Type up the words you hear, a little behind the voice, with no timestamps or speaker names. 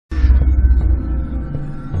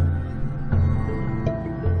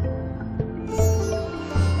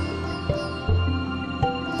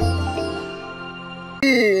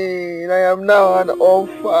I am now an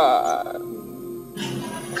orphan.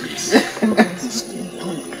 Please,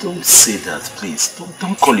 don't say that, please.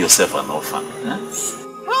 Don't call yourself an orphan.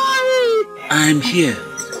 I'm here.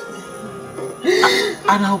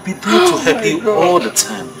 And I'll be there to help you all the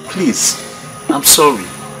time. Please, I'm sorry.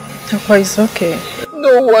 Papa, it's okay.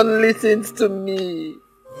 No one listens to me.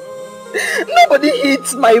 Nobody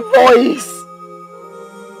heeds my voice.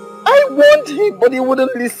 I warned him, but he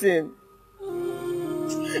wouldn't listen.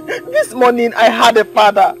 This morning I had a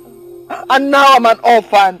father, and now I'm an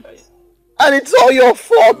orphan. And it's all your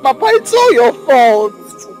fault, Papa. It's all your fault.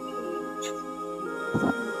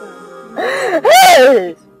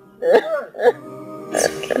 Hey!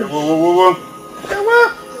 Whoa. Come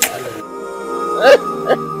on.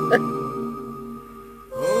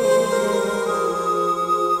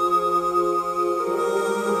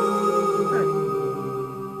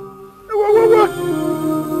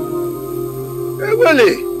 Hey,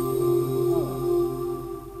 Willie.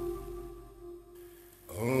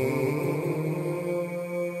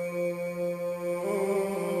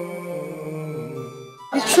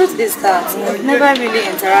 The truth is that I've never really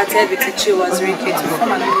interacted with Ichiwa's Rike to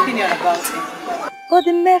form an opinion about him. But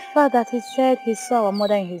the mere fact that he said he saw our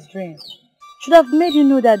mother in his dream should have made you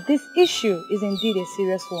know that this issue is indeed a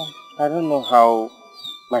serious one. I don't know how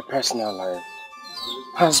my personal life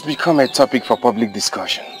has become a topic for public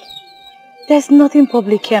discussion. There's nothing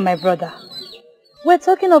public here, my brother. We're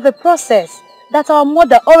talking of a process that our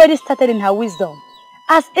mother already started in her wisdom,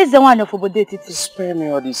 as is the one of Obodetiti. Spare me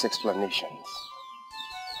all these explanations.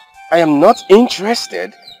 I am not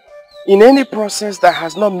interested in any process that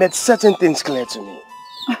has not made certain things clear to me.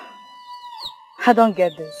 I don't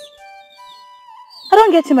get this. I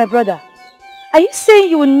don't get you, my brother. Are you saying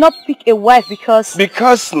you will not pick a wife because...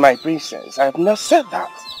 Because, my princess, I have not said that.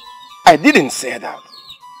 I didn't say that.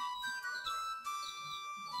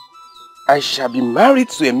 I shall be married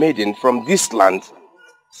to a maiden from this land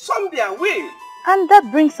someday away. And that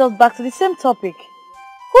brings us back to the same topic.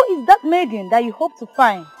 Who is that maiden that you hope to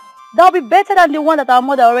find that will be better than the one that our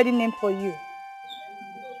mother already named for you?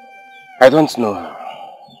 I don't know her.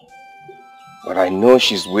 But I know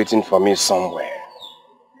she's waiting for me somewhere.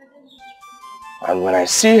 And when I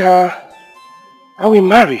see her, I will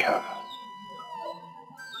marry her.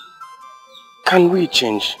 Can we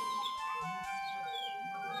change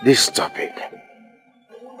this topic?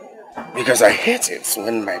 Because I hate it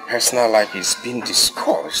when my personal life is being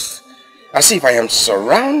discussed as if I am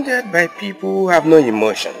surrounded by people who have no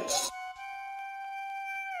emotions.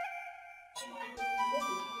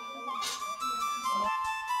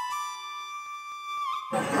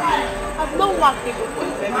 I've not worked evil for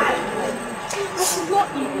you. She's not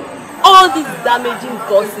evil. All this damaging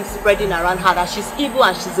gossip spreading around her that she's evil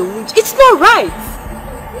and she's a witch, it's not right.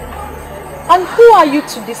 And who are you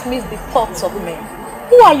to dismiss the thoughts of men?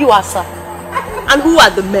 Who are you, Asa? And who are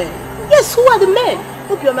the men? Yes, who are the men?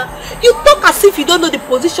 Obioma, you talk as if you don't know the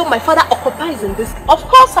position my father occupies in this. Of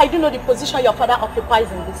course I do know the position your father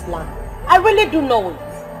occupies in this land. I really do know it.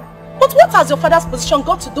 But what has your father's position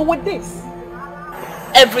got to do with this?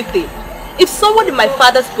 Everything. If someone in my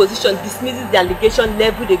father's position dismisses the allegation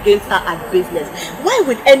leveled against her as business, why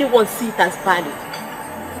would anyone see it as valid?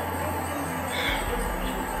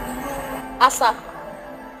 Asa,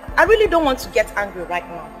 I really don't want to get angry right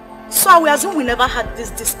now. So I will assume we never had this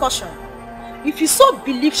discussion. If you so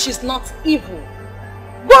believe she's not evil,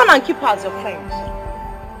 go on and keep her as your friend.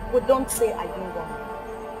 But don't say I didn't want her.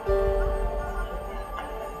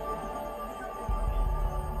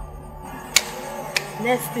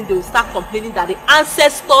 Next thing they will start complaining that the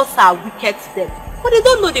ancestors are wicked to them. But they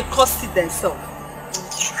don't know they caused it themselves.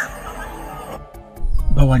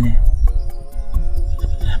 Bawanye,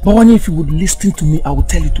 if you would listen to me, I will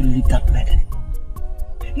tell you to leave that maiden.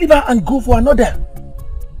 Leave her and go for another.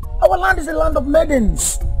 Our land is a land of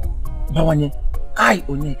maidens. Bawanye, I,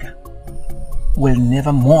 Onyeka, will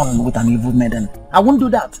never mourn with an evil maiden. I won't do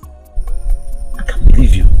that. I can't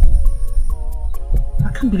believe you. I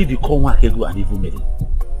can't believe you call Nwakego an evil maiden.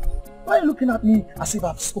 Why are you looking at me as if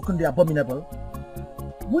I've spoken the abominable?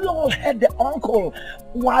 We all heard the uncle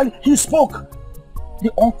while he spoke.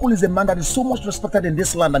 The uncle is a man that is so much respected in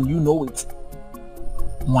this land and you know it.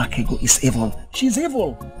 Nwakego is evil. She's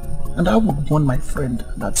evil. And I would want my friend,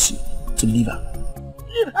 that's you, to leave her.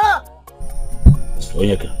 Leave her!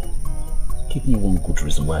 Onyeka, give me one good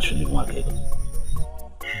reason why I should leave Nwakego.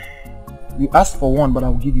 You asked for one, but I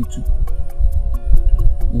will give you two.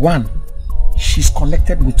 One, she's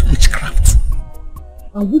connected with witchcraft.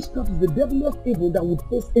 And witchcraft is the deadliest evil that would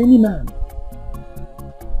face any man.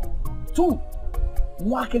 Two,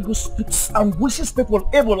 Nwakego speaks and wishes people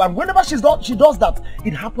evil, and whenever she does that,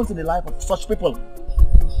 it happens in the life of such people.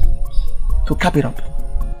 To cap it up,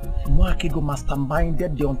 Nwakego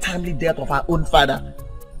masterminded the untimely death of her own father,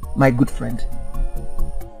 my good friend.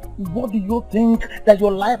 What do you think that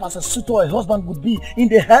your life as a suitor or a husband would be in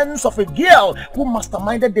the hands of a girl who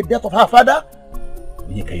masterminded the death of her father?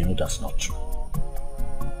 Onyeka, you know that's not true.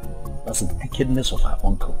 That's the wickedness of her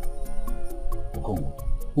uncle, Okongo,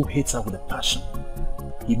 who hates her with a passion.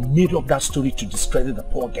 He made up that story to discredit the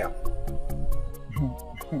poor girl.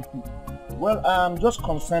 Well, I'm just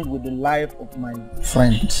concerned with the life of my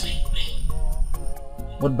friend.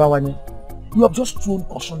 But Bawanye, you have just thrown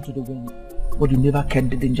caution to the wind, but you never kept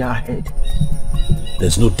the danger ahead.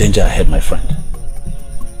 There's no danger ahead, my friend.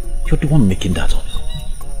 You're the one making that up.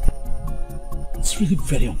 It's really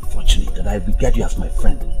very unfortunate that I regard you as my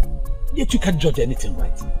friend, yet you can't judge anything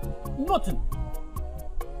right. Nothing.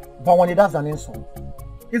 Bawanye, that's an insult.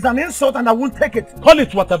 It's an insult and I won't take it. Call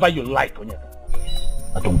it whatever you like,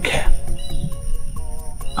 Onyeka. I don't care.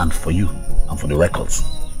 And for you, and for the records,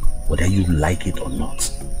 whether you like it or not,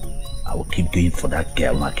 I will keep going for that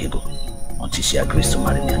girl, Nwakego, until she agrees to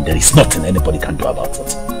marry me, and there is nothing anybody can do about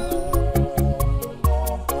it.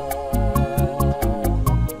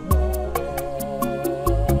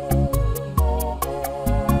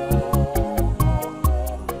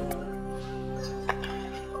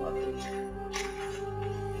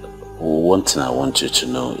 One thing I want you to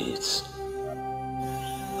know is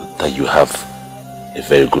that you have a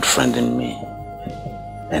very good friend in me,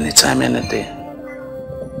 anytime, any day.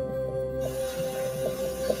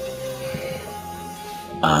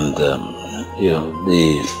 And you know,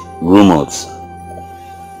 the rumors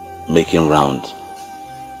making round,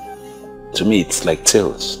 to me it's like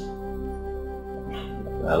tales.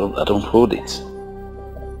 I don't hold it,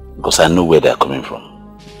 because I know where they're coming from,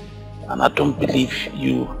 and I don't believe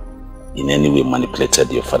you in any way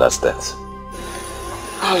manipulated your father's death.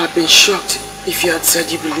 I'll have been shocked if you had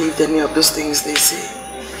said you believed any of those things they say.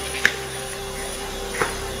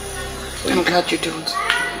 I'm glad you don't.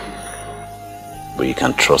 But you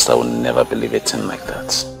can trust I will never believe a thing like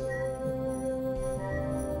that.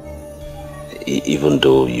 Even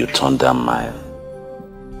though you turned down my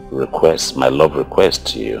request, my love request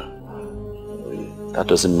to you, that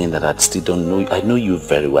doesn't mean that I still don't know you. I know you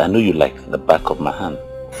very well. I know you like the back of my hand.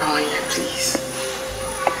 Oh yeah, please.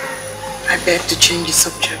 I beg to change the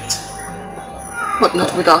subject, but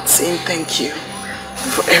not without saying thank you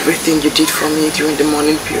for everything you did for me during the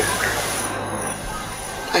mourning period.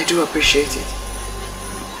 I do appreciate it.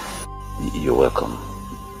 You're welcome.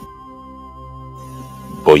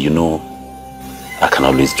 But you know, I can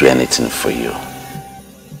always do anything for you.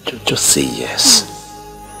 Just say yes.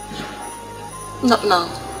 Not now.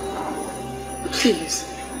 Please.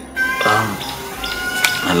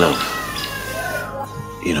 My love,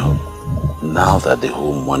 you know, now that the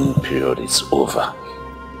whole mourning period is over,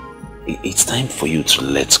 it's time for you to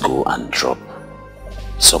let go and drop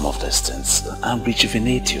some of these things and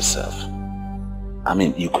rejuvenate yourself. I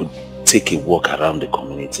mean, you could take a walk around the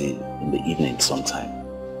community in the evening sometime.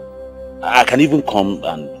 I can even come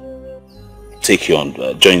and take you on,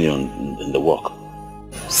 join you in the walk.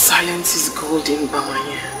 Silence is golden,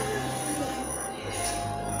 Bawanye.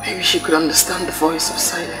 Maybe she could understand the voice of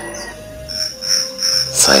silence.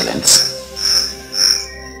 Silence?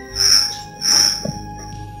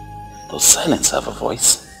 Does silence have a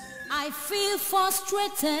voice? I feel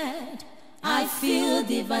frustrated. I feel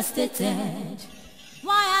devastated.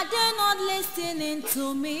 Why are they not listening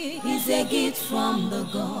to me? It's a gift from the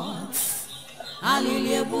gods. I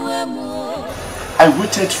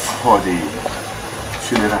waited for the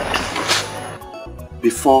funeral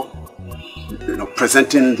before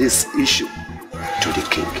presenting this issue to the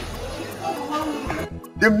king.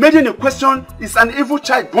 The maiden in question is an evil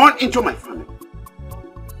child born into my family.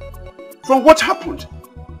 From what happened,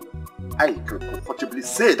 I can comfortably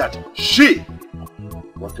say that she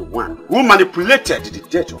was the one who manipulated the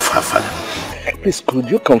death of her father. Please, could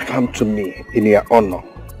you confirm to me, in your honor,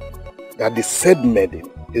 that the said maiden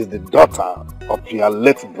is the daughter of your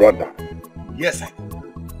late brother? Yes, I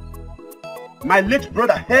confirm. My late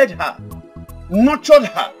brother heard her, nurtured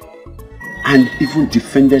her, and even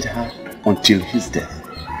defended her until his death.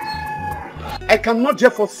 I cannot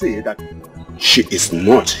therefore say that she is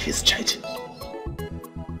not his child.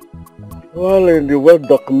 Well, in the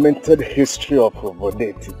well-documented history of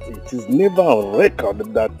Obodeti, it is never on record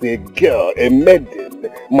that a girl, a maiden,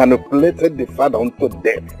 manipulated the father unto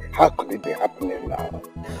death. How could it be happening now?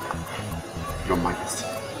 Your Majesty.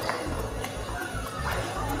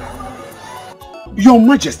 Your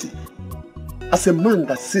Majesty, as a man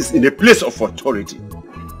that sits in a place of authority,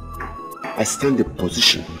 I stand in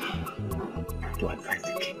position to advise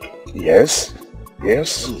the king. Yes,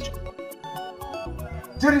 yes. Good.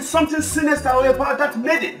 There is something sinister about that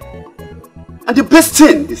maiden. And the best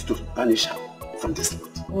thing is to banish her from this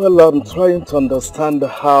land. Well, I'm trying to understand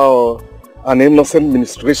how an innocent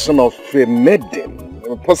ministration of a maiden,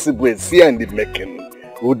 possibly a seer in the making,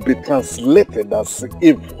 would be translated as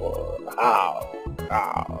evil. How?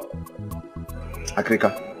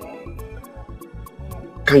 Akrika,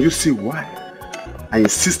 can you see why I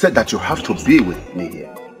insisted that you have to be with me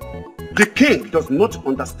here? The king does not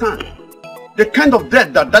understand the kind of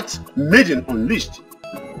death that maiden unleashed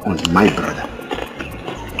on my brother.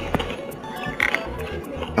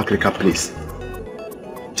 Akrika, please,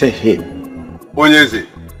 tell him. Onyeze,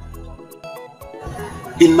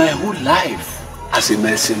 in my whole life as a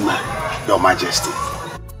medicine man, Your Majesty,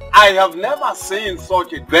 I have never seen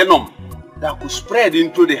such a venom that could spread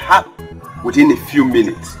into the heart within a few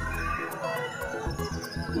minutes.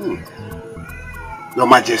 Your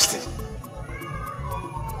Majesty,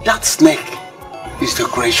 that snake is the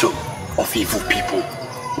creation of evil people.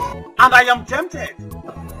 And I am tempted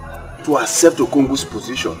to accept Okongo's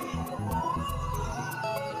position.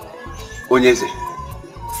 Onyeze,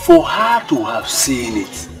 for her to have seen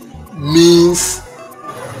it means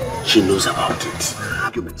she knows about it.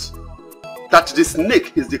 Argument that the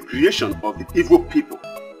snake is the creation of the evil people,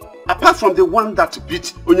 apart from the one that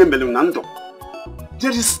beat Onyemelunando,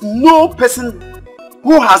 there is no person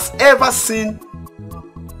who has ever seen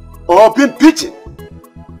or been beaten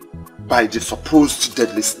by the supposed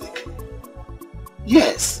deadly snake.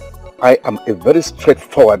 Yes. I am a very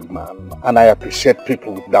straightforward man, and I appreciate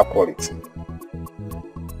people with that quality.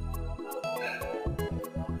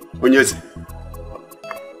 Onyeze,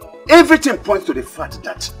 everything points to the fact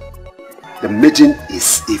that the maiden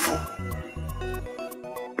is evil.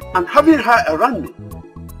 And having her around me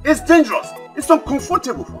is dangerous. It's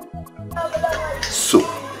uncomfortable for me. So,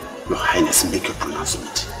 Your Highness, make a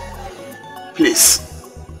pronouncement. Please.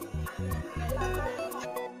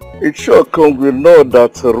 It sure come, we know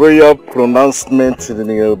that royal pronouncement in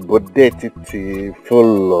the bodetity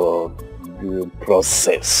follow the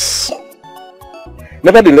process.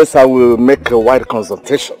 Nevertheless, I will make a wide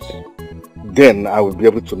consultation. Then I will be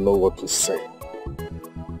able to know what to say.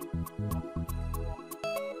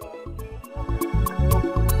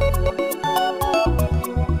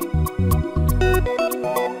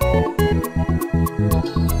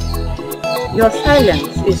 Your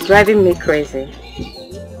silence is driving me crazy.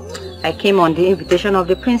 I came on the invitation of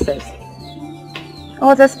the princess. I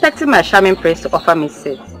was expecting my charming prince to offer me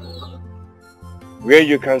seat. Where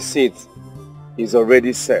you can sit is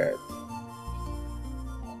already said.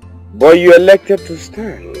 But you elected to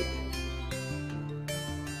stand.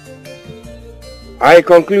 I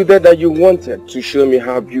concluded that you wanted to show me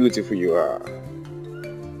how beautiful you are.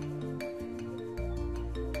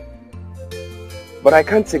 But I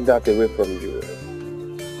can't take that away from you.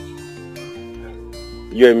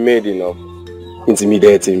 You're a maiden of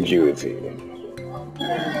intimidating beauty.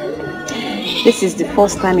 This is the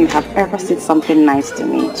first time you have ever said something nice to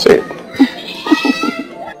me. Say it.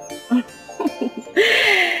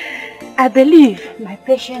 I believe my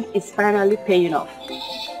patience is finally paying off.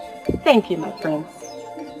 Thank you, my prince.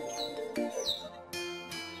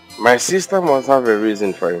 My sister must have a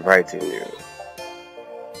reason for inviting you.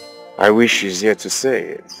 I wish she's here to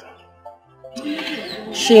say it.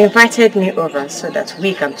 She invited me over so that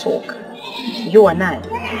we can talk. You and I.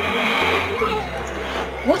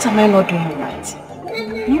 What am I not doing right?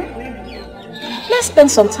 Let's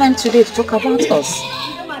spend some time today to talk about us.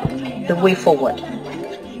 The way forward.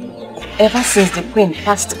 Ever since the queen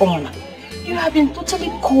passed on, you have been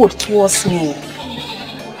totally cold towards me.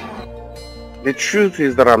 The truth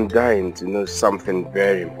is that I'm dying to know something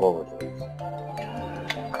very important.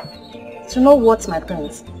 To know what, my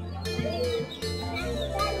prince?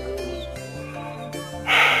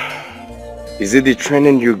 Is it the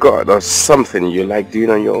training you got or something you like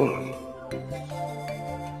doing on your own?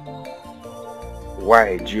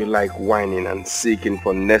 Why do you like whining and seeking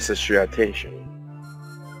for necessary attention?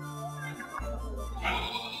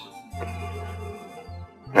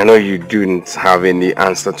 I know you don't have any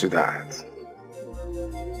answer to that.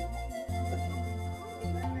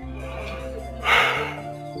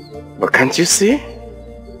 But can't you see?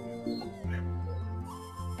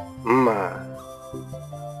 Ma,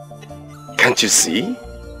 can't you see?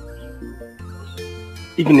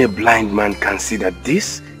 Even a blind man can see that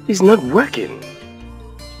this is not working.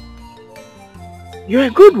 You're a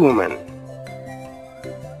good woman.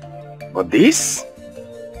 But this,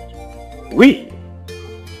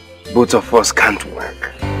 both of us can't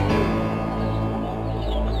work.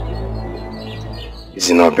 Is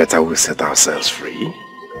it not better we set ourselves free?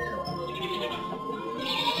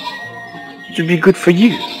 It would be good for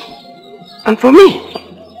you and for me.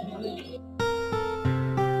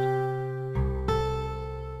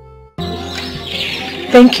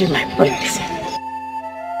 Thank you, my prince.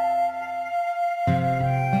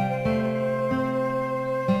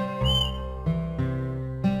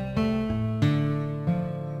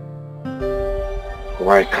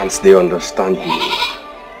 Why can't they understand me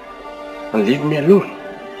and leave me alone?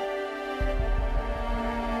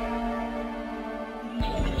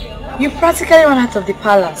 You practically ran out of the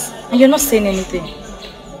palace and you're not saying anything.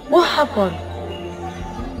 What happened?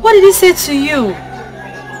 What did he say to you?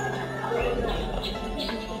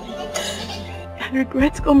 I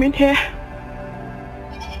regret coming here.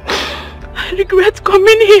 I regret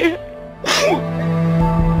coming here.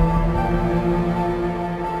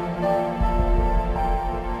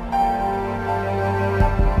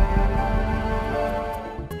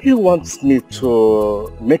 He wants me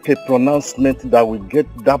to make a pronouncement that will get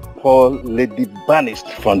that poor lady banished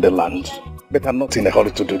from the land. But I'm not in a hurry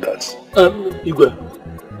to do that. Igwe,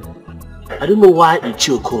 I don't know why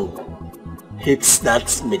Ichioku hates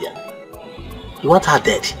that maiden. You want her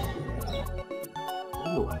dead? I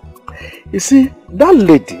don't know why. You see, that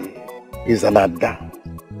lady is an Ada.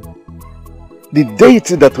 The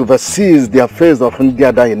deity that oversees the affairs of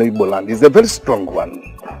Ndiada in Igbo land is a very strong one.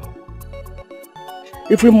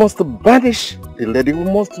 If we must banish the lady, we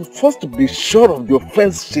must first be sure of the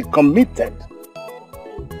offense she committed.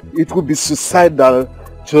 It would be suicidal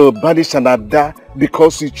to banish an Ada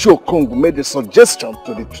because Ichioku made a suggestion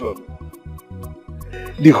to the throne.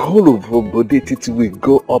 The whole of Obodetiti will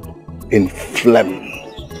go up in flame.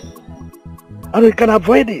 And we can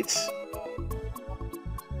avoid it.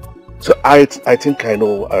 So I think I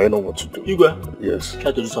know what to do. Igwe? Yes.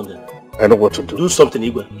 Try to do something. I know what to do. Do something,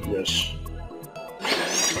 Igwe. Yes.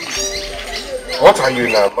 What are you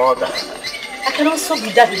now, mother? I can also be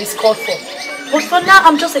that it is called for. But for now,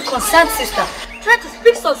 I'm just a concerned sister, trying to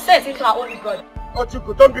speak some sense into our only brother.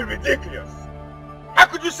 Ochuku, don't be ridiculous. How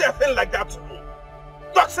could you say a thing like that to me?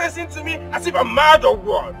 Talk sense into me as if I'm mad or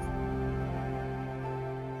what?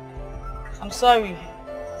 I'm sorry.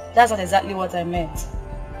 That's not exactly what I meant.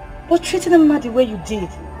 But treating him the way you did,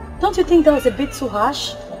 don't you think that was a bit too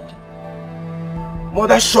harsh?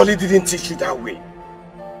 Mother surely didn't teach you that way.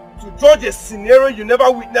 To judge a scenario you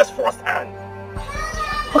never witnessed firsthand.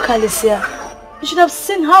 Look, Alicia, you should have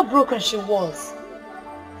seen how broken she was.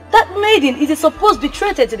 That maiden is a supposed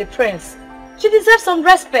betrayal to the prince. She deserves some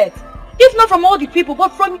respect. If not from all the people, but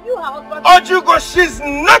from you, her husband. Ojugo, she's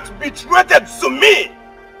not betrayed to me!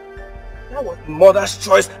 That was mother's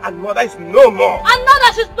choice and mother is no more. And now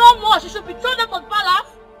that she's no more, she should betray them to the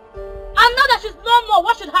palace? And now that she's no more,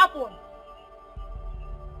 what should happen?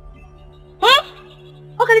 Huh?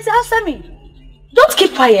 Okay, let's answer me. Don't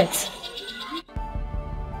keep quiet.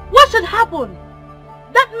 What should happen?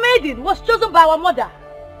 That maiden was chosen by our mother.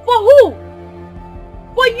 For who?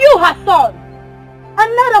 For you, her son.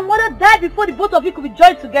 And now that mother died before the both of you could be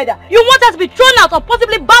joined together, you want us to be thrown out or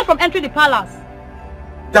possibly banned from entering the palace?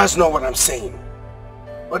 That's not what I'm saying.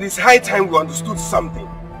 But it's high time we understood something.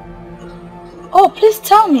 Oh, please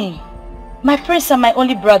tell me. My prince and my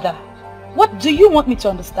only brother. What do you want me to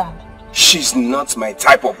understand? She's not my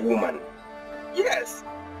type of woman. Yes,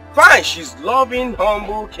 fine, she's loving,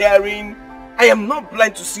 humble, caring. I am not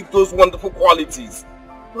blind to see those wonderful qualities.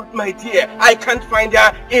 But my dear, I can't find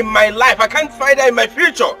her in my life. I can't find her in my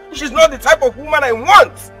future. She's not the type of woman I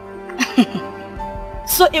want.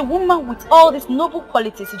 So a woman with all these noble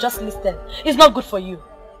qualities you just listed is not good for you.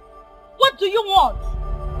 What do you want?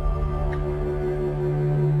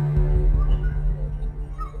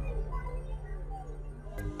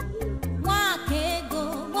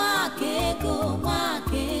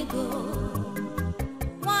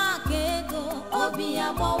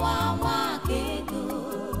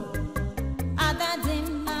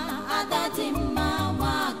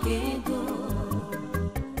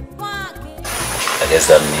 I guess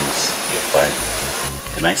that means you're fine.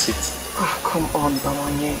 Can I sit? Oh, come on,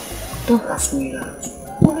 Bawanye. Don't ask me that.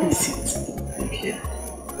 Please sit. Thank you.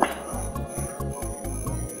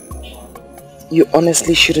 You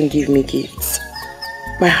honestly shouldn't give me gifts.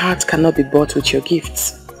 My heart cannot be bought with your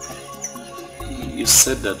gifts. You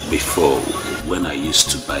said that before when I used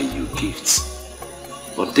to buy you gifts.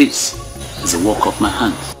 But this is a work of my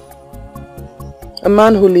hand. A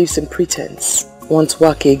man who lives in pretense wants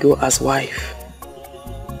Wakego as wife.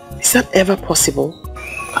 Is that ever possible?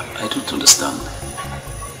 I don't understand.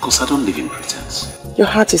 Because I don't live in pretense. Your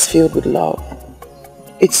heart is filled with love.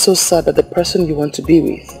 It's so sad that the person you want to be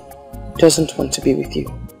with doesn't want to be with you.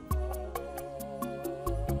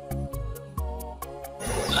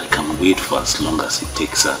 wait for as long as it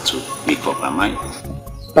takes her to make up her mind.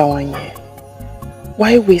 Bawanye,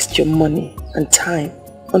 why waste your money and time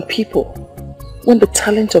on people when the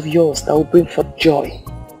talent of yours that will bring forth joy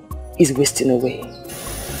is wasting away?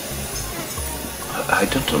 I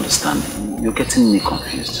don't understand. You're getting me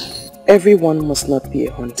confused. Everyone must not be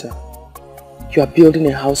a hunter. You are building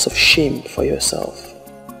a house of shame for yourself.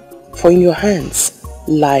 For in your hands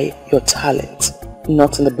lie your talent,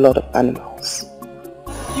 not in the blood of animals.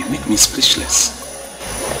 You make me speechless.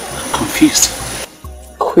 I'm confused.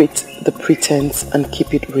 Quit the pretense and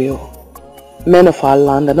keep it real. Men of our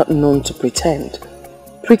land are not known to pretend.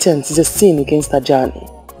 Pretense is a sin against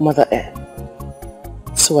Ajani, Mother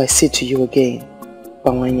Earth. So I say to you again,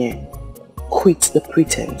 Bawanye, quit the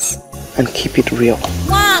pretense and keep it real.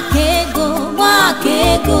 Wakego,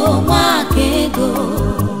 wakego, wakego.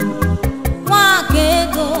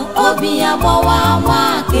 Wakego, obiawawa,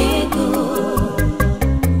 wakego.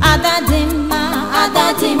 Adadimma,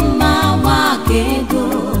 adadimma, wakego.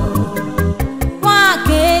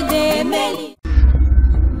 Wakege meli.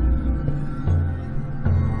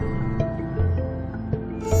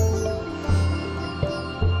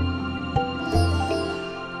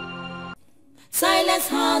 Silence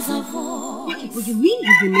has a voice. But you mean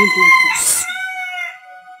you remained like this?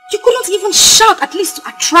 You couldn't even shout, at least to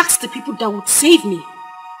attract the people that would save me.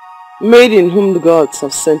 Maiden whom the gods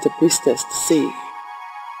have sent a priestess to save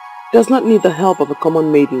does not need the help of a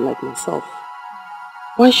common maiden like myself.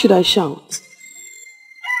 Why should I shout?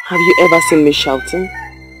 Have you ever seen me shouting?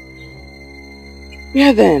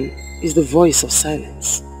 Where then is the voice of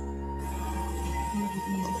silence?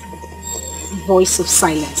 Voice of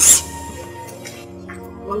silence.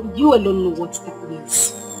 Well, you alone know what that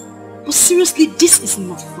means. But seriously, this is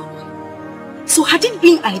not fun. So had it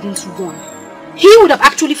been Aiden's one, he would have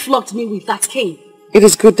actually flogged me with that cane. It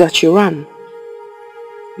is good that you ran.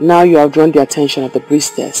 Now you have drawn the attention of the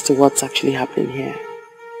priestess to what's actually happening here.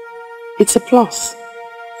 It's a plus,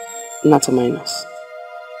 not a minus.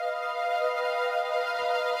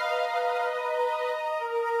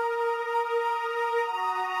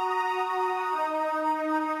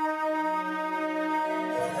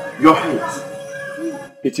 Your Highness,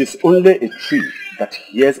 it is only a tree that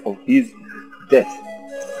hears of his death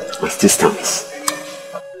and still stands.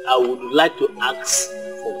 I would like to ask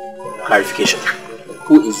for clarification.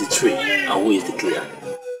 Who is the tree and who is the clear?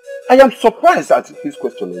 I am surprised at his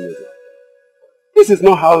question. This is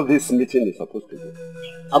not how this meeting is supposed to be.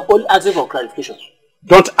 I'm only asking for clarification.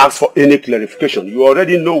 Don't ask for any clarification. You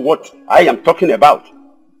already know what I am talking about.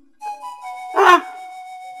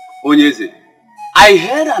 Onyeze, I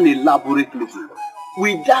had an elaborate meeting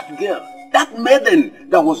with that girl, that maiden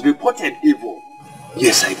that was reported evil.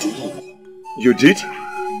 Yes, I did. You did?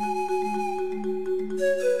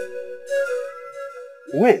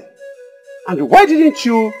 When? And why didn't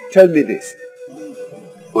you tell me this?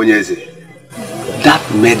 Onyeze, that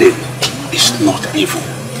maiden is not evil.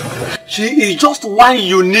 She is just one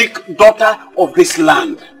unique daughter of this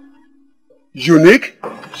land. Unique?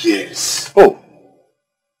 Yes. Oh,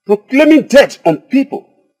 proclaiming death on people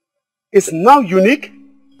is now unique?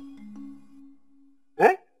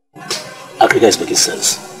 Eh? Akrika is making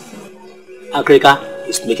sense. Akrika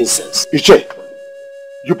is making sense. Iche,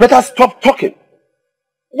 you better stop talking.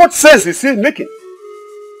 What sense is he making?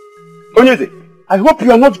 Onyeze, I hope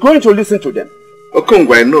you are not going to listen to them.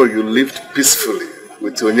 Okongwa, I know you lived peacefully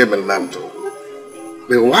with Onyeme and Nando.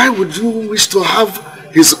 But why would you wish to have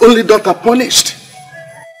his only daughter punished?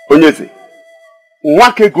 Onyeze,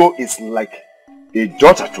 Nwakego is like a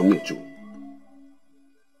daughter to me too.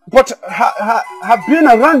 But her being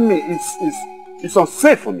around me is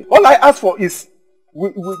unsafe for me. All I ask for is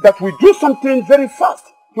that we do something very fast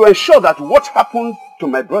to ensure that what happened to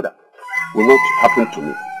my brother will not happen to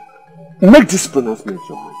me. Make this pronouncement,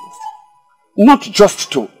 Your Majesty. Not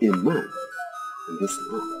just to a man in this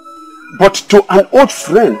land, but to an old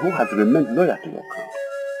friend who has remained loyal to your crown.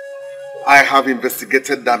 I have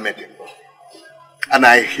investigated that maiden, and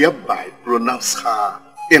I hereby pronounce her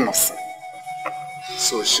innocent.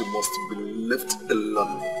 So she must be left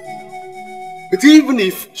alone. But even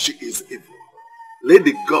if she is evil, let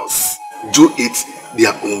the gods do it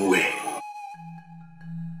their own way.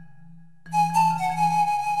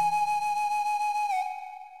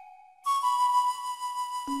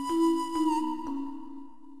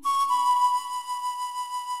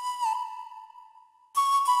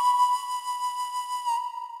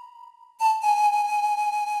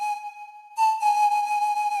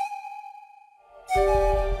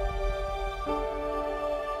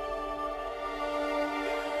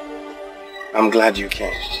 I'm glad you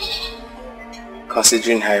came,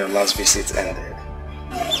 considering how your last visit ended.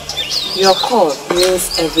 Your call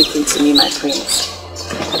means everything to me, my prince.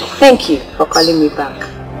 Thank you for calling me back.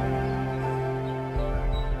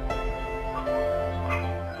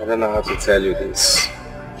 I don't know how to tell you this.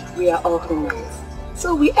 We are all humans,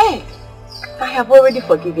 so we err. I have already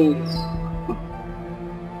forgiven you.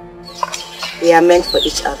 We are meant for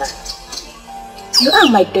each other. You are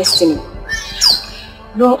my destiny.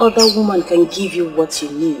 No other woman can give you what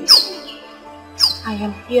you need. I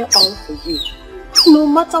am here all for you. No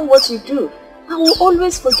matter what you do, I will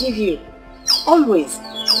always forgive you. Always.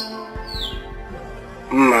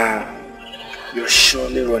 Ma, you're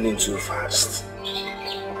surely running too fast.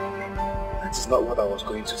 That is not what I was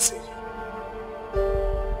going to say.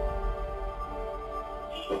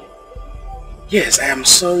 Yes, I am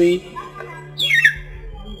sorry.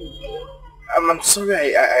 I'm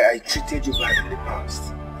sorry I treated you bad in the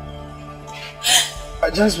past.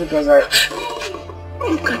 Just because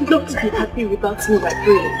You cannot be happy without me, my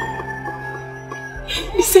brain.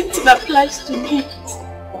 The same thing applies to me.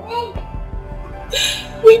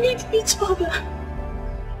 We need each other.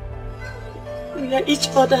 We are each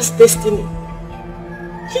other's destiny.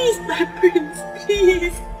 Please, my prince,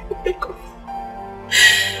 please. Wake up.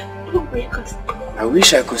 Don't wake us. I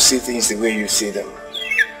wish I could see things the way you see them.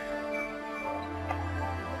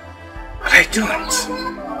 But I don't.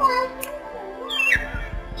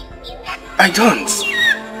 I don't.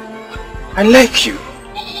 I like you.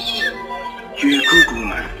 You're a good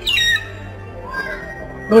woman.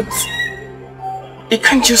 But it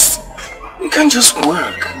can't just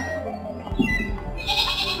work.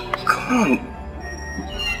 Come on.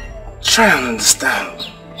 Try and understand.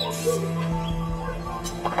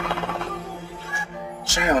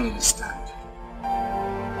 Try and understand.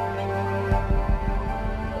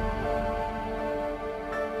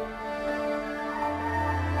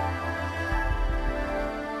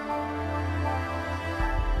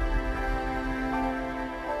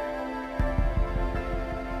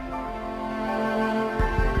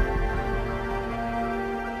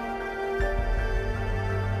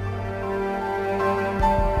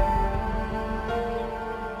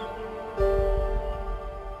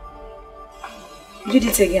 You did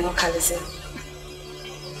it again, Okalese.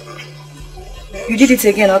 You did it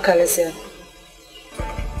again, Okalese.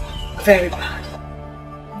 Very bad.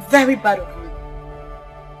 Very bad of you.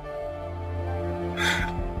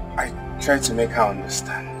 I tried to make her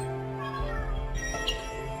understand.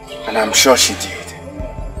 And I'm sure she did.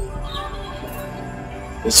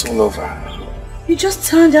 It's all over. You just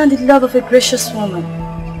turned down the love of a gracious woman.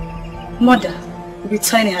 Mother will be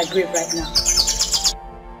turning her grave right now.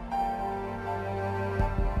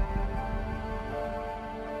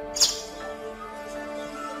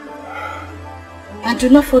 And do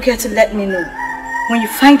not forget to let me know when you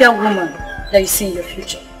find that woman that you see in your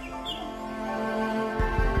future.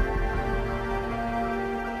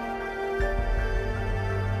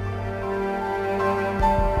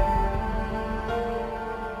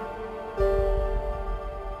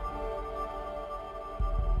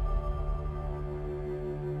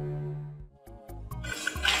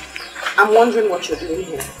 I'm wondering what you're doing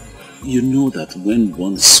here. You know that when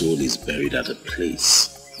one's soul is buried at a place,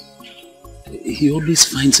 he always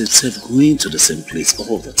finds himself going to the same place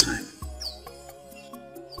all the time.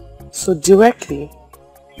 So directly,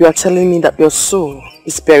 you are telling me that your soul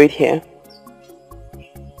is buried here?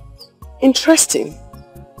 Interesting.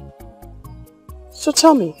 So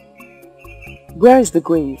tell me, where is the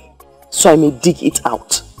grave so I may dig it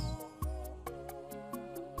out?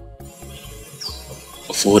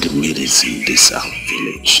 Of all the maidens in this our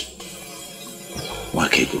village,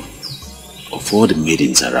 Wakego, of all the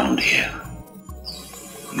maidens around here,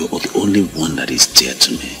 you're the only one that is dear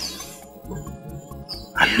to me.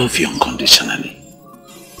 I love you unconditionally,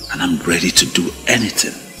 and I'm ready to do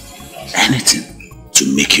anything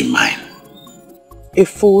to make you mine. A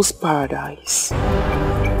fool's paradise.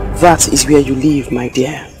 That is where you live, my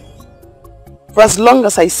dear. For as long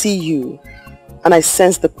as I see you and I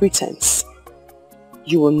sense the pretense,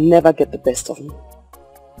 you will never get the best of me.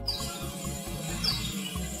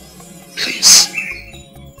 Please,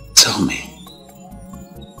 tell me,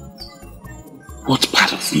 what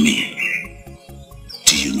part of me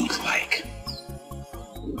do you not like?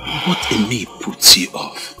 What in me puts you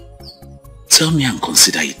off? Tell me and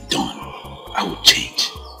consider it done. I will change.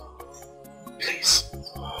 Please.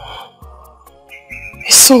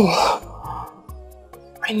 A soul.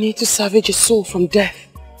 I need to salvage a soul from death.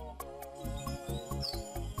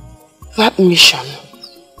 That mission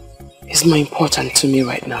is more important to me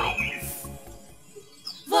right now.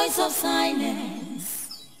 Voice of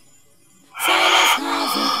silence. Silence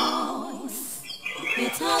has a voice.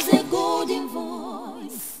 It has a golden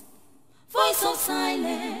voice. Voice of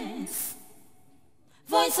silence,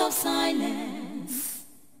 voice of silence.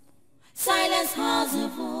 Silence has a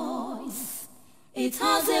voice, it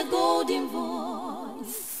has a golden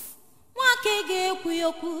voice. Wakege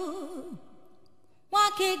kuyoku,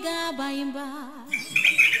 wakega baimba,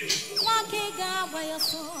 wakega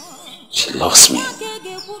bayaso. She loves me,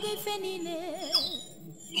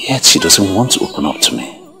 yet she doesn't want to open up to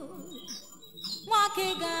me.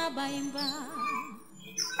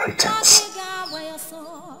 Pretense.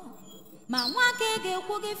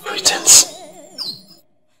 Pretense.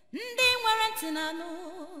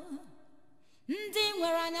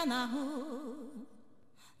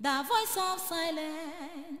 The voice of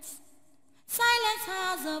silence. Silence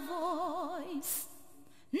has a voice.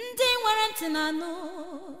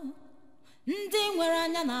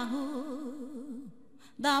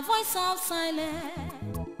 The voice of silence.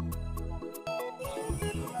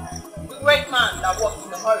 The great man that walks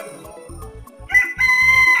in a hurry.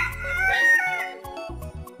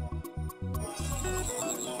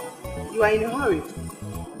 You are in a hurry.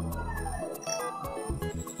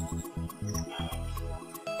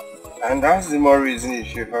 And that's the more reason you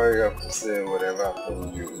should hurry up to say whatever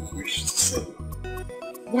thing you wish to say.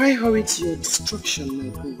 Why hurry to your destruction, my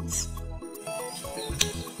prince?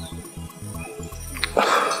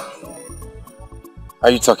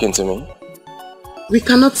 Are you talking to me? We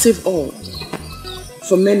cannot save all,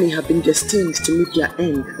 for many have been destined to meet their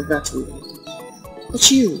end that way. But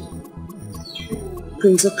you,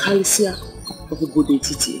 Prince of Kalisia of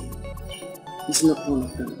Obodetiti, is not one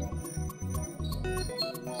of them.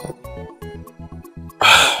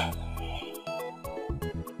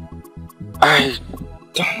 I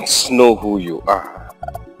don't know who you are,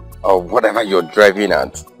 or whatever you're driving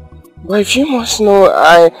at. But if you must know,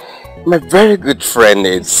 my very good friend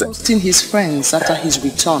is hosting his friends after his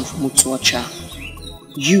return from Utuacha.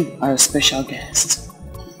 You are a special guest.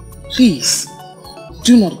 Please,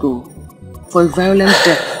 do not go, for a violent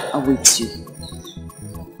death awaits you.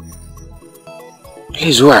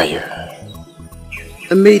 Please, who are you?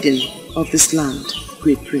 A maiden of this land,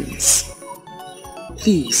 great prince.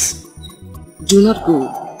 Please, do not go,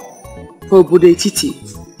 for Obodetiti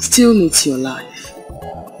still needs your life.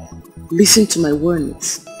 Listen to my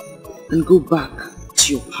warnings and go back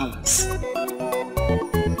to your palace.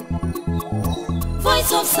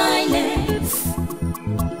 Voice of silence,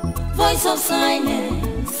 voice of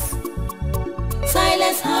silence.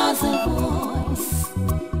 Silence has a voice,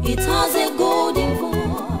 it has a golden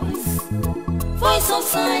voice. Voice of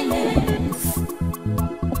silence,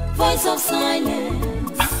 voice of silence.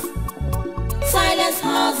 Silence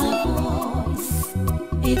has a voice,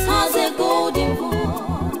 it has a golden voice.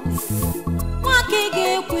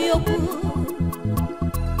 Wakege kuyoku,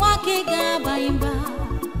 wakega baimba,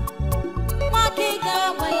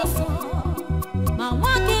 wakega bayaso, ma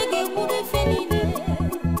wakege kuge fenine,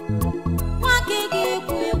 wakege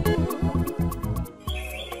kuyoku.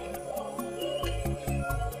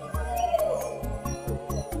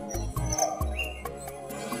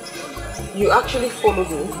 You actually follow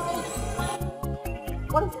me?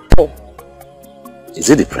 What is it? Is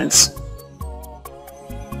it the prince?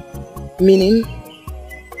 Meaning?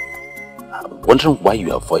 I'm wondering why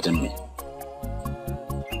you are avoiding me.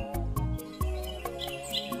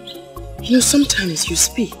 You know, sometimes you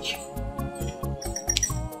speak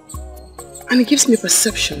and it gives me a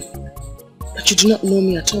perception that you do not know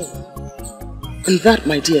me at all. And that,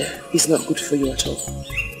 my dear, is not good for you at all.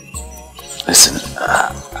 Listen,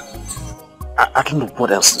 I don't know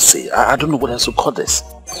what else to say. I don't know what else to call this.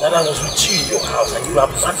 That I was with you in your house and you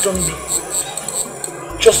abandoned me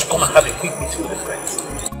just to come and have a quick meeting with the friends.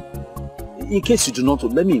 In case you do not know,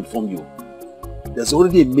 let me inform you. There's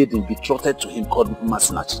already a maiden betrothed to him called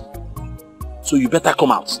Masinachi. So you better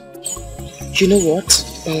come out. You know what?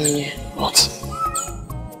 What?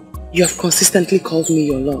 You have consistently called me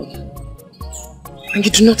your love. And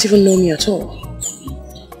you do not even know me at all.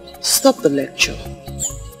 Stop the lecture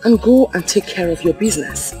and go and take care of your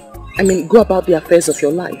business. I mean, go about the affairs of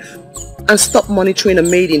your life. And stop monitoring a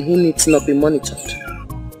maiden who needs not be monitored.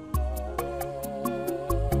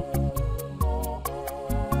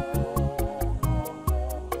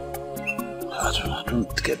 I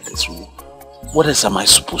don't get this. What else am I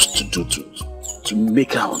supposed to do to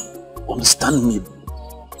make her understand me?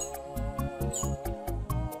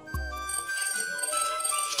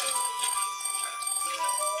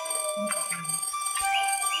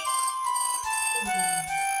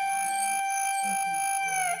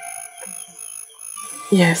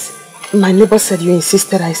 Yes, my neighbor said you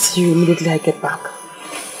insisted I see you immediately I get back.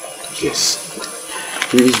 Yes,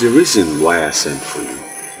 it is the reason why I sent for you.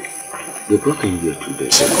 They brought me here 2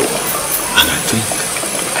 days ago. And I think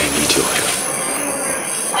I need your help.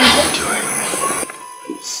 I need your help.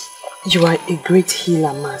 Please. You are a great healer,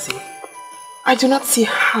 Mazi. I do not see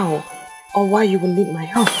how or why you will need my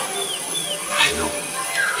help. I know.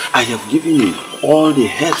 I have given him all the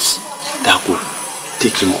herbs that could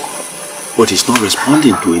take him off, but he's not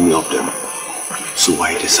responding to any of them. So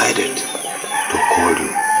I decided to call you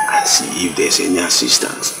and see if there's any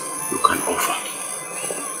assistance you can offer.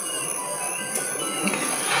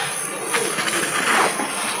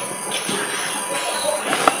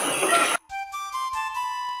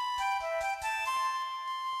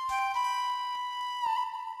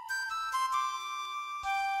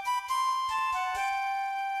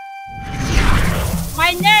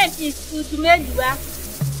 My name is Utumeliwa,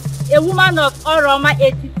 a woman of Oroma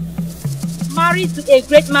Etiti, married to a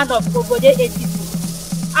great man of Obode Etiti.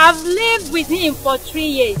 I've lived with him for 3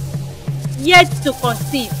 years, yet to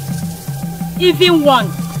conceive, even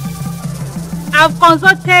once. I've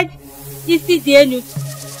consulted Isidienu,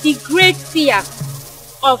 the great seer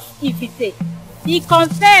of Ifite. He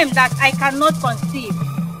confirmed that I cannot conceive,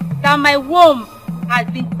 that my womb has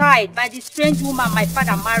been tied by the strange woman my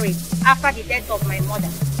father married after the death of my mother.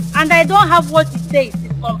 And I don't have what it takes to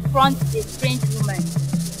confront a strange woman.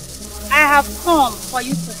 I have come for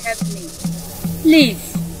you to help me.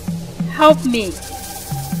 Please, help me.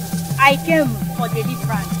 I came for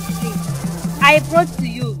deliverance, please. I brought to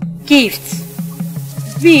you gifts,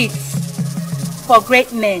 beads for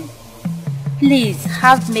great men. Please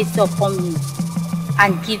have mercy upon me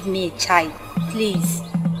and give me a child. Please,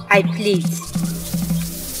 I plead.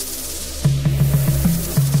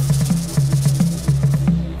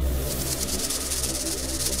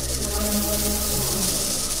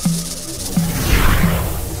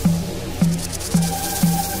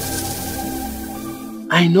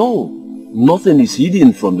 I know nothing is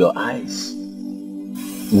hidden from your eyes.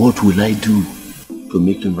 What will I do to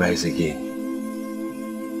make him rise again?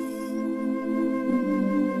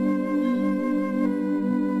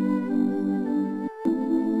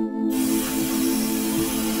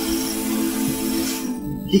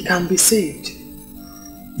 He can be saved,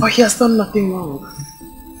 but he has done nothing wrong.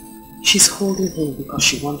 She's holding him because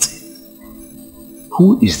she wants him.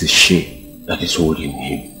 Who is the she that is holding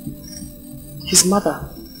him? His mother,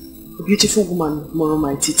 a beautiful woman,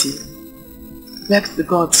 Moroma Etiti, begged the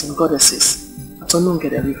gods and goddesses at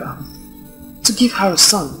Onungede River to give her a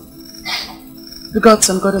son. The gods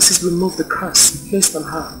and goddesses removed the curse placed on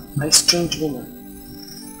her by a strange woman.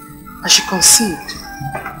 As she conceived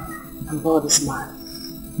and bore this man,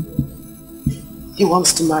 he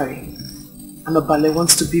wants to marry, and Obale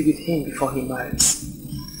wants to be with him before he marries.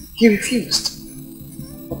 He refused.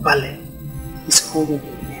 Obale is holding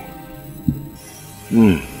him.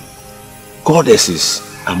 Goddesses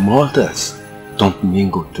and mortals don't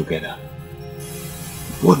mingle together.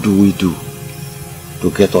 What do we do to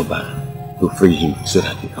get Oba to free him so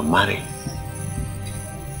that he can marry?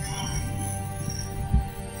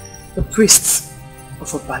 The priests of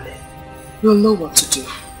Obale will know what to do.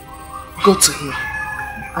 Go to him,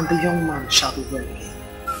 and the young man shall be well again.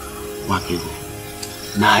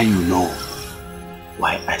 Wakigo, now you know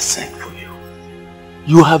why I sent for you.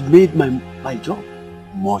 You have made my job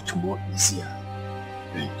much more easier.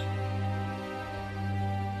 Thank you.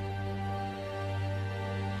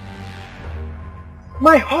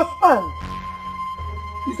 My husband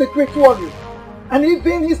is a great warrior, and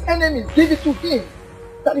even his enemies give it to him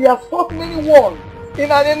that he has fought many wars in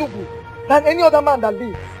Anenugu than any other man that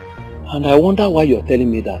lives. And I wonder why you're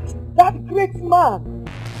telling me that. That great man,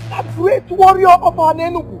 that great warrior of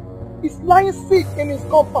Anenugu is lying sick in his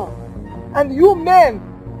compound, and you men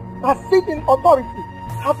that sit in authority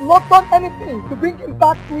have not done anything to bring him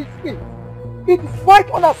back to his feet. It is quite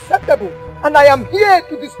unacceptable, and I am here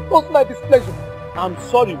to disclose my displeasure. I'm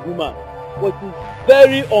sorry, woman, but it's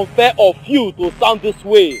very unfair of you to sound this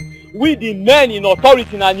way. We, the men in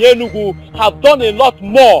authority in Anenugu, have done a lot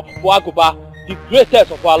more for Agoba, the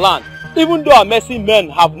greatest of our land. Even though our mercy men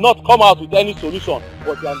have not come out with any solution,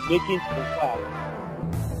 but they are making fire.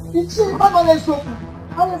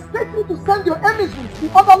 I expect you to send your emissaries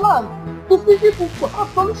to other lands to see if we could have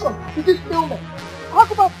solution to this ailment.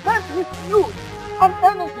 Agoba spent his youth and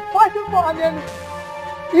energy fighting for an enemy.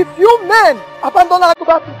 If you men abandon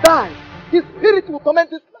Agoba to die, his spirit will torment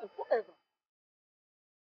this land forever.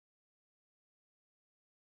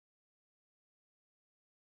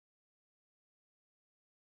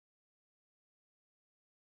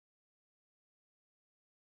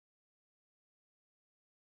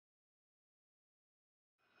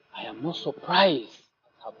 I am not surprised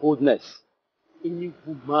at her boldness. Any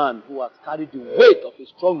woman who has carried the weight of a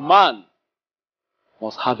strong man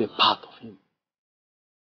must have a part of him.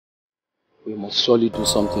 We must surely do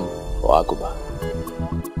something for Aguba.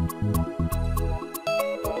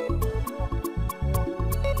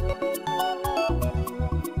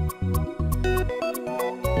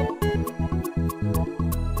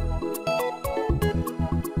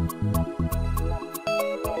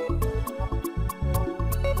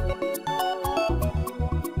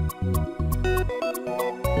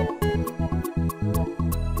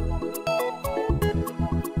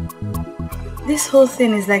 This whole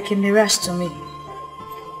thing is like a mirage to me.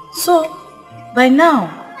 So, by now,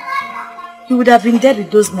 he would have been dead with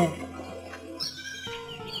those men.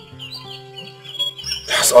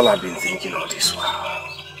 That's all I've been thinking all this while.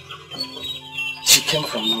 She came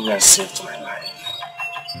from nowhere and saved my life.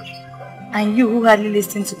 And you who hardly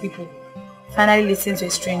listen to people, finally listen to a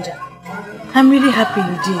stranger. I'm really happy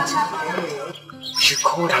you did. She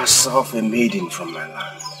called herself a maiden from my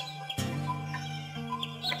land.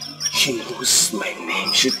 She knows my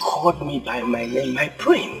name. She called me by my name, my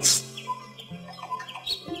prince.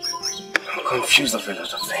 I'm confused of a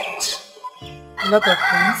lot of things. A lot of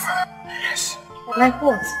things? Yes. Like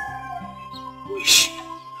what? Wish.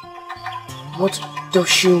 What does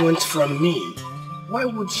she want from me? Why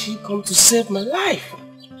would she come to save my life?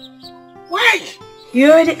 Why?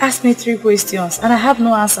 You already asked me 3 questions and I have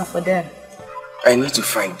no answer for them. I need to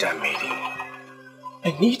find that maiden.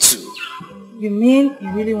 I need to. You mean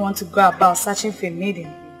you really want to go about searching for a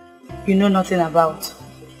maiden you know nothing about?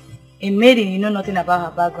 A maiden you know nothing about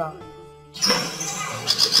her background?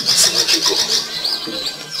 Listen, let you go.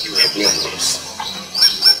 You help me on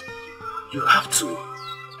this. You have to.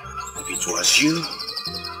 If it was you,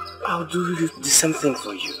 I'll do the same thing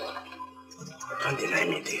for you. Don't deny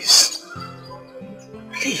me this.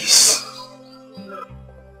 Please.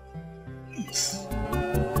 Please.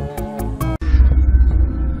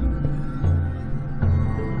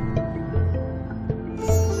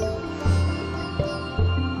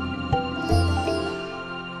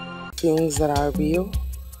 Things that are real?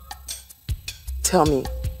 Tell me,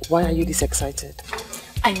 why are you this excited?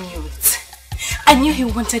 I knew it. I knew he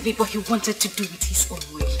wanted me, but he wanted to do it his own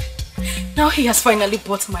way. Now he has finally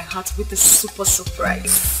bought my heart with a super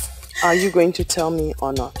surprise. Are you going to tell me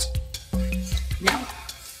or not? Now,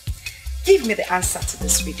 give me the answer to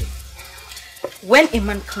this riddle. When a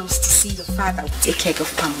man comes to see your father with a keg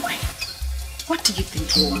of palm wine, what do you think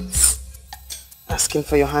he wants? Asking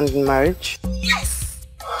for your hand in marriage? Yes!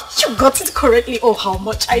 You got it correctly. Oh, how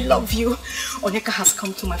much I love you. Onyeka has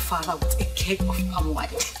come to my father with a keg of palm wine.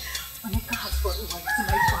 Onyeka has brought wine to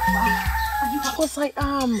my father. Of course I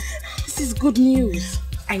am. This is good news.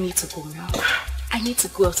 I need to go now. I need to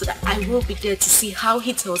go so that I will be there to see how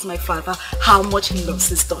he tells my father how much he loves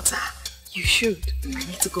his daughter. You should. I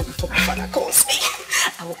need to go before my father calls me.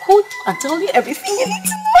 I will call you and tell you everything you need to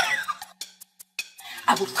know.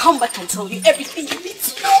 I will come back and tell you everything you need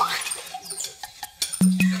to know.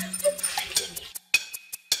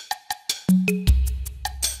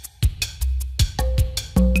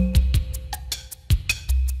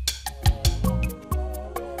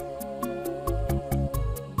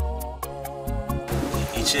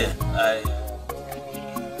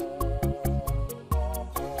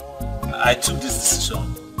 I took this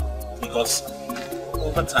decision because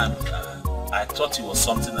over time I thought it was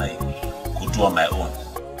something I could do on my own.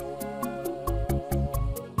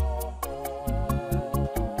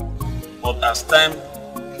 But as time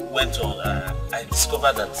went on, I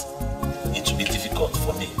discovered that it would be difficult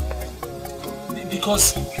for me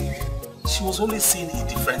because she was always seeing a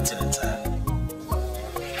different thing entirely.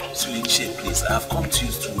 So Ichie, please, I have come to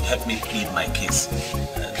you to help me plead my case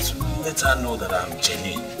and to let her know that I'm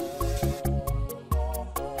genuine.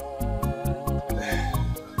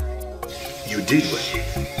 You did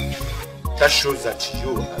well. That shows that you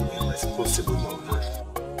are a responsible young man.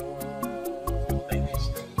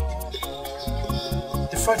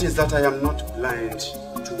 The fact is that I am not blind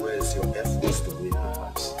towards your efforts to win her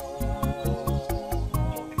heart.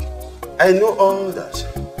 I know all that.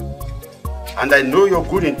 And I know your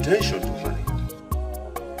good intention to marry.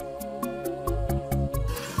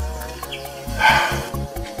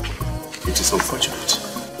 It is unfortunate.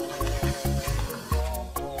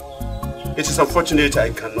 It is unfortunate I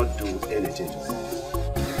cannot do anything to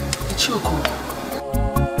help. Choko.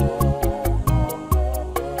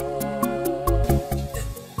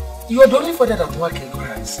 You are the only father that work in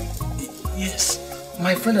Christ. Yes.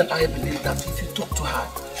 My friend and I believe that if you talk to her,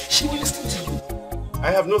 she will listen to you. I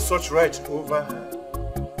have no such right over her.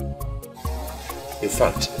 In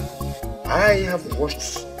fact, I have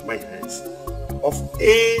washed my hands of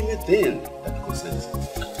anything that concerns her.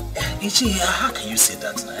 Ichi, how can you say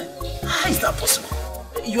that now? How is that possible?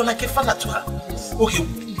 You're like a father to her. Yes. Okay,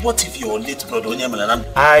 what if your late brother Onyemalan?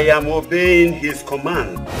 I am obeying his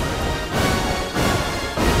command.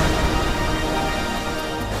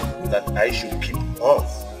 That I should keep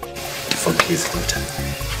off from his daughter.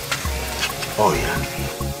 Oh yeah.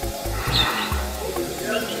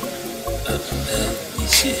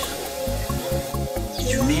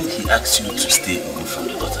 You mean he asked you to stay away from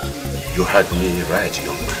the daughter? You heard me right,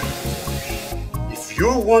 young man. If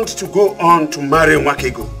you want to go on to marry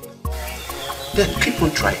Wakego, then keep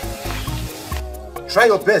on trying. Try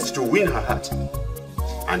your best to win her heart.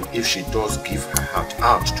 And if she does give her heart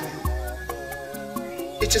out to you,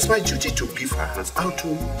 it is my duty to give her hands out to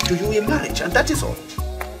you in marriage, and that is all.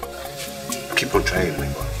 Keep on trying, my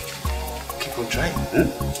boy. Keep on trying.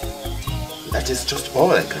 That is just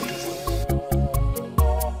all I can do for you.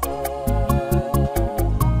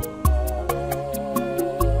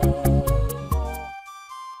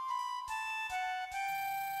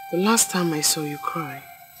 The last time I saw you cry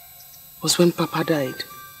was when Papa died.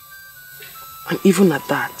 And even at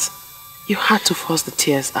that, you had to force the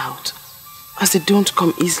tears out, as they don't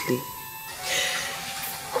come easily.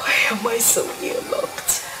 Why am I so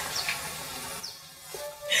ill-locked?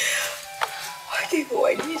 Whenever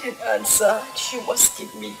I need an answer, she must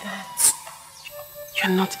give me that.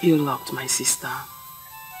 You're not ill-locked, my sister.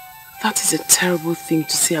 That is a terrible thing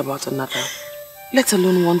to say about another, let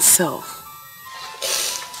alone oneself.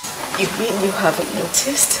 You mean you haven't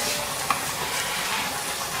noticed?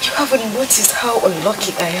 You haven't noticed how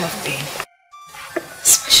unlucky I have been?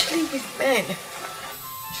 Especially with men.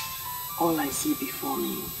 All I see before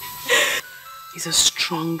me is a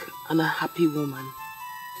strong and a happy woman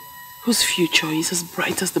whose future is as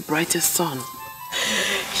bright as the brightest sun.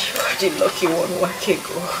 You are the lucky one,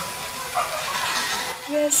 Wakego.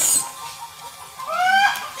 Yes.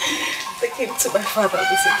 They came to my father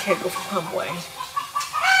with a keg of palm wine.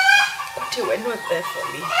 But they were not there for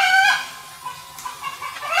me.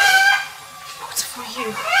 But for you.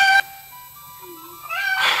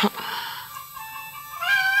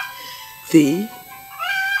 Thee?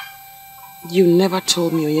 You never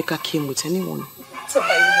told me Onyeka came with anyone. What am I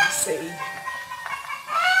even saying?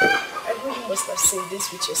 I know you must have seen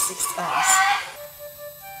this with your 6 eyes.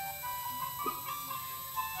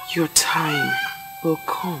 Your time will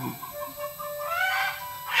come.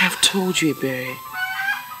 I have told you, Ebere.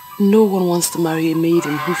 No one wants to marry a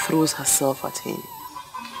maiden who throws herself at him.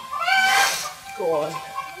 Go on.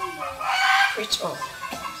 Preach on.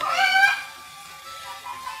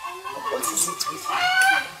 What is it with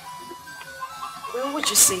you? When would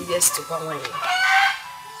you say yes to Bawanye?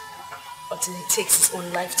 Until he takes his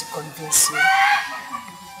own life to convince you.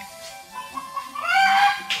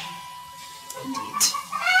 Indeed.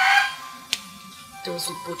 Those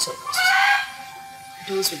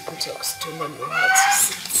with buttocks do not know how to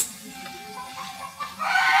sit.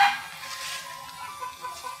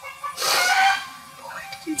 Why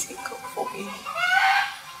didn't he come for me?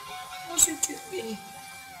 Why wasn't it me?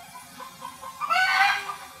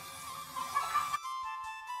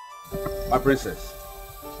 My princess,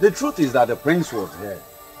 the truth is that the prince was here.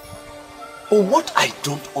 But what I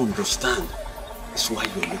don't understand is why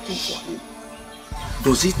you're looking for him.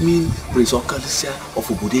 Does it mean Prince Okalisia of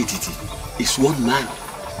Obodetiti is one man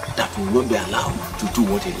that will not be allowed to do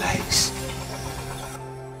what he likes?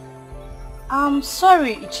 I'm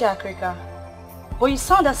sorry, Ichiakrika, but you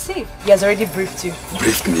sound as if he has already briefed you.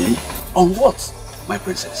 Briefed me? On what, my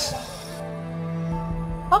princess?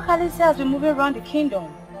 Okalisia has been moving around the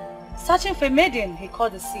kingdom, searching for a maiden he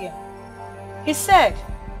called the seer. He said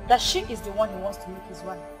that she is the one he wants to make his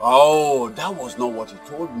wife. Oh, that was not what he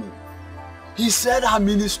told me. He said her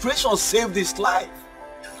ministration saved his life.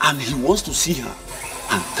 And he wants to see her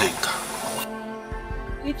and thank her.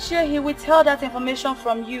 Ichie, he withheld that information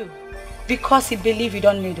from you because he believed you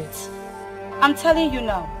don't need it. I'm telling you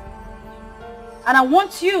now. And I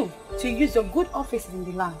want you to use your good offices in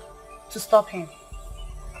the land to stop him.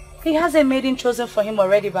 He has a maiden chosen for him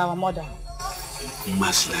already by our mother.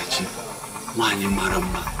 Maslachi, Wani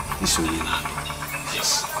Marama,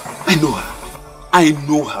 yes, I know her. I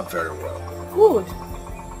know her very well. Good.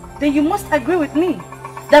 Then you must agree with me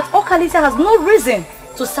that Okalisia has no reason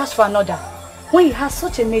to search for another when he has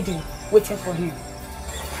such a maiden waiting for him.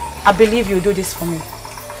 I believe you'll do this for me.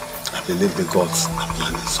 I believe the gods are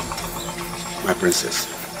planning something. My princess,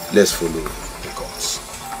 let's follow the gods.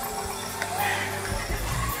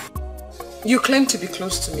 You claim to be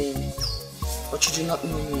close to me, but you do not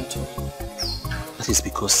know me at all. That is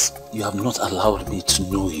because you have not allowed me to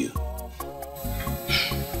know you.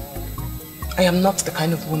 I am not the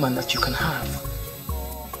kind of woman that you can have.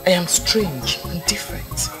 I am strange and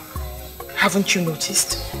different. I Haven't you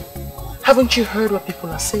noticed? Haven't you heard what people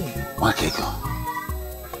are saying? Makego,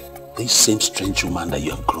 this same strange woman that you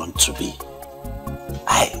have grown to be,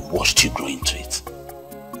 I watched you grow into it.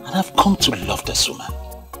 And I've come to love this woman.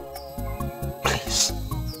 Please,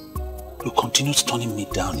 your continued turning me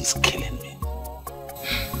down is killing me.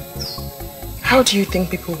 How do you think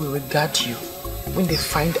people will regard you when they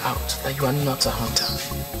find out that you are not a hunter?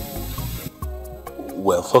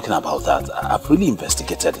 Well, talking about that, I've really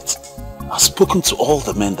investigated it. I've spoken to all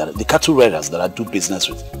the men, the cattle raiders that I do business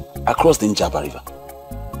with across the Njaba River.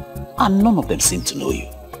 And none of them seem to know you.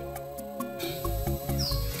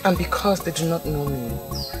 And because they do not know me,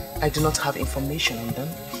 I do not have information on them.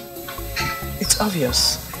 It's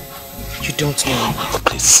obvious. You don't know me.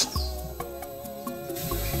 Please.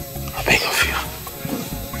 I beg of you.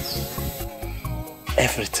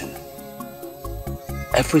 Everything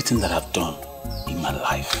that I've done in my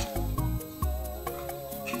life,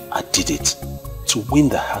 I did it to win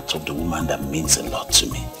the heart of the woman that means a lot to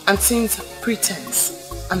me. And since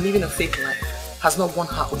pretense and living a fake life has not won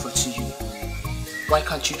her over to you, why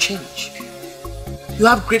can't you change? You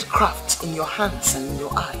have great craft in your hands and in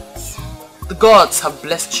your eyes. The gods have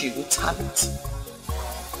blessed you with talent.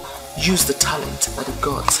 Use the talent that the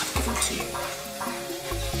gods have given to you.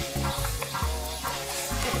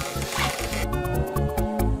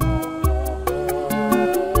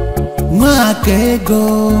 Mwakego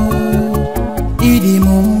idi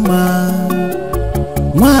mumma,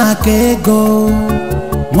 mwakego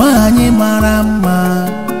mwanyị mara mma,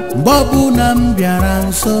 mgbe na m bịara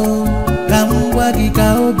nso ka m gwa gị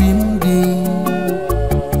ka obi m dị.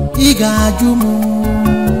 Ị ga-ajụ m,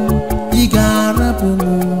 ị ga-arapụ m,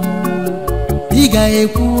 ị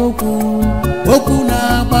ga-ekwu okwu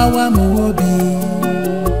na-agbawa m obi.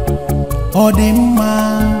 Ọ dị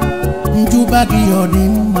mma, njụba gị ọ dị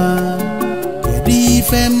mma.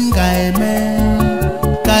 Ife m ga-eme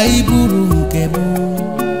ka ị bụrụ nke m,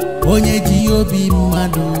 onye ji obi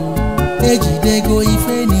mmadụ ejidego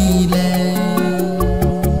ife niile,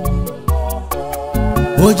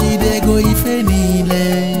 o jidego ife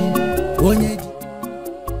niile, onye ji.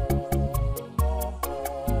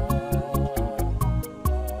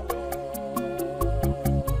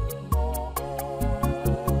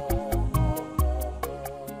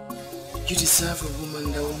 You deserve a woman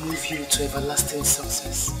that will move you to everlasting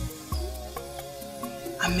success.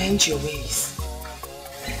 Amend your ways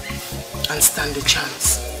and stand a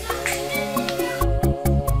chance.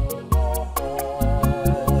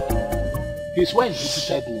 His wife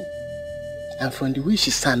visited me, and from the way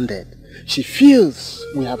she sounded, she feels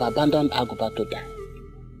we have abandoned Aguba to die.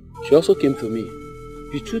 She also came to me.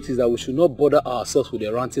 The truth is that we should not bother ourselves with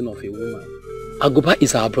the ranting of a woman. Aguba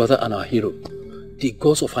is our brother and our hero. The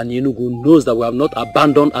gods of Anyenugu knows that we have not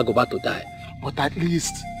abandoned Aguba to die. But at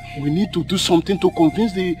least we need to do something to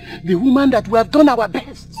convince the woman that we have done our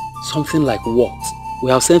best. Something like what?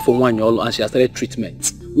 We have sent for Wanyolo and she has started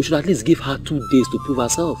treatment. We should at least give her 2 days to prove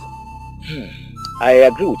herself. I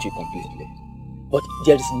agree with you completely. But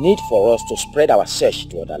there is need for us to spread our search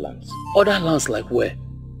to other lands. Other lands like where?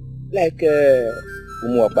 Like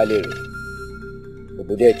Umuakbaleri,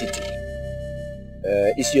 Obodo Etiti,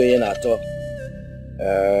 Isioye Nato,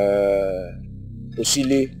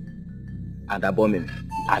 Osili, and Abomim,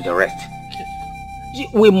 and the rest.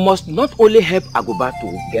 We must not only help Aguba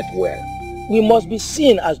to get well, we must be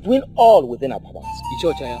seen as doing all within our powers.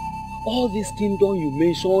 Ichochaya, all these kingdoms you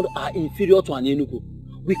mentioned are inferior to Anyenugu.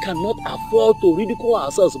 We cannot afford to ridicule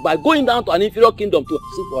ourselves by going down to an inferior kingdom to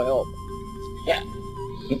seek for help. Yeah.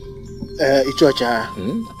 Ichocha,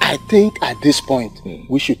 I think at this point,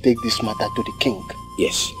 we should take this matter to the king.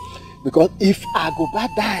 Yes. Because if Aguba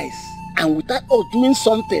dies, and without us doing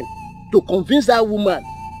something to convince that woman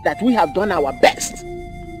that we have done our best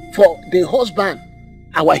for the husband,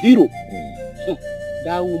 our hero,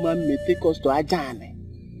 that woman may take us to Ajane.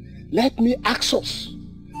 Let me ask us,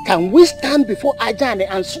 can we stand before Ajane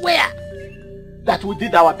and swear that we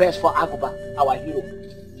did our best for Aguba, our hero?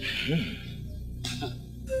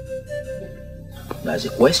 That's a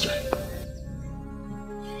question.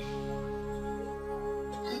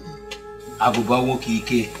 Aguba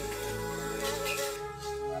Wokike.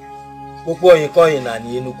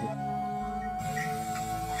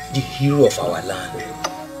 The hero of our land.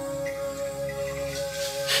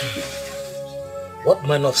 What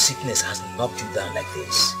manner of sickness has knocked you down like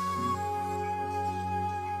this?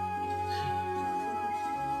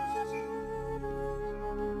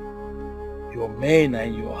 Your men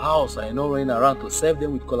and your house are not running around to serve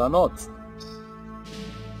them with kola nuts.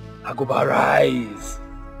 Aguba, rise.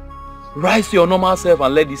 Rise to your normal self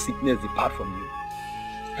and let this sickness depart from you.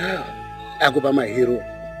 Aguba, my hero.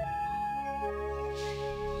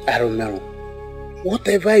 Aromero,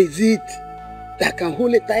 whatever is it that can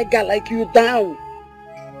hold a tiger like you down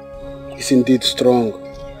is indeed strong.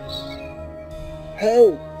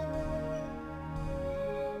 How?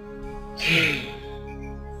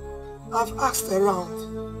 I've asked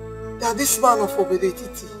around that this man of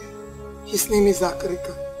Obedetiti, his name is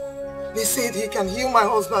Akrika. They said he can heal my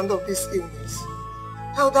husband of this illness.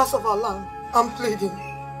 Elders of our land, I'm pleading.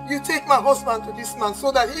 You take my husband to this man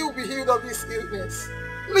so that he will be healed of his illness.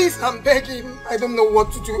 Please, I'm begging. I don't know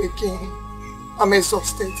what to do again. I'm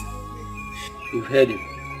exhausted. We've heard him.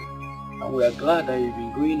 And we are glad that you've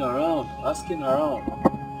been going around, asking around.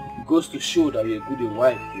 It goes to show that you're a good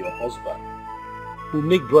wife to your husband. We'll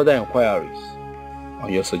make broader inquiries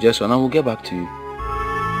on your suggestion and we'll get back to you.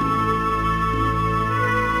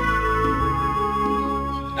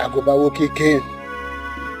 Agoba woke again.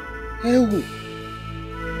 Hey,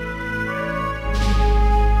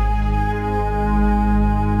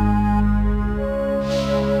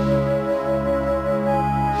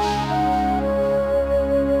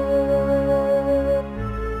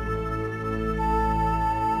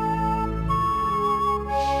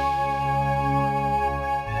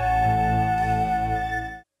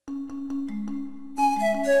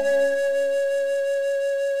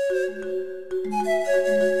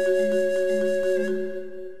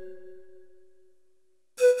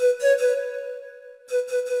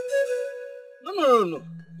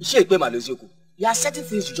 There are certain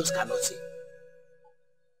things you just cannot say.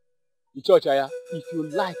 Ichochaya, if you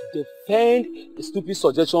like, defend a stupid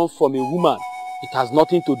suggestion from a woman. It has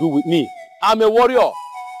nothing to do with me. I'm a warrior,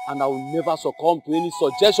 and I will never succumb to any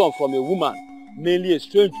suggestion from a woman, mainly a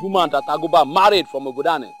strange woman that Agoba married from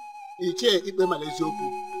Obodane.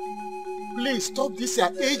 Please stop this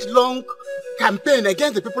age-long campaign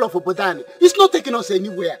against the people of Obodane. It's not taking us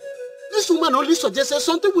anywhere. This woman only suggested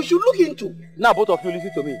something we should look into. Now both of you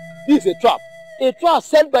listen to me. This is a trap. A trap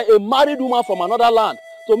set by a married woman from another land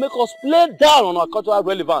to make us play down on our cultural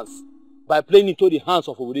relevance by playing into the hands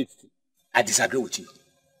of Obodetiti. I disagree with you.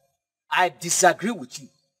 I disagree with you.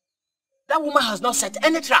 That woman has not set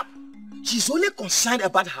any trap. She's only concerned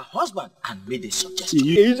about her husband and made a suggestion. A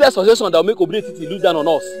useless suggestion that will make Obodetiti look down on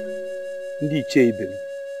us.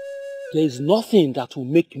 There is nothing that will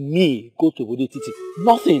make me go to Obodetiti.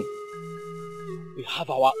 Nothing. We have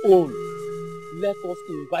our own. Let us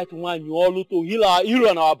invite Nwanyolu to heal our hero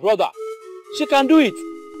and our brother. She can do it.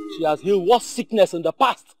 She has healed worse sickness in the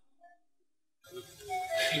past.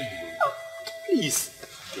 Please.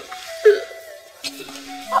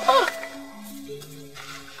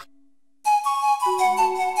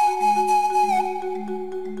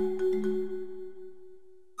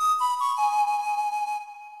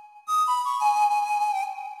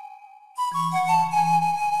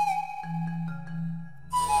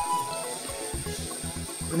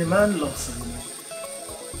 When a man loves a woman,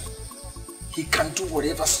 he can do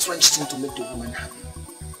whatever strange thing to make the woman happy.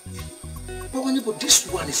 But this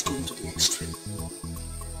one is going to the extreme.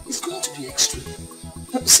 It's going to the extreme.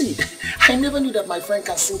 See, I never knew that my friend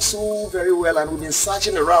can sing so very well, and we've been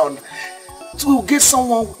searching around to get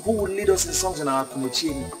someone who would lead us in songs in our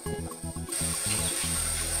Kumochini.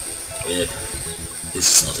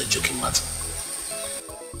 This is not a joking matter.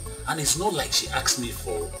 And it's not like she asked me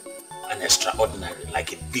for an extraordinary,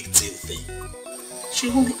 like a big deal thing. She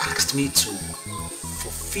only asked me to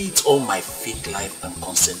forfeit all my fake life and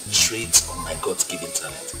concentrate on my God-given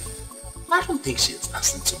talent. I don't think she's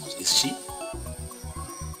asking too much, is she?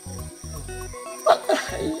 Well,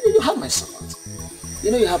 you have my support.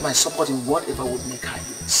 You know you have my support in whatever would make her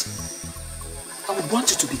use. I would want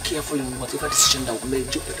you to be careful in whatever decision that may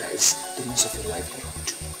jeopardize the rest of your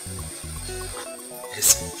livelihood.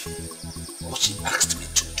 Listen, what she asked me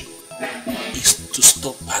to do is to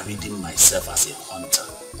stop parading myself as a hunter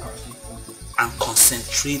and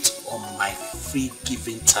concentrate on my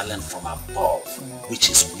free-giving talent from above, which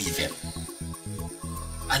is weaving.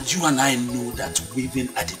 And you and I know that weaving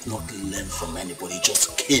I did not learn from anybody, it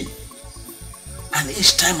just came. And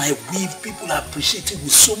each time I weave, people appreciate it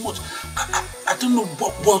with so much. I don't know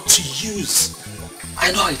what word to use.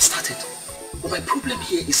 I know how it started. But my problem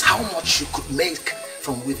here is how much you could make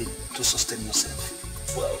from weaving to sustain yourself.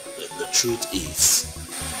 Well, the truth is,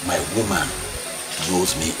 my woman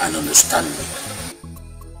knows me and understands me.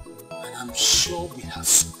 And I'm sure with her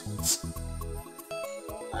support,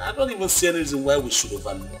 I don't even see any reason why we should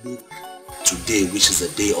overlook today, which is a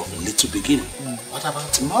day of a little beginning. What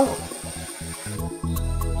about tomorrow?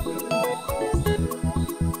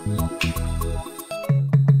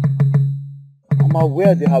 I'm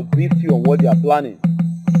aware they have briefed you on what they are planning.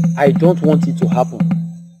 I don't want it to happen.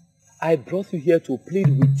 I brought you here to plead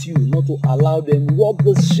with you not to allow them rub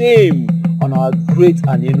the shame on our great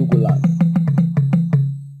Enugu land.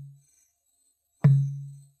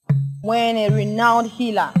 When a renowned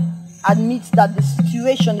healer admits that the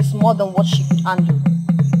situation is more than what she could handle,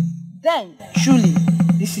 then truly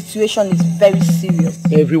the situation is very serious.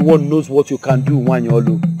 Everyone knows what you can do,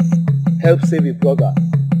 Wanyolu. Help save a brother.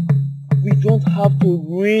 We don't have to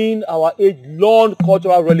ruin our age-long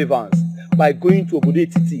cultural relevance by going to Obodo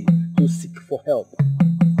Etiti to seek for help.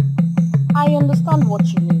 I understand what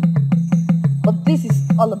you mean, but this is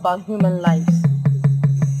all about human lives,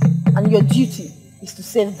 and your duty is to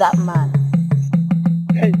save that man.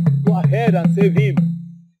 Hey, go ahead and save him.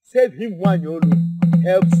 Save him, Wanyolu.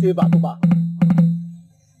 Help save Akuba.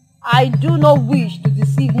 I do not wish to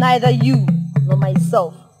deceive neither you nor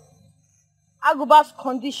myself. Aguba's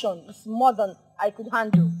condition is more than I could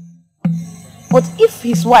handle. But if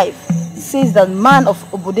his wife says that man of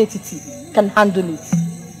Obodo Etiti can handle it,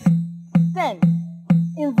 then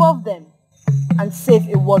involve them and save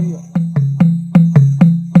a warrior.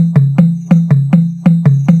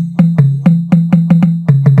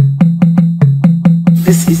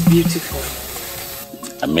 This is beautiful.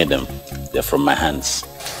 I made them. They're from my hands.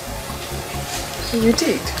 You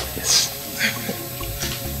did? Yes.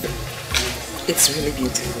 It's really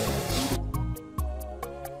beautiful.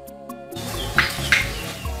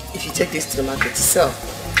 If you take this to the market to sell,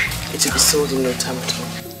 it will be sold in no time at all.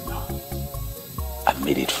 I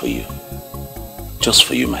made it for you. Just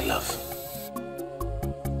for you, my love.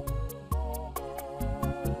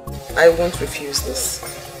 I won't refuse this,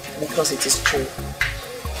 because it is true.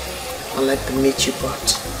 Unlike the meat you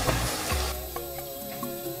bought.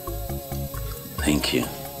 Thank you.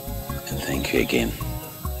 And thank you again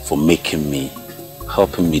for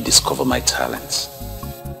helping me discover my talents.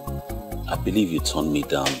 I believe you turned me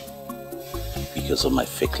down because of my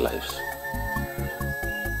fake life.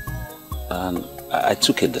 And I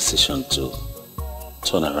took a decision to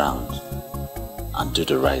turn around and do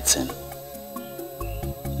the right thing.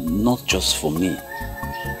 Not just for me,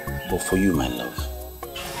 but for you, my love.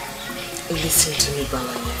 Listen to me,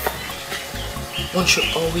 Balanye. One should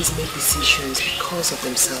always make decisions because of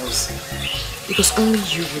themselves. Because only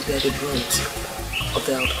you will bear the brunt of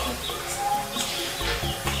the outcome.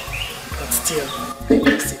 But still, I make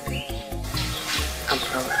it think. I'm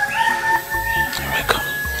proud. Welcome.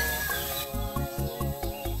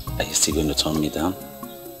 Are you still going to turn me down?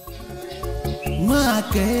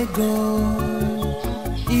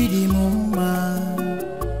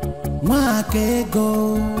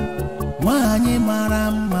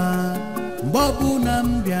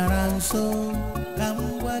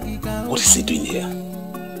 What is he doing here?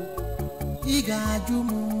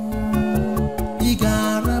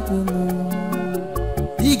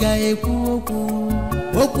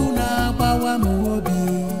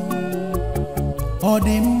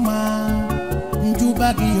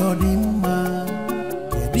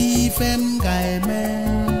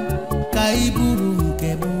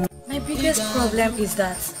 My biggest problem is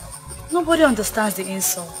that nobody understands the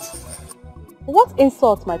insult. What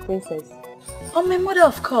insult, my princess? On my mother,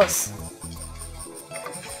 of course.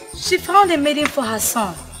 She found a maiden for her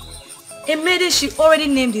son. A maiden she already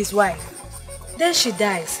named his wife. Then she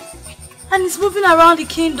dies. And is moving around the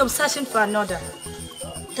kingdom searching for another.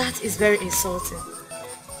 That is very insulting.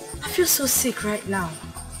 I feel so sick right now.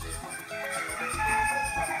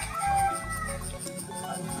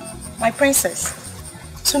 My princess,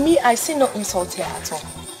 to me I see no insult here at all.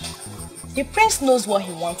 The prince knows what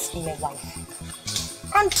he wants in a wife.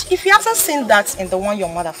 And if he hasn't seen that in the one your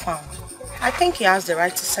mother found, I think he has the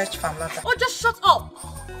right to search for another. Oh, just shut up!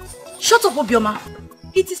 Shut up, Obioma.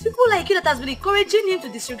 It is people like you that has been encouraging him to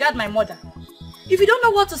disregard my mother. If you don't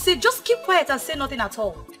know what to say, just keep quiet and say nothing at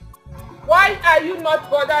all. Why are you not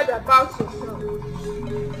bothered about yourself?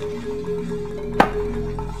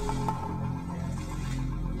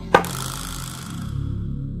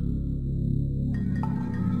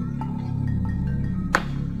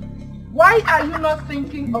 Why are you not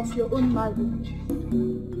thinking of your own marriage?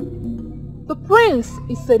 The prince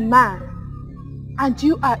is a man and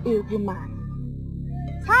you are a woman.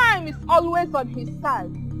 Time is always on his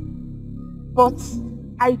side. But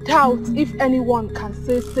I doubt if anyone can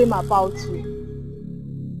say same about you.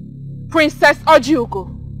 Princess Ojiugo,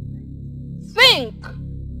 think!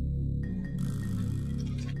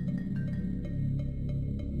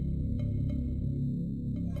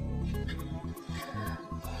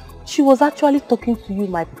 She was actually talking to you,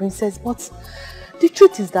 my princess, but the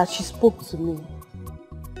truth is that she spoke to me.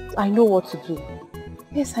 I know what to do.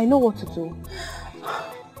 Yes, I know what to do.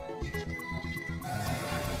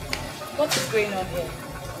 What is going on here?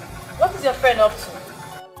 What is your friend up to?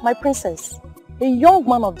 My princess, a young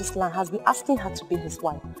man of this land has been asking her to be his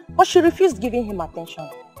wife, but she refused giving him attention.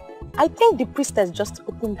 I think the priestess just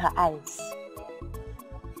opened her eyes.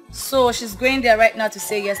 So she's going there right now to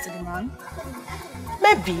say yes to the man?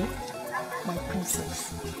 Maybe. My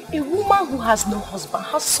princess, a woman who has no husband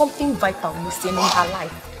has something vital missing in her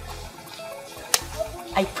life.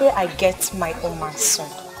 I pray I get my own man soon.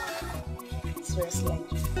 Seriously.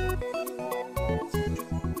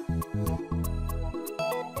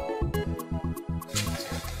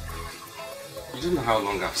 You don't know how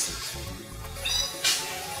long I've stayed.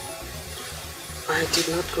 I did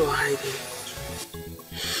not go hiding.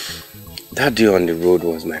 That day on the road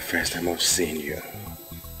was my first time of seeing you.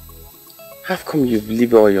 How come you've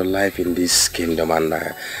lived all your life in this kingdom and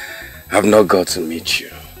I have not got to meet you?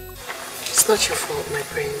 It's not your fault, my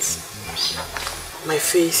prince. My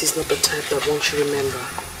face is not the type that one should remember,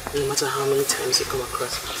 no matter how many times you come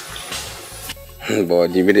across it.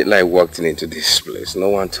 But immediately I walked into this place, no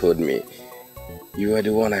one told me you were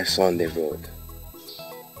the one I saw on the road.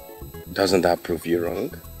 Doesn't that prove you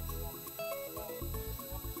wrong?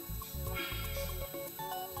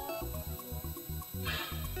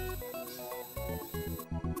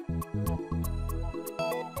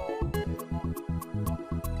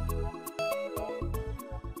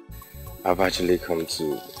 I've actually come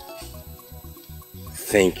to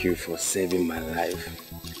thank you for saving my life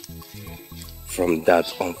from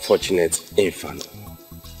that unfortunate inferno.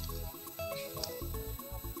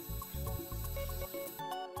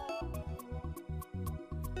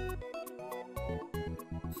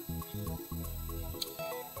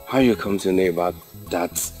 How you come to know about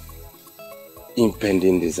that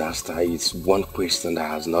impending disaster is one question that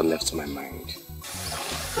has not left my mind.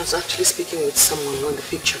 I was actually speaking with someone when the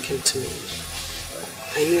picture came to me.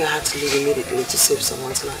 I knew I had to leave immediately to save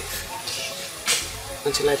someone's life.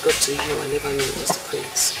 Until I got to you, I never knew it was the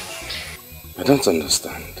prince. I don't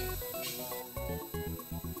understand.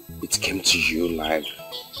 It came to you like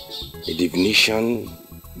a divination,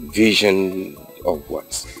 vision of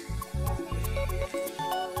what?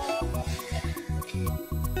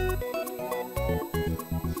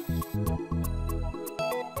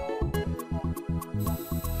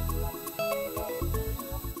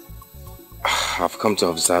 I've come to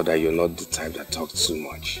observe that you're not the type that talks too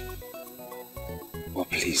much. But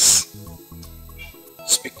please,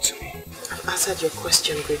 speak to me. I've answered your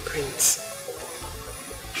question, Great Prince.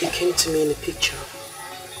 You came to me in a picture.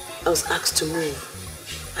 I was asked to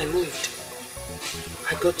move. I moved.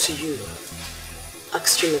 I got to you,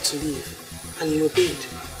 asked you not to leave, and you obeyed.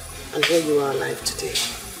 And here you are alive today.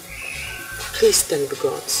 Please thank the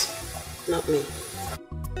gods, not me.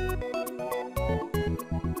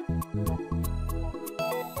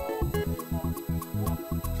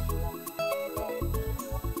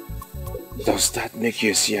 Does that make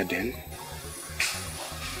you a seer then?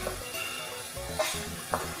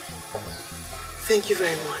 Thank you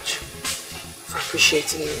very much for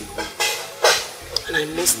appreciating me. And I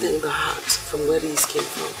must thank the heart from where these came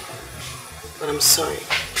from. But I'm sorry,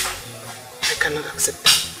 I cannot accept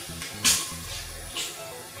that.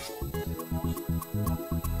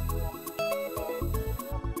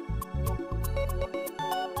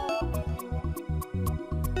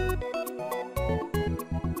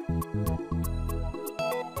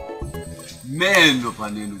 Men of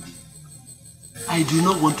Anenugu, I do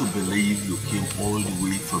not want to believe you came all the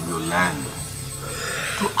way from your land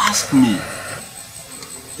to ask me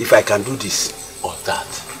if I can do this or that.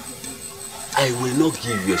 I will not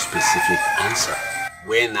give you a specific answer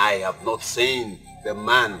when I have not seen the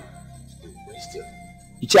man in question.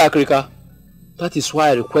 Ichiakrika, that is why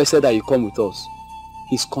I requested that you come with us.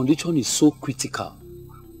 His condition is so critical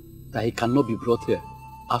that he cannot be brought here.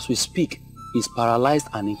 As we speak, he is paralyzed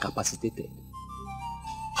and incapacitated.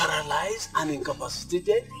 Paralyzed and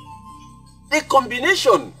incapacitated? The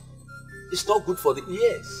combination is not good for the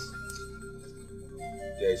ears.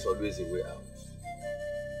 There is always a way out.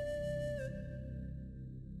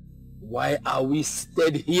 Why are we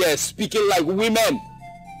stayed here speaking like women?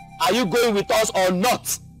 Are you going with us or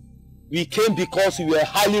not? We came because we were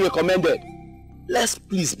highly recommended. Let's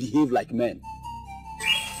please behave like men.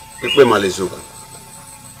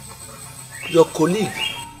 Your colleague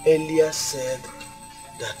earlier said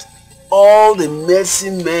that all the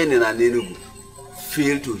medicine men in Anenugu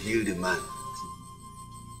failed to heal the man.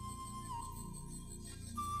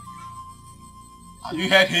 Have you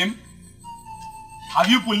heard him? Have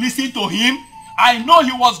you listened to him? I know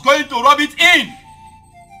he was going to rub it in.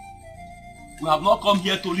 We have not come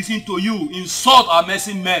here to listen to you insult our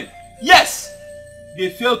medicine men. Yes, they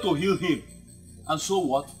failed to heal him. And so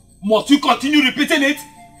what? Must you continue repeating it?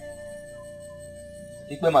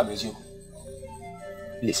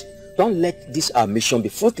 Please, don't let this our mission be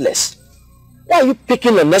fruitless. Why are you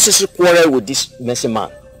picking a necessary quarrel with this messy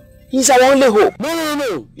man? He's our only hope.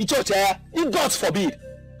 No. If God forbid,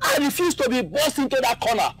 I refuse to be forced into that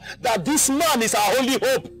corner that this man is our only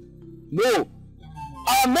hope. No.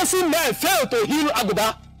 Our messy man failed to heal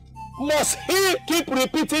Aguba. Must he keep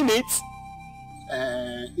repeating it?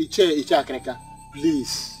 Iche Akreka,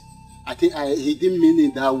 please. I think he didn't mean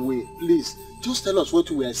it that way. Please, just tell us what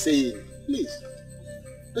we are saying. Please.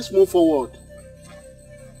 Let's move forward.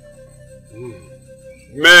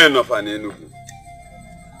 Men of Anenugu,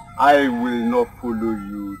 I will not follow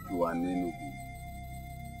you to Anenugu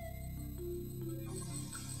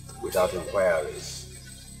without inquiries.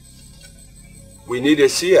 We need a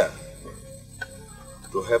seer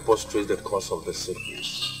to help us trace the cause of the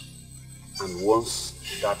sickness. And once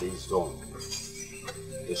that is done,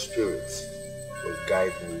 the spirit will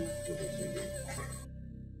guide me to the healing.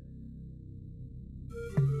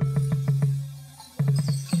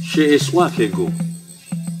 She is Wakego,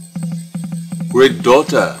 great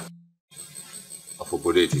daughter of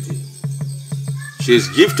Obodetiti. She is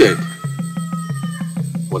gifted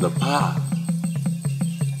with the power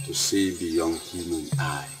to see beyond human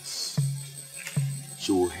eyes.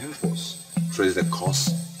 She will help us trace the cause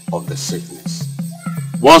of the sickness.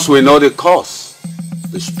 Once we know the cause,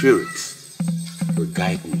 the spirit will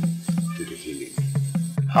guide me to the healing.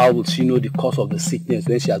 How will she know the cause of the sickness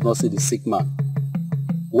when she has not seen the sick man?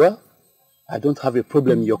 Well, I don't have a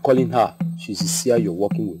problem you're calling her. She's the seer you're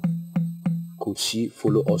working with. Could she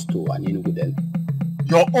follow us to Anenugu then?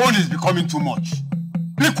 Your own is becoming too much.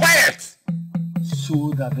 Be quiet!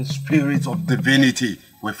 So that the spirit of divinity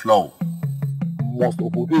will flow. Must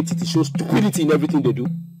Obodetiti show stupidity in everything they do?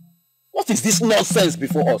 What is this nonsense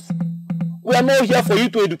before us? We are not here for you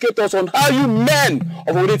to educate us on how you men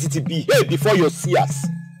of Obodetiti behave before your seers.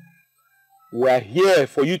 We are here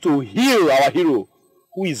for you to heal our hero,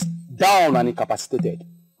 who is down and incapacitated.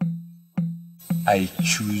 I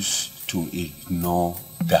choose to ignore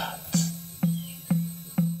that.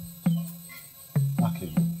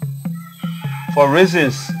 Okay. For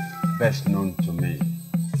reasons best known to me,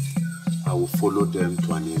 I will follow them to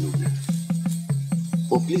Anenugu.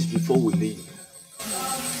 But please, before we leave,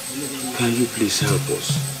 can you please help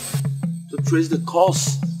us to trace the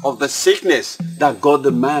cause of the sickness that got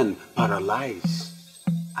the man paralyzed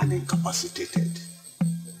and incapacitated?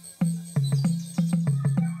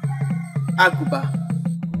 Aguba.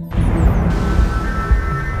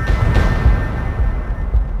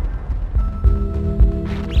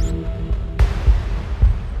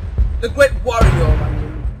 The great warrior of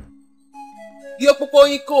Anenugu. The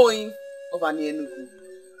Opopoyikoyin of Anenugu.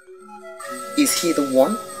 Is he the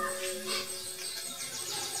one?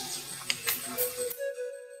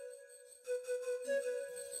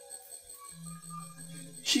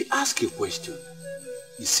 She asked a question.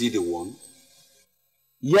 Is he the one?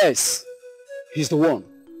 Yes, he's the one.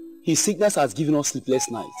 His sickness has given us sleepless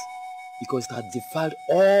nights because it has defied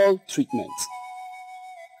all treatment.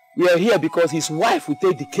 We are here because his wife will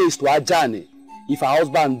take the case to Ajani if her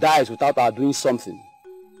husband dies without her doing something.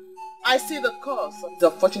 I see the cause of the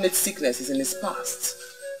unfortunate sickness is in his past.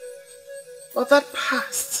 But that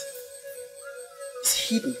past is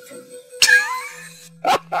hidden from me.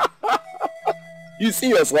 You see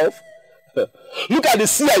yourself? Look at the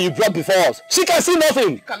seer you brought before us. She can see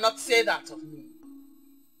nothing. You cannot say that of me.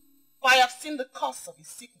 For I have seen the cause of his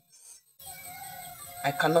sickness.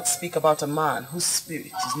 I cannot speak about a man whose spirit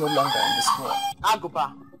is no longer in this world.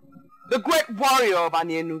 Aguba, the great warrior of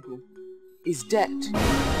Anenugu, is dead.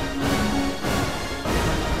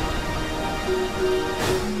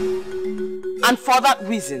 And for that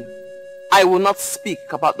reason, I will not speak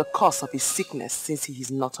about the cause of his sickness since he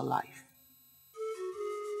is not alive.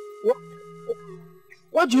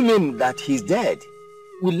 What do you mean that he's dead?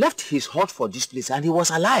 We left his hut for this place and he was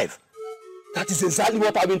alive. That is exactly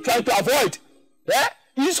what I've been trying to avoid. Eh?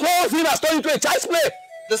 His whole thing has turned into a child's play.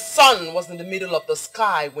 The sun was in the middle of the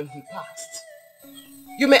sky when he passed.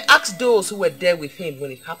 You may ask those who were there with him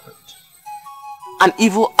when it happened. An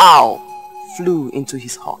evil owl flew into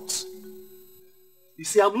his hut. You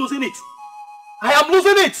see, I'm losing it. I am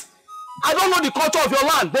losing it. I don't know the culture of your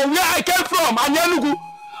land, but where I came from, Anenugu,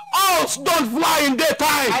 owls don't fly in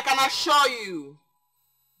daytime. I can assure you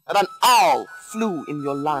that an owl flew in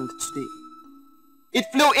your land today. It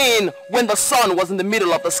flew in when the sun was in the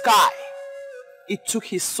middle of the sky. It took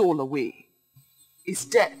his soul away. It's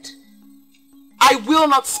dead. I will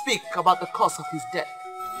not speak about the cause of his death,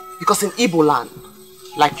 because in Igbo land,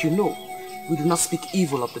 like you know, we do not speak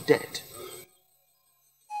evil of the dead.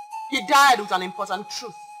 He died with an important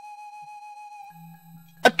truth.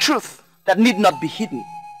 truth that need not be hidden.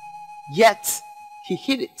 Yet, he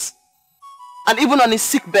hid it. And even on his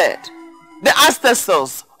sick bed, the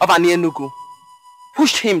ancestors of Ini Edo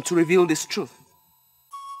pushed him to reveal this truth.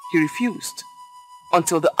 He refused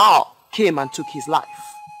until the owl came and took his life.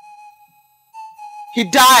 He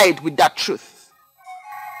died with that truth.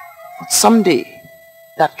 But someday,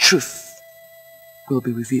 that truth will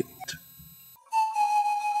be revealed.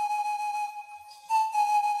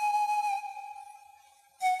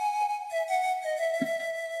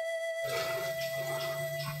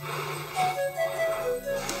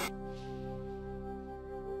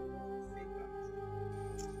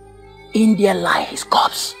 In there lies his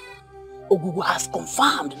corpse. Ogugu has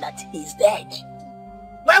confirmed that he is dead.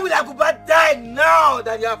 Why would Aguba die now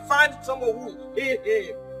that you have found someone who will heal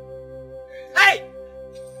him? Hey!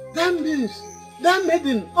 That means that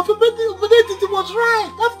maiden of Obedetiti was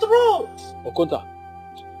right after all. Okonta,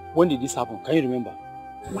 when did this happen? Can you remember?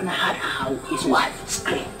 When I heard how his wife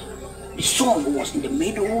screamed, the sun was in the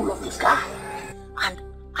middle of the sky, and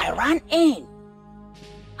I ran in.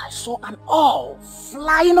 I saw an owl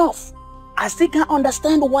flying off. I still can't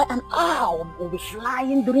understand why an owl will be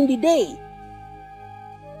flying during the day.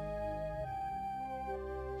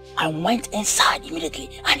 I went inside immediately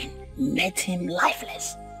and met him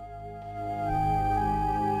lifeless.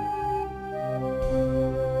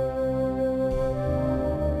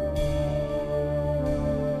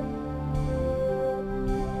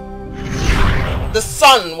 The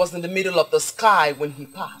sun was in the middle of the sky when he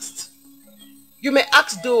passed. You may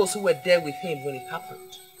ask those who were there with him when it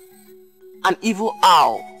happened. An evil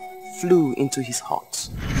owl flew into his heart.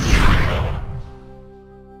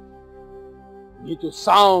 You need to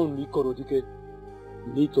sound Ikorodike.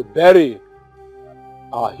 You need to bury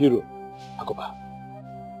our hero, Agoba.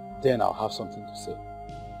 Then I'll have something to say.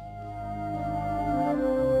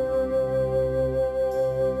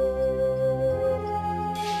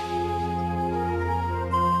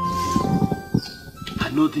 I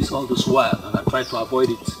know this all this while and I try to avoid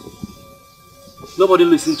it. Nobody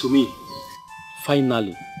listened to me.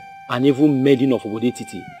 Finally, an evil maiden of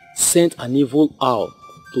Obedetiti sent an evil owl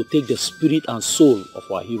to take the spirit and soul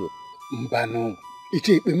of our hero. Mbano,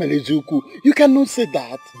 you cannot say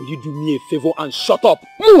that. Will you do me a favor and shut up?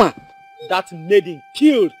 Mwa! That maiden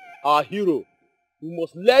killed our hero. We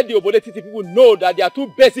must let the Obedetiti people know that they are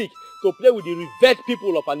too basic to play with the revered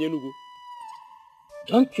people of Ini Edo.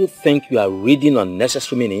 Don't you think you are reading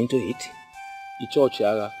unnecessary meaning into it?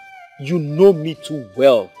 Ichochiaga, you know me too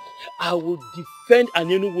well. I will defend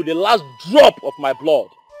Ini Edo with the last drop of my blood.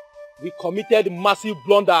 We committed massive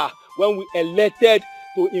blunder when we elected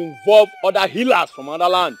to involve other healers from another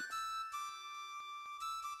land.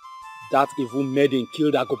 That evil maiden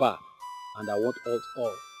killed Agoba, and I want us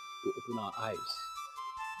all to open our eyes.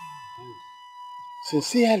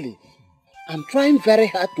 Sincerely, I'm trying very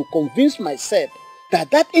hard to convince myself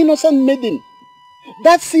that innocent maiden,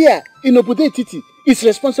 that seer in Obedetiti, is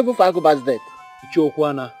responsible for Agoba's death.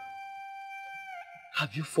 Ichokwana,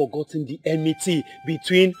 have you forgotten the enmity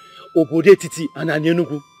between Obedetiti and Ini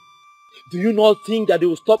Edo? Do you not think that they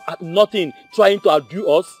will stop at nothing trying to outdo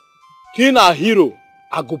us? Killing our hero,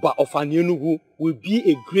 Agoba of Ini Edo, will be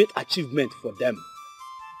a great achievement for them.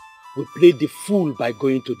 We played the fool by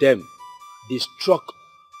going to them. They struck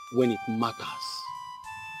when it matters.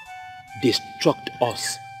 They struck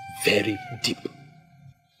us very deep.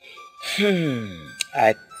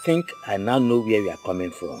 I think I now know where we are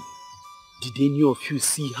coming from. Did any of you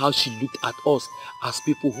see how she looked at us as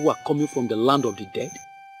people who are coming from the land of the dead?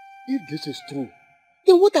 If this is true,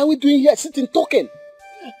 then what are we doing here sitting talking?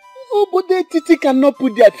 Obedetiti cannot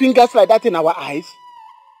put their fingers like that in our eyes.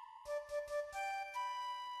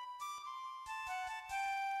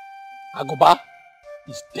 Agoba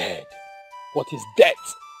is dead, but his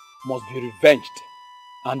death must be revenged,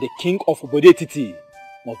 and the king of Obedetiti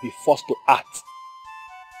must be forced to act.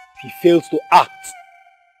 If he fails to act,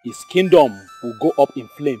 his kingdom will go up in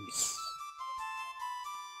flames.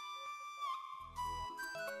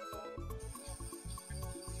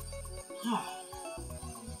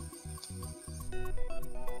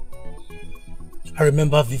 I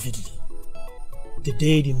remember vividly the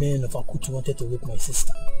day the men of Akutu wanted to rape my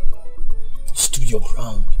sister. Stood your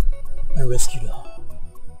ground and rescued her.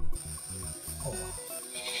 Oh.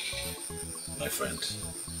 My friend,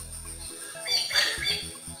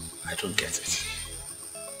 I don't get it.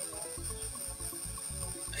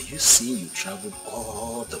 Are you saying you traveled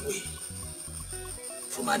all the way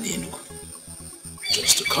from Ini Edo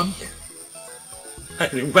just to come here?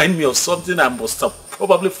 It reminds me of something I must have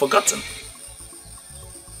probably forgotten.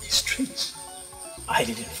 It's strange. I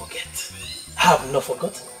didn't forget. I have not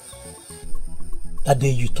forgotten. That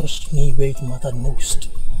day you touched me where it mattered most.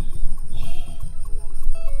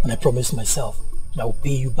 And I promised myself that I will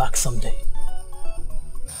pay you back someday.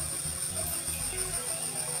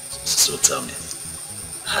 So tell me,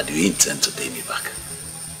 how do you intend to pay me back?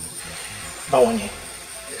 Bawanye.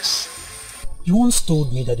 Yes. You once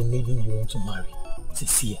told me that the maiden you want to marry is a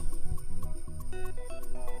seer.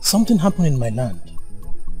 Something happened in my land,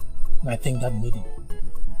 and I think that maiden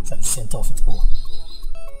is at the center of it all.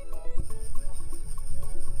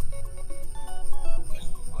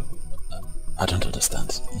 I don't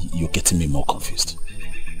understand. You're getting me more confused.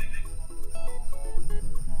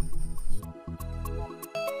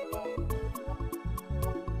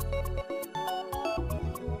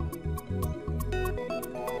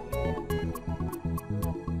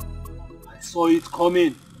 I saw it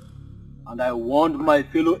coming, and I warned my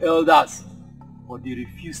fellow elders, but they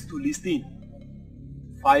refused to listen.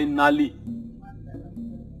 Finally,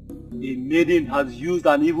 a maiden has used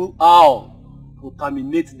an evil owl to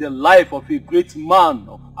terminate the life of a great man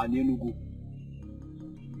of Anienugu.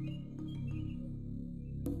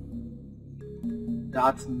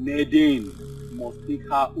 That maiden must take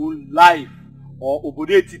her own life, or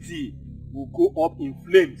Obodetiti will go up in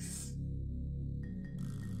flames.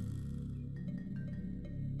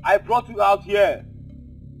 I brought you out here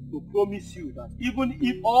to promise you that even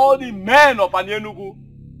if all the men of Anienugu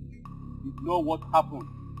ignore what happened,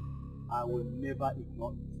 I will never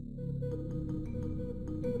ignore it.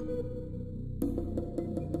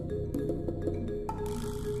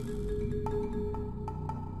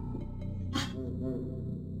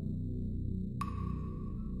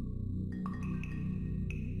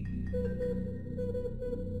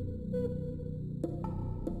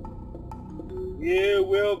 We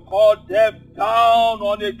will cut them down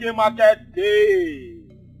on a gay market day.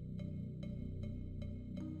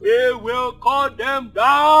 We will cut them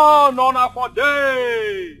down on a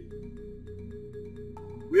day.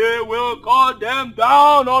 We will cut them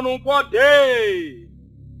down on a day.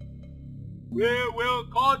 We will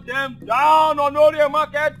cut them down on a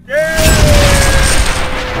market day.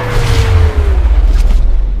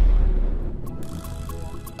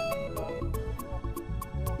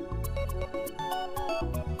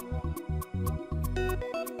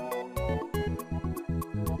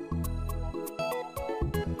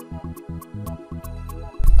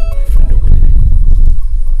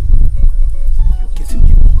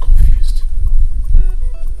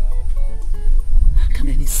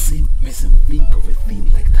 Think of a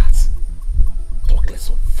thing like that. Talk less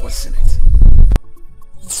of voicing it.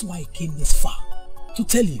 That's why I came this far. To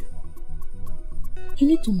tell you. You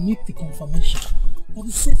need to make the confirmation that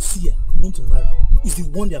the said seer you want to marry is the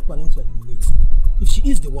one they are planning to eliminate. If she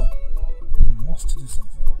is the one, you must do something.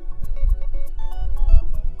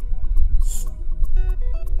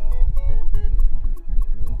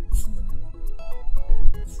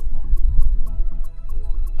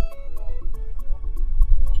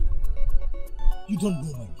 You don't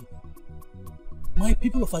know my people. My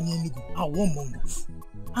people of Anienugu are warmongers.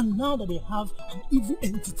 And now that they have an evil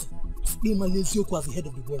entity, Malesioko as the head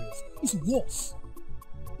of the warriors, it's worse.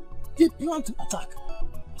 They plan to attack.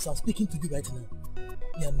 As I'm speaking to you right now,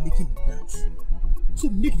 they are making the plans. So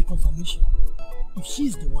make the confirmation. If she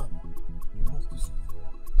is the one, you must do something.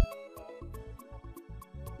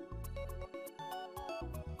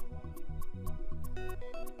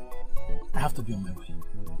 I have to be on my way.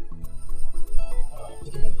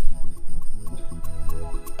 Take it.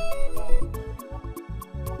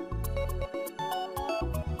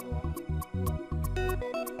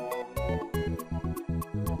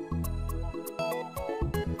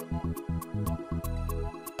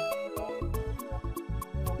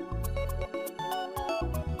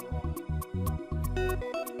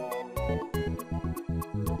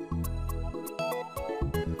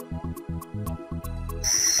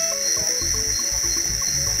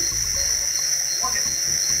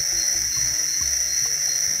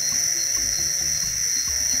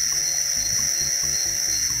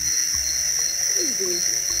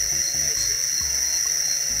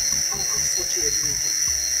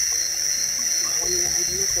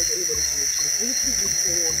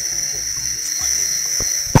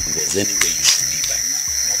 If there's any way you should be by now,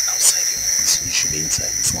 not outside your house. You should be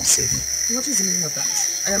inside, it's not safe. What is the meaning of that?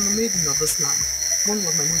 I am a maiden of this land. When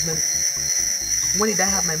was my movement? When did I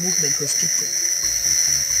have my movement restricted?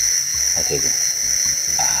 Okay,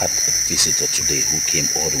 I had a visitor today who came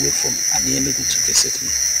all the way from Anienugu to visit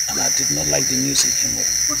me, and I did not like the news he came with.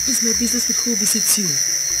 What is my business with who visits you?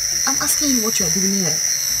 I'm asking you what you are doing here.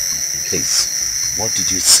 Please, what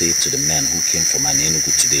did you say to the man who came from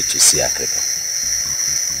Anienugu today to see Akrepa?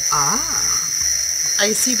 Ah,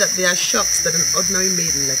 I see that they are shocked that an ordinary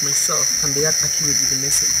maiden like myself can be that accurate with the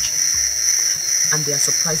message. And they are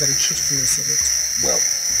surprised at the truthfulness of it. Well,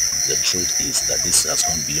 the truth is that this has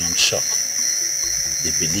gone beyond shock. They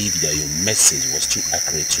believe that your message was too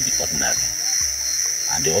accurate to the ordinary.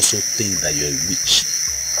 And they also think that you're a witch,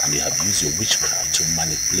 and you have used your witchcraft to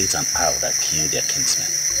manipulate an owl that killed their kinsmen,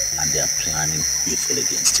 and they are planning evil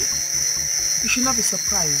against you. You should not be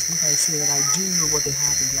surprised if I say that I do know what they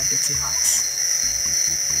have in their dirty hearts.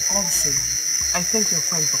 Also, I thank your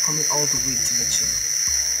friend for coming all the way to let you know.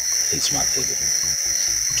 Please, my baby,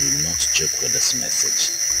 do not joke with this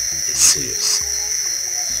message. It's serious.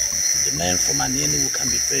 The men from Anienu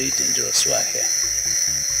can be very dangerous who are here.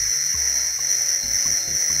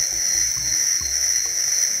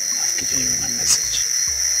 I've given you my message.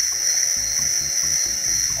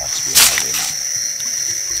 I have to be on my way now.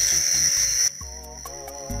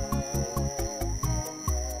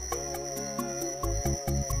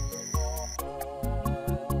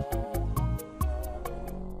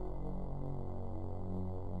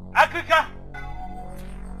 Africa!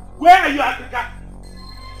 Where are you, Africa?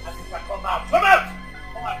 Africa, come out! Come out!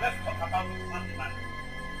 Come out, let's talk about this man.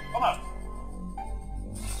 Come out!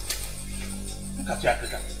 Look at you,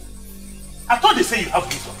 Africa. I thought they say you have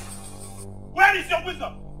wisdom. Where is your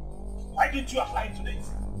wisdom? Why didn't you apply it to this?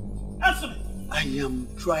 Answer me! I am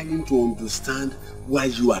trying to understand why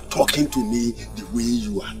you are talking to me the way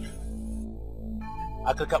you are.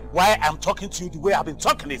 Africa, why I'm talking to you the way I've been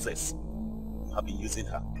talking is this. You have been using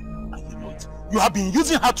her. And you know it. You have been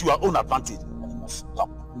using her to your own advantage. And you must stop.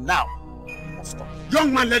 Now. You must stop.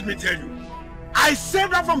 Young man, let me tell you. I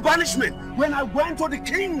saved her from banishment when I went to the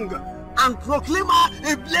king and proclaimed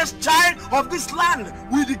her a blessed child of this land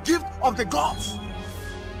with the gift of the gods.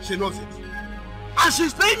 She knows it. And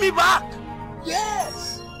she's paying me back.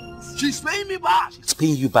 Yes. She's paying me back. She's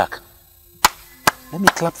paying you back. Let me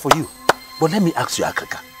clap for you. But let me ask you,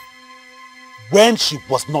 Akaka. When she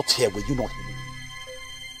was not here, were you not here?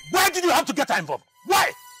 Why did you have to get her involved?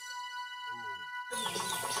 Why?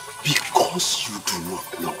 Because you do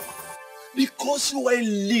not know. Because you are a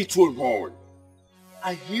little boy.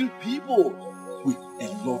 I heal people with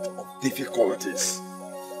a lot of difficulties.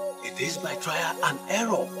 It is by trial and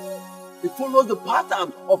error. It follows the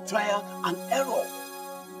pattern of trial and error.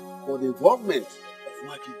 But the involvement of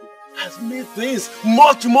Makiko has made things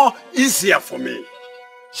much more easier for me.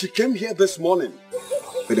 She came here this morning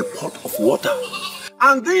with a pot of water.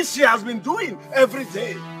 And this she has been doing every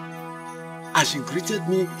day. And she greeted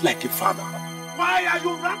me like a father. Why are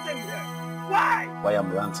you ranting here? Why? Why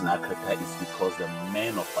I'm ranting, Akaka, is because the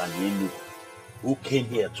men of Anienu who came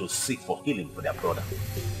here to seek for healing for their brother,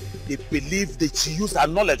 they believe that she used her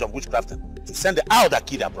knowledge of witchcraft to send the owl that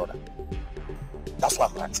killed their brother. That's why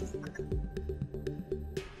I'm ranting.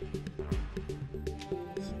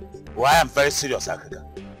 Why I'm very serious, Akaka.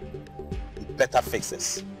 You better fix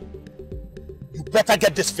this. You better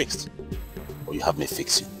get this fixed, or you have me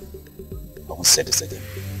fix you. I won't say this again.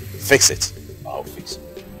 Fix it, I'll fix it.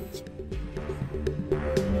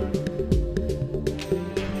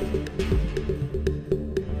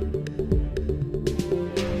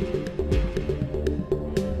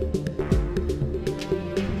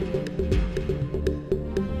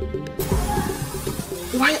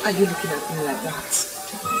 Why are you looking at me like that?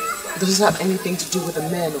 Does it have anything to do with the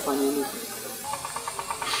men of Anienu?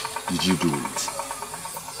 Did you do it?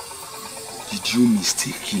 Did you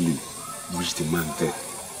mistakenly wish the man dead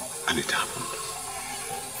and it happened?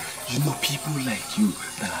 You know, people like you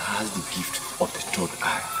that has the gift of the third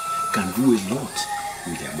eye can do a lot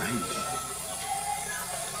with their mind.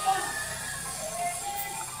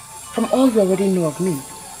 From all you already know of me,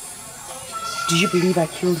 do you believe I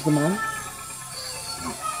killed the man?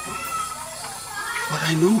 No. But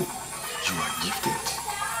I know you are gifted.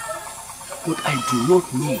 But I do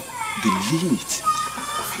not know the limit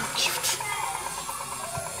of your gift.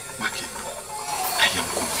 Maki, I am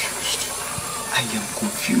confused. I am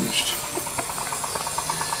confused.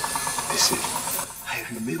 Listen, I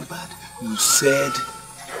remembered you said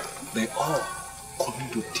they are coming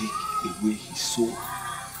to take away his soul.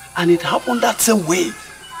 And it happened that same way.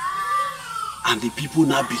 And the people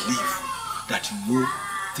now believe that you know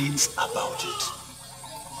things about it.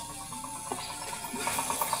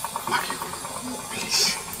 Maki,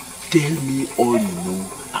 please, tell me all you know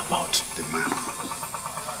about the man.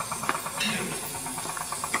 Tell me.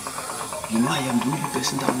 You know I am the only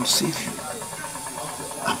person that will save you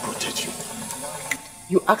and protect you.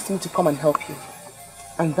 You asked me to come and help you.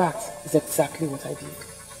 And that is exactly what I did.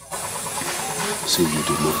 So you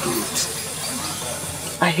did not do it?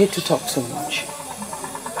 I hate to talk so much.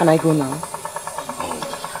 Can I go now? Oh,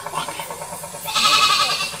 okay.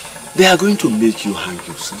 They are going to make you hang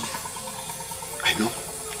yourself. I know.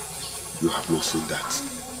 You have not seen that.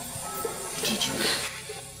 Did you?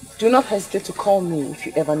 Do not hesitate to call me if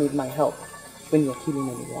you ever need my help when you're killing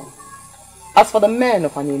anyone. As for the men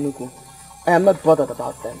of Enugu, I am not bothered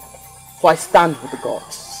about them, for I stand with the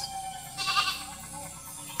gods.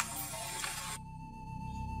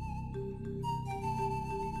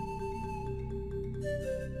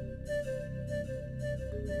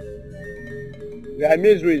 We are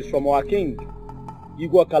miseries from our king,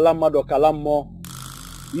 Igwe Kalamado Kalamo,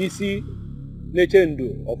 Isi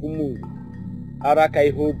Nechendu of Umu,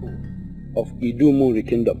 Arakai Hobu of Idumuri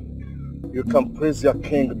Kingdom. You can praise your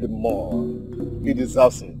king the more. He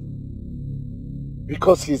deserves it.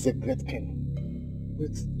 Because he is a great king.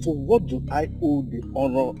 But to what do I owe the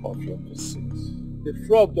honor of your pursuit? The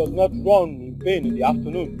frog does not run in vain in the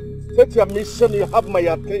afternoon. State your mission, you have my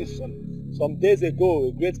attention. Some days ago,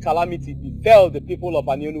 a great calamity befell the people of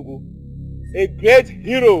Enugu. A great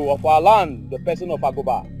hero of our land, the person of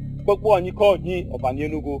Agoba, Kpokpo Onyikonyi of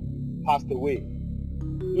Enugu, passed away.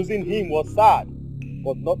 Losing him was sad,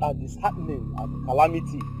 but not as disheartening as the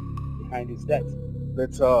calamity behind his death.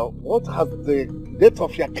 But what has the death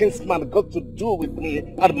of your kinsman got to do with me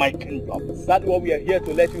and my kingdom? That's what we are here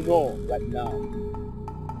to let you know right now.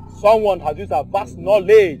 Someone has used a vast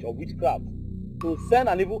knowledge of witchcraft to send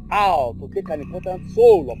an evil owl to take an important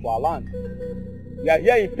soul of our land. We are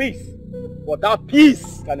here in peace, but that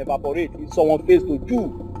peace can evaporate if someone fails to do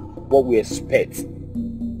what we expect.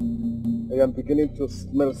 I am beginning to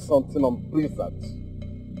smell something unpleasant.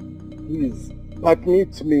 Please,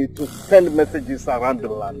 permit me to send messages around the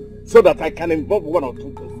land so that I can involve one or two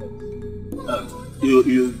persons.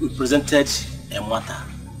 You presented a matter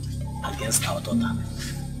against our daughter.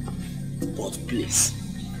 But please,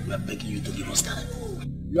 we are begging you to give us time.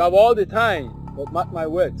 You have all the time, but mark my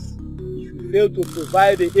words. If you fail to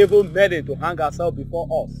provide the evil maiden to hang herself before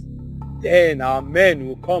us, then our men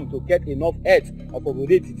will come to get enough heads of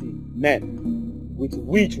Obodetiti men, with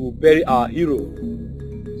which we'll bury our hero.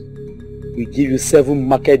 We give you 7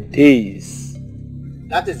 market days.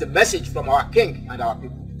 That is the message from our king and our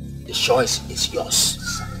people. The choice is yours.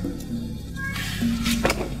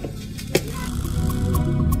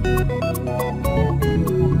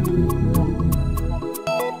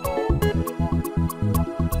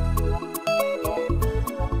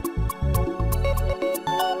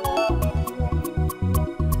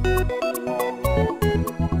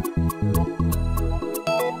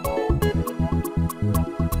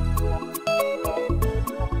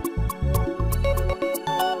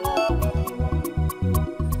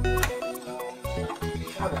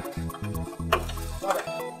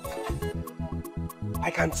 I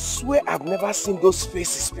can swear I've never seen those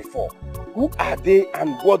faces before. Who are they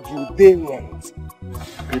and what do they want?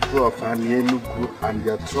 People of Enugu and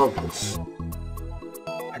their troubles.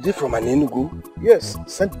 Are they from Enugu? Yes,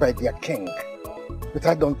 sent by their king. But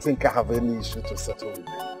I don't think I have any issue to settle with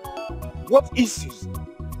them. What issues?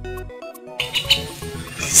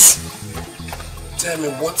 Please, tell me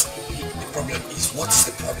what the problem is. What's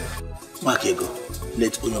the problem? Makego,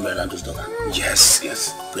 late Onyomerando's daughter. Yes.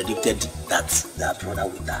 Predicted that their brother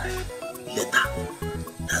would die. Later,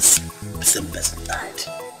 that same person died.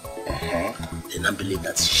 They now believe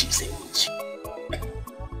that she's a witch.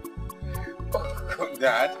 Oh,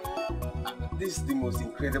 Dad, this is the most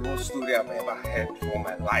incredible story I've ever heard for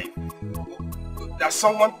my life. That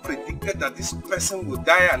someone predicted that this person would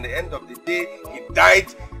die, and at the end of the day, he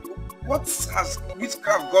died. What has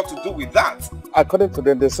witchcraft got to do with that? According to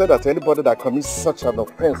them, they said that anybody that commits such an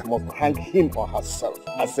offense must hang him or herself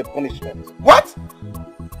as a punishment. What?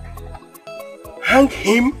 Hang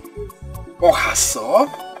him or herself?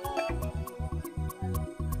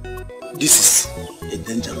 This is a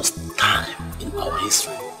dangerous time in our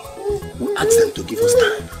history. We ask them to give us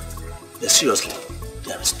time. But seriously,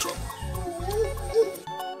 there is trouble.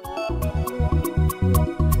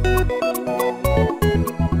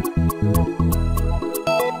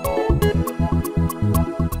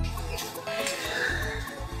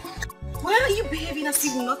 As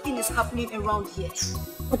if nothing is happening around here.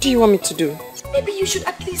 What do you want me to do? Maybe you should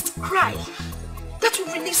at least cry. That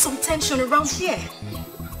will release some tension around here.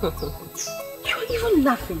 You're even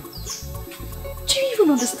laughing. Do you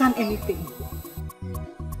even understand anything?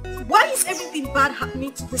 Why is everything bad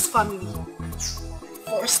happening to this family?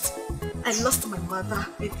 First, I lost my mother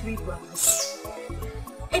and 3 brothers.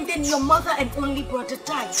 And then your mother and only brother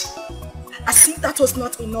died. As if that was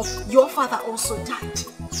not enough, your father also died.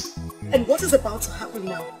 And what is about to happen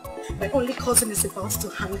now? My only cousin is about to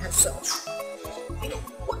hang herself.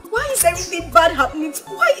 Why is everything bad happening?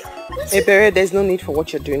 Why? Ebere, there's no need for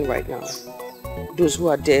what you're doing right now. Those who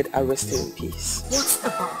are dead are resting in peace. What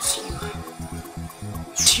about you?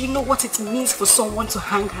 Do you know what it means for someone to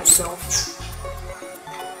hang herself?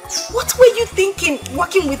 What were you thinking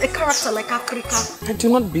working with a character like Akrika? I do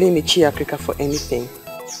not blame Ichie Akrika for anything.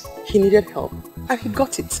 He needed help and he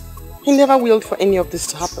got it. He never willed for any of this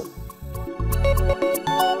to happen.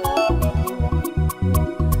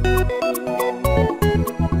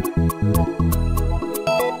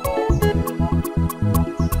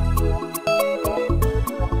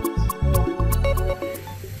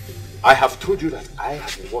 I have told you that I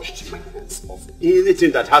have washed my hands of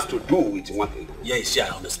anything that has to do with one thing. Yes, yeah,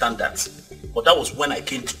 I understand that. But that was when I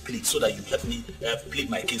came to plead, so that you help me plead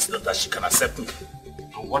my case so that she can accept me.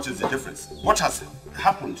 And what is the difference? What has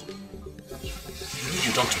happened?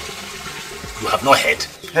 You don't. You have no head.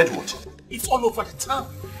 Head what? It's all over the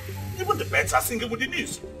town. Even the birds are singing with the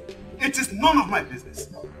news. It is none of my business.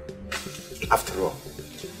 After all,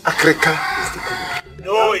 Akrika is the king.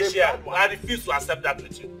 No, Ishia, I refuse to accept that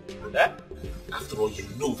with you. Eh? After all, you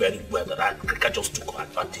know very well that Akrika just took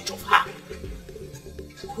advantage of her.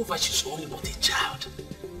 Moreover, she's only not a child.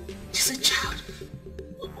 She's a child.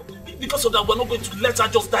 Because of that, we're not going to let her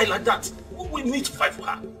just die like that. We need to fight for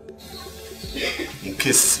her. In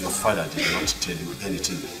case your father did not tell you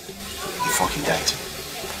anything before he died.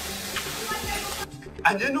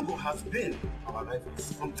 And Enugu has been our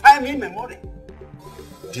rivals from time immemorial.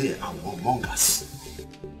 They are warmongers.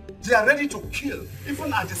 They are ready to kill,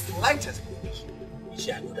 even at the slightest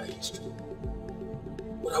provocation. I know that history.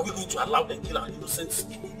 But are we going to allow them kill our innocent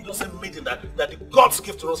maiden that the gods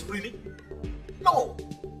give to us freely? No.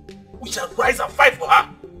 We shall rise and fight for her.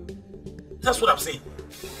 That's what I'm saying.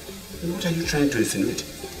 And what are you trying to insinuate?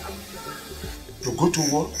 To go to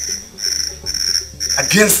war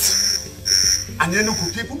against an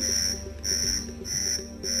Enugu people?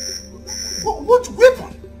 What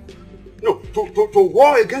weapon? No, to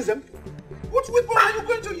war against them? What weapon are you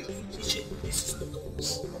going to use? This is not a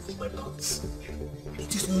war of weapons.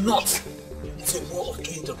 It is not. It's a war of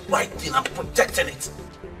doing the right thing and protecting it.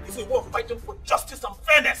 It's a war of fighting for justice and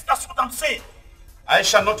fairness. That's what I'm saying. I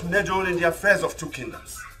shall not meddle in the affairs of two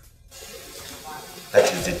kingdoms. That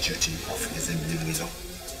is the duty of His Eminence.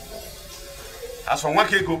 As for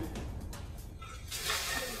Nwakego,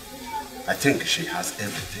 I think she has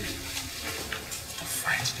everything to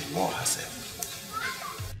fight the war herself.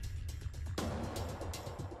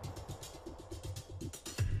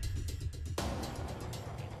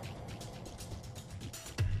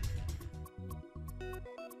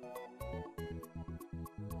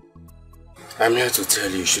 I'm here to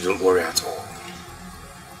tell you shouldn't worry at all.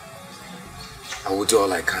 I will do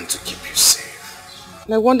all I can to keep you safe.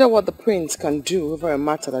 And I wonder what the prince can do over a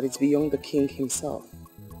matter that is beyond the king himself.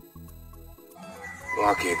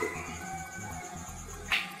 Nwakego,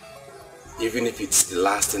 even if it's the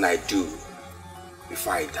last thing I do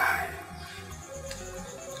before I die,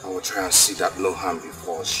 I will try and see that no harm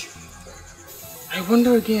befalls you. I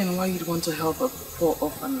wonder again why you'd want to help a poor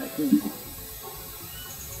orphan like me.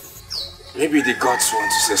 Maybe the gods want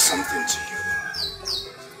to say something to you.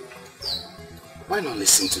 Why not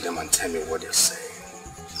listen to them and tell me what they're saying?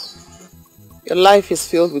 Your life is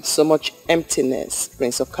filled with so much emptiness,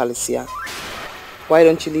 Prince of Calicia. Why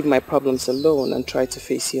don't you leave my problems alone and try to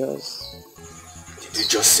face yours? Did you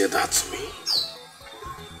just say that to me?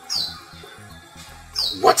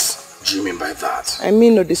 What do you mean by that? I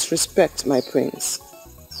mean no disrespect, my prince.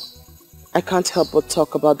 I can't help but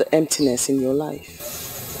talk about the emptiness in your life.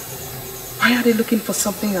 Why are they looking for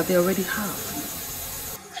something that they already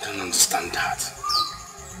have? I don't understand that.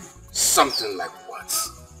 Something like what?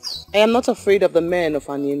 I am not afraid of the men of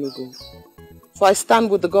Enugu, for I stand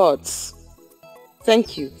with the gods.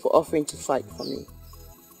 Thank you for offering to fight for me.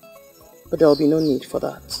 But there will be no need for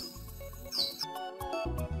that.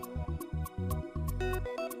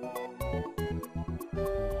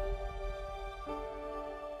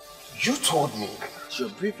 You told me your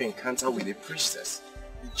brief encounter with the priestess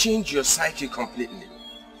changed your psyche completely.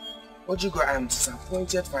 Ojigo, I am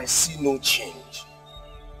disappointed for I see no change.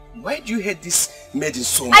 Why do you hate this maiden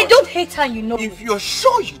so much? I don't hate her, you know. If you're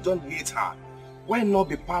sure you don't hate her, why not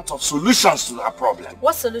be part of solutions to her problem?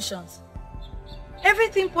 What solutions?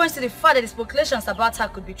 Everything points to the fact that the speculations about her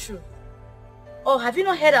could be true. Oh, have you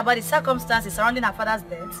not heard about the circumstances surrounding her father's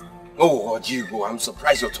death? Oh, Ojigo, I'm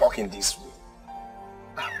surprised you're talking this way.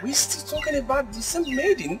 Are we still talking about the same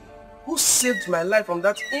maiden who saved my life from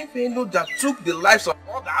that inferno that took the lives of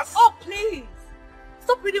others? Oh, please!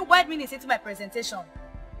 Stop reading wide meanings into my presentation.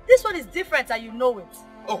 This one is different and you know it.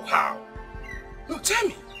 Oh, how? No, tell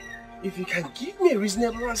me. If you can give me a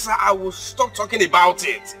reasonable answer, I will stop talking about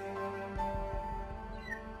it.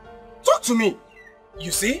 Talk Talk to me.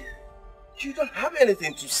 You see? You don't have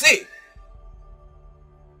anything to say.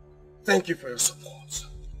 Thank you for your support.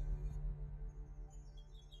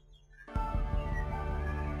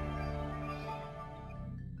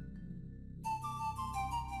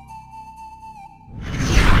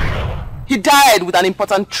 He died with an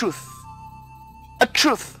important truth. A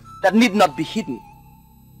truth that need not be hidden.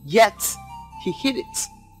 Yet, he hid it.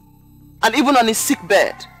 And even on his sick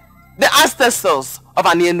bed, the ancestors of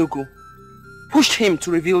Ini Edo pushed him to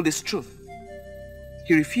reveal this truth.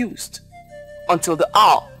 He refused until the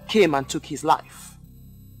hour came and took his life.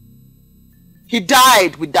 He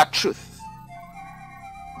died with that truth.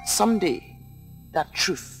 But someday, that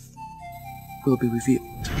truth will be revealed.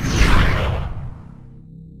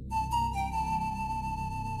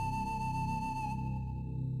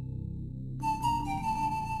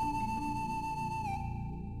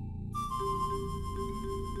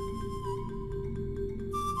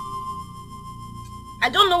 I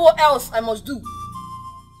don't know what else I must do.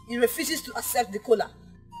 He refuses to accept the cola.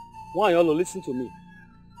 Why, Yolo, listen to me.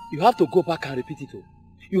 You have to go back and repeat it.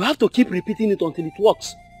 You have to keep repeating it until it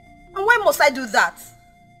works. And why must I do that?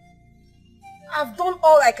 I've done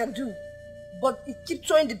all I can do, but he keeps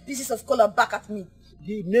throwing the pieces of cola back at me.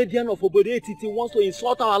 The Median of Obodo Etiti wants to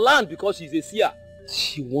insult our land because she's a seer.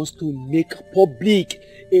 She wants to make public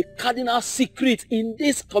a cardinal secret in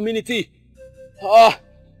this community.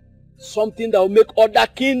 Something that will make other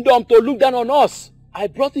kingdoms to look down on us. I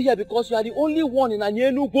brought you here because you are the only one in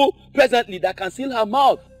Ini Edo presently that can seal her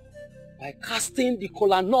mouth by casting the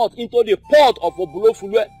kola nut into the pot of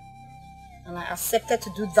Obulofulwe. And I accepted to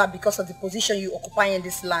do that because of the position you occupy in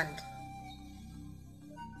this land.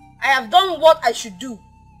 I have done what I should do,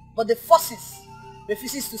 but the forces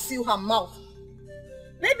refuses to seal her mouth.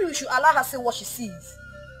 Maybe we should allow her say what she sees.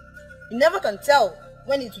 You never can tell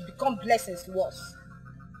when it will become blessings to us.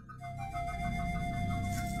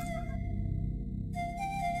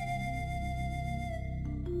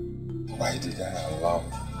 Why did I allow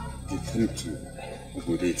the trip to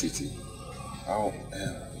Obodo Etiti? How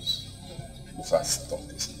else must I stop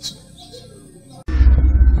this insult?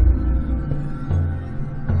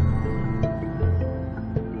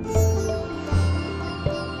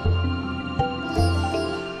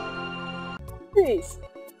 Please,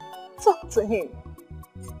 talk to him.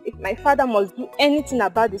 If my father must do anything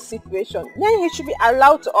about the situation, then he should be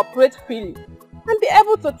allowed to operate freely and be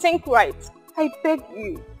able to think right. I beg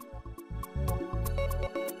you.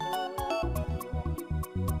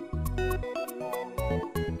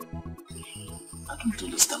 I don't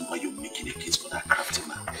understand why you're making a case for that crafty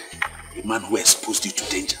man. A man who exposed you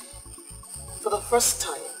to danger. For the first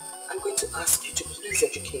time, I'm going to ask you to please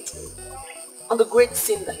educate me on the great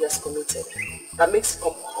sin that he has committed that makes it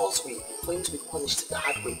compulsory for him to be punished the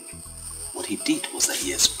hard way. What he did was that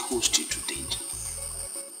he exposed you to danger.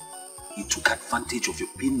 He took advantage of your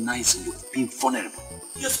being nice and your being vulnerable.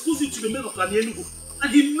 He exposed you to the men of Ini Edo,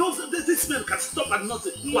 and he knows that this man can stop at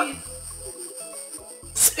nothing. What?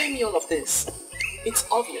 Spare me all of this. It's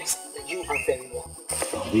obvious that you are very wrong.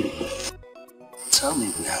 Really? Tell me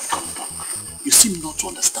where I've gone wrong. You seem not to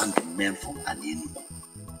understand the men from Ini Edo.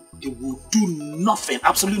 They will do nothing,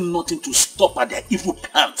 absolutely nothing to stop at their evil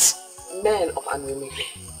plans. Men of Ini Edo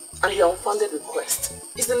and your unfounded request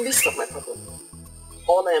is the least of my problem.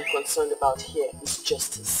 All I am concerned about here is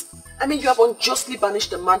justice. I mean, you have unjustly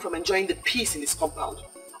banished a man from enjoying the peace in his compound,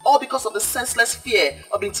 all because of the senseless fear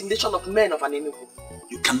of the intimidation of men of Ini Edo.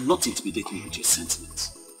 You cannot intimidate me with your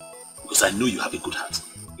sentiments, because I know you have a good heart.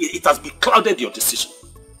 It has beclouded your decision.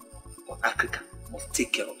 But Africa must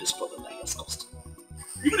take care of this problem that he has caused.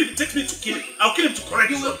 Even if it takes me to kill him, I'll kill him to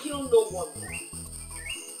correct him. You will kill no one.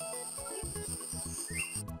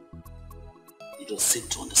 You don't seem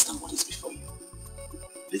to understand what is before you.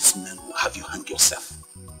 This man will have you hang yourself.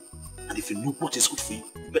 And if you know what is good for you,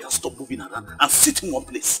 you better stop moving around and sit in one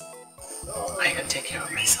place. I can take care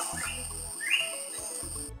of myself.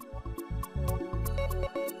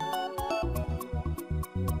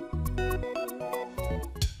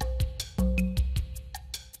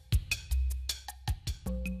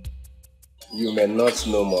 You may not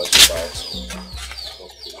know much about me.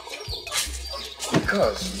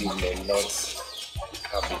 Because you may not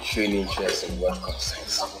have the training interest in what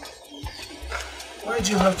concerns me. Why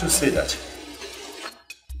do you have to say that?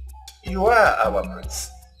 You are our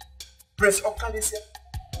prince. Prince Okalisia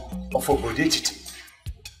of Obodo Etiti.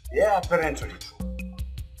 Yeah, apparently true.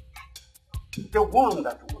 The one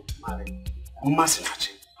that would marry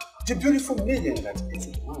Masinachi. The beautiful maiden that is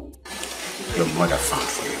in womb your mother found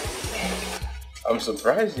for you. I'm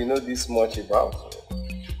surprised you know this much about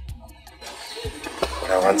me.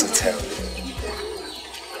 But I want to tell you,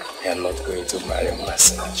 I am not going to marry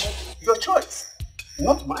Masinachi. Your choice,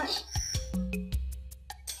 not mine.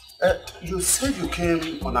 You said you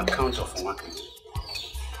came on account of working.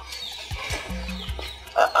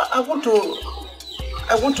 I want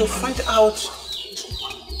to find out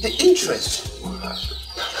the interest.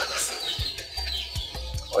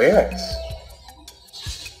 Oh yes.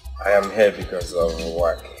 I am here because of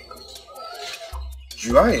work.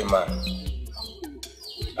 You are a man.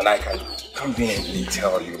 And I can conveniently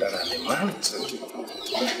tell you that I'm a man too.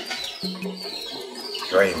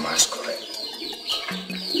 You are a masquerade.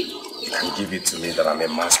 You can give it to me that I'm a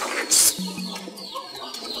masquerade.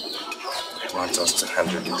 I want us to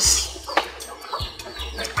handle this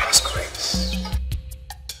like masquerades.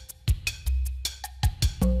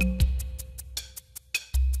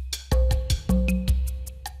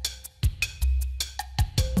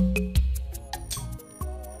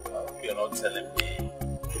 You're not telling me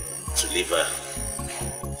to leave her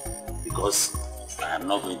because I am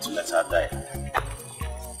not going to let her die.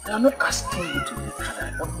 I am not asking you to leave her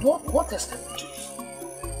die, but what extent do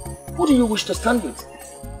you? Who do you wish to stand with?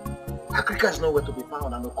 Africa is nowhere to be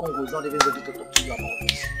found and the Congo is not even ready to talk to you about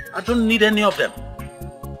this. I don't need any of them.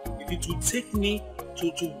 If it will take me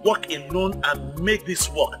to work alone and make this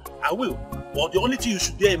work, I will. But the only thing you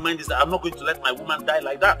should bear in mind is that I'm not going to let my woman die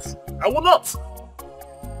like that. I will not.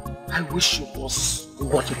 I wish you was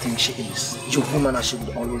what you think she is. Your woman, as she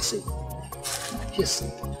would always say. Yes.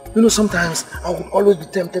 You know, sometimes I would always be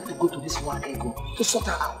tempted to go to this one ego to sort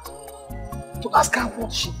her out. To ask her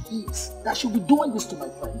what she is, that she'll be doing this to my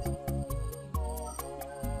friend.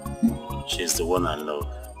 She's the one I love.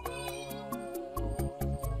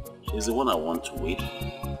 She's the one I want to wait.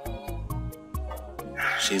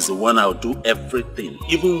 She's the one I'll do everything,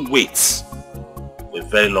 even wait for a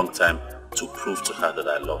very long time to prove to her that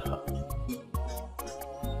I love her.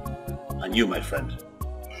 And you, my friend,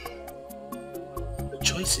 the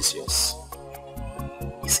choice is yours.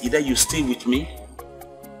 It's either you stay with me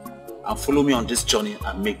and follow me on this journey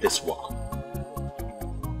and make this work,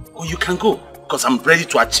 or you can go, because I'm ready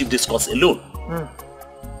to achieve this cause alone.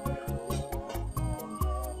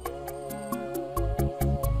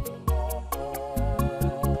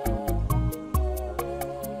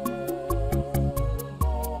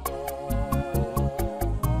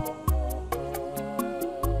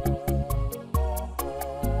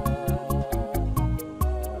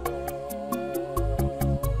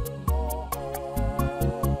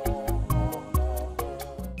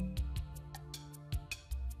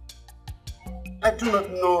 I do not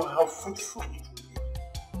know how fruitful it will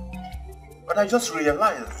be. But I just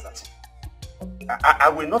realized that I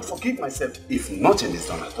will not forgive myself if nothing is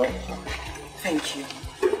done at all. Thank you.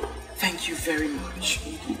 Thank you very much.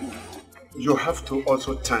 You have to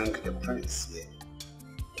also thank the prince here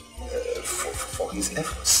for his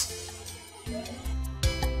efforts.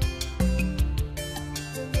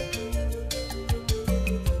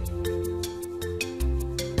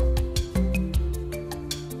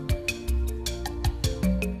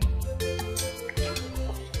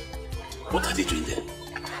 What are they doing there?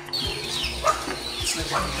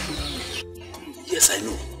 Yes, I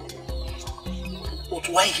know. But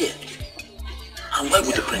why here? And why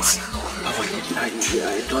with the prince?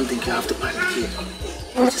 I don't think you have to panic here.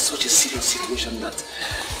 It is such a serious situation that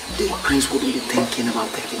the prince wouldn't be thinking about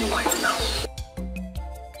taking a wife now.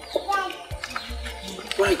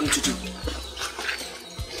 What are you going to do?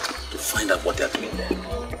 To find out what they are doing there.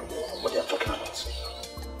 What they are talking about.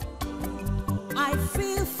 I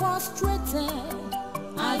feel frustrated,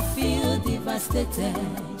 I feel devastated.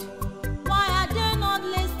 Why are they not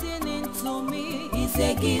listening to me? It's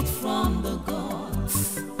a gift from the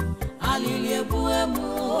gods. Aliliebuemu,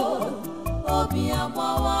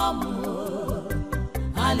 obiabawamu.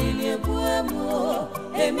 Aliliebuemu,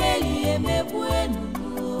 emeli emebuenu.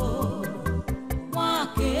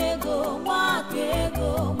 Wakego, wakego,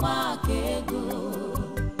 wakego.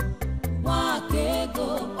 Wakego,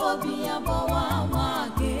 obiabawa,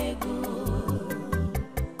 wakego.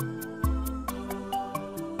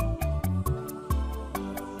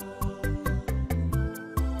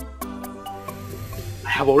 I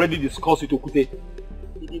have already discussed with Okute.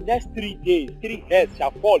 In the next 3 days, 3 heads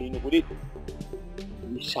shall fall in Obodet.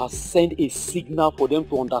 We shall send a signal for them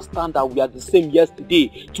to understand that we are the same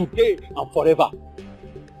yesterday, today, and forever.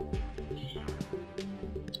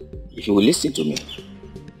 If you will listen to me,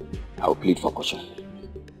 I will plead for caution.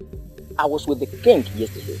 I was with the king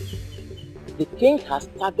yesterday. The king has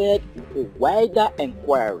started a wider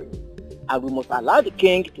inquiry, and we must allow the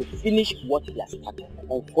king to finish what he has started.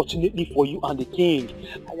 Unfortunately for you and the king,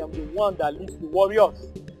 I am the one that leads the warriors.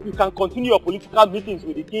 You can continue your political meetings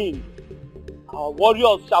with the king. Our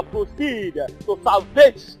warriors shall proceed to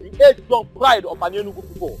salvage the age-long pride of an Enugu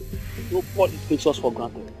people. Nobody takes us for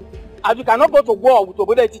granted. And we cannot go to war with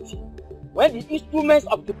Obodetiti when the instruments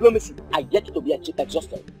of diplomacy are yet to be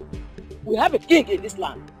exhausted. We have a king in this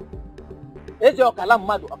land.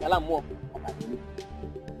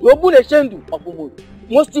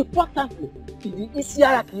 Most importantly, is the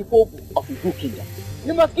Isiara Kifobu of the Igbo kingdom.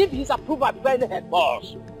 He must give his approval before any head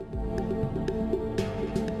falls.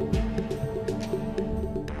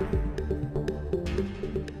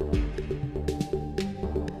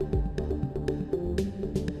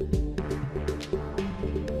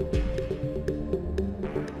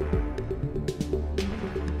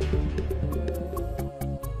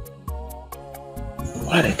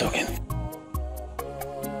 What are they talking?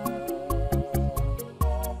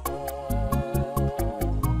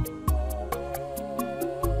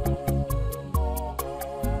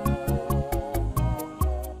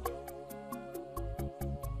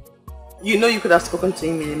 You know you could have spoken to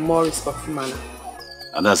him in a more respectful manner.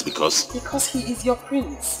 And that's because? Because he is your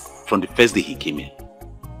prince. From the first day he came in,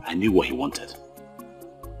 I knew what he wanted.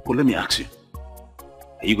 But let me ask you,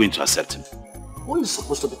 are you going to accept him? Who is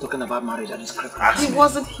supposed to be talking about marriage at this crib? He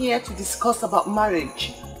wasn't here to discuss about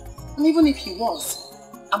marriage. And even if he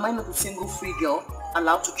was, am I not a single free girl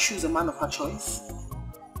allowed to choose a man of her choice?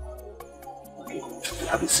 Okay, we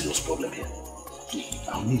have a serious problem here.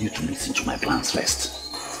 I'll need you to listen to my plans first.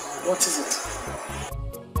 What is it?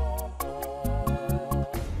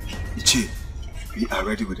 Ichi, we are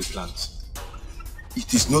ready with the plans.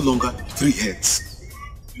 It is no longer 3 heads.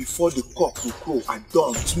 Before the cock will crow at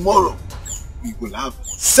dawn tomorrow, we will have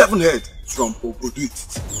 7 heads from Obodo.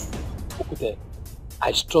 Okute,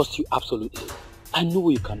 I trust you absolutely. I know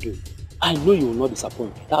what you can do. I know you will not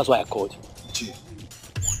disappoint. That's why I called you. Ichi,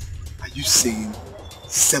 are you saying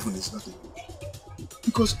 7 is not enough?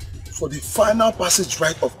 Because for the final passage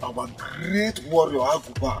right of our great warrior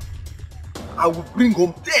Aguba, I will bring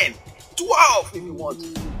home 10, 12 if you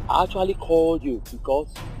want. I actually called you because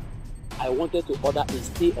I wanted to order a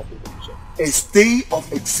stay of execution. A stay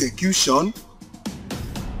of execution?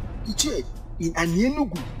 Iche, in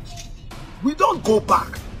Enugu, we don't go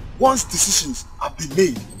back once decisions have been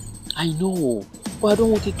made. I know, but I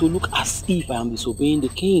don't want it to look as if I am disobeying the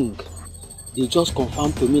king. They just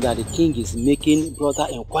confirmed to me that the king is making broader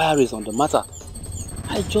inquiries on the matter.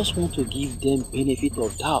 I just want to give them benefit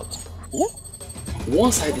of doubt.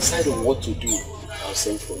 Once I decide on what to do, I'll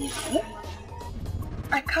send for you.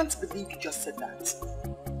 I can't believe you just said that.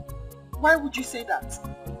 Why would you say that?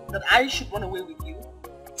 That I should run away with you?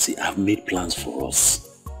 See, I've made plans for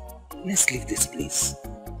us. Let's leave this place.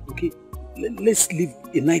 Okay? Let's leave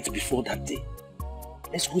a night before that day.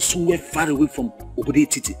 Let's go somewhere far away from Obodo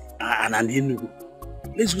Titi and Enugu.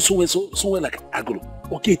 Let's go somewhere like Agro.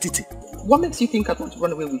 Okay, Titi. What makes you think I want to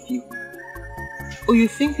run away with you? Or you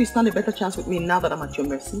think you stand a better chance with me now that I'm at your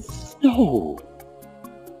mercy? No.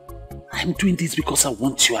 I'm doing this because I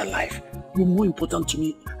want you alive. You're more important to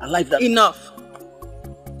me alive than... Enough.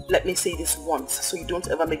 Let me say this once so you don't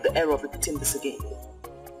ever make the error of repeating this again.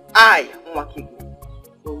 I, Nwakigu,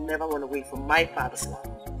 will never run away from my father's land.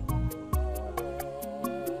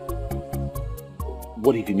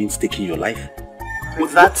 What if it means taking your life?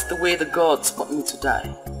 If that's the way the gods want me to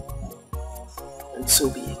die, then so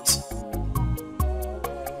be it.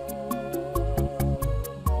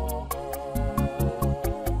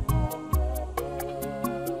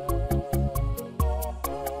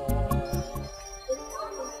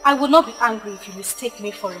 I will not be angry if you mistake me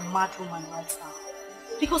for a mad woman right now.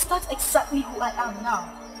 Because that's exactly who I am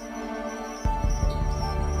now.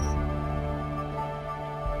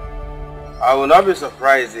 I will not be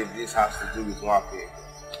surprised if this has to do with Nwakigu.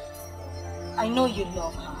 I know you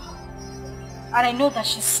love her. And I know that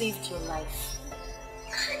she saved your life.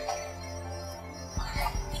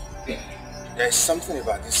 There's something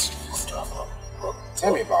about this stuff.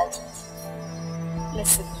 Tell me about it.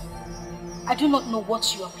 Listen, I do not know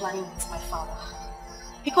what you are planning with my father.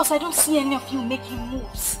 Because I don't see any of you making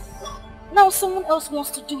moves. Now someone else wants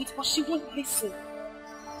to do it, but she won't listen.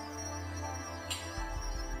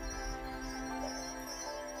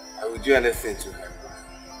 I will do anything to her.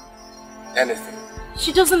 Anything.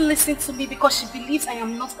 She doesn't listen to me because she believes I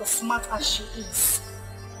am not as smart as she is.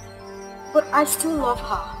 But I still love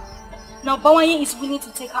her. Now Bawanye is willing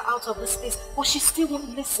to take her out of this place, but she still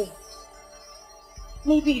won't listen.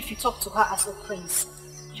 Maybe if you talk to her as a prince,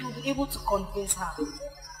 you will be able to convince her.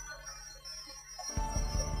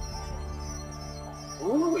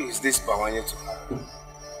 Who is this Bawanye to her?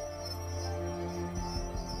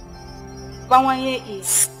 Bawanye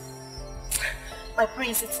is... My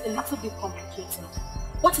prince, it's a little bit complicated.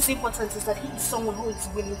 What is important is that he is someone who is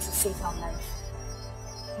willing to save our life.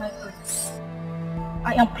 My prince,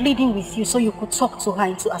 I am pleading with you so you could talk to her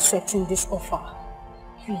into accepting this offer.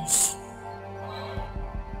 Please.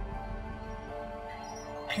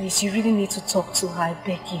 Please, you really need to talk to her. I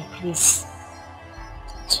beg you, please.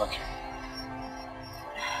 It's okay.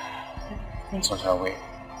 It's on her way.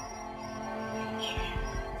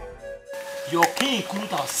 Your king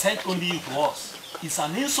couldn't have sent only you to us. It's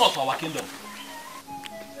an insult to our kingdom.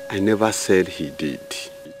 I never said he did.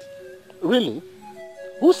 Really?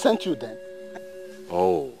 Who sent you then?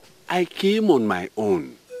 Oh, I came on my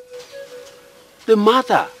own. The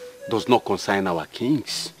matter does not concern our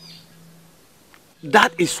kings.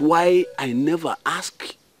 That is why I never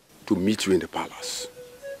asked to meet you in the palace.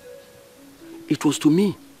 It was to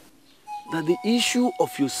me that the issue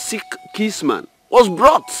of your sick kinsman was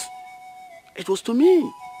brought. It was to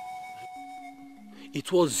me. It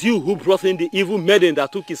was you who brought in the evil maiden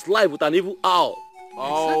that took his life with an evil owl.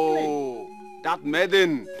 Oh, that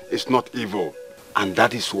maiden is not evil. And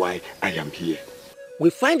that is why I am here. We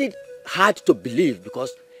find it hard to believe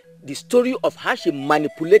because the story of how she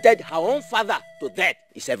manipulated her own father to death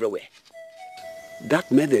is everywhere. That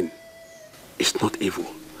maiden is not evil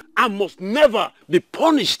and must never be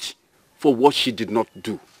punished for what she did not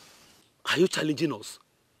do. Are you challenging us?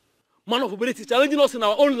 Man of ability challenging us in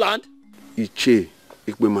our own land? Iche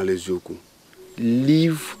Ikpe Malezoku,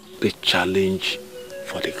 leave the challenge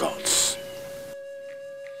for the gods.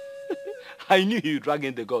 I knew you drag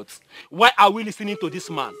in the gods. Why are we listening to this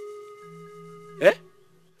man? Eh?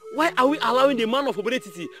 Why are we allowing the man of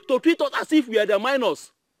Obedetiti to treat us as if we are the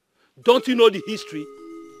minors? Don't you know the history?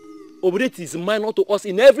 Obedetiti is minor to us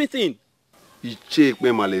in everything. Iche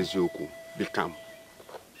Ikpe Malezoku, be calm.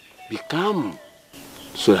 Be calm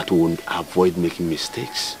so that we won't avoid making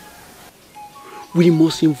mistakes. We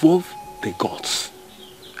must involve the gods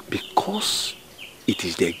because it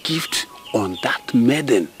is their gift on that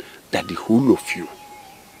maiden that the whole of you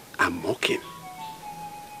are mocking.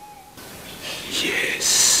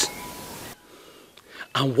 Yes.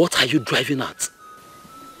 And what are you driving at?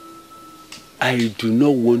 I do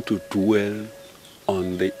not want to dwell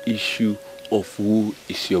on the issue of who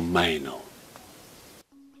is your minor.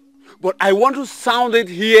 But I want to sound it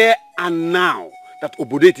here and now that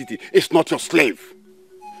Obedetiti is not your slave.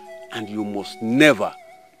 And you must never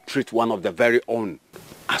treat one of the very own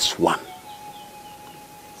as one.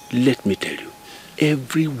 Let me tell you,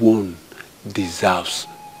 everyone deserves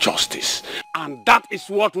justice. And that is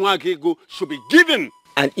what Nwagego should be given.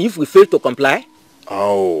 And if we fail to comply?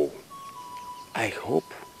 Oh, I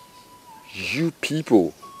hope you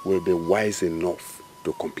people will be wise enough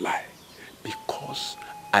to comply. Because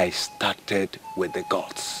I started with the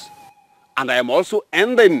gods. And I am also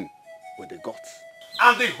ending with the gods.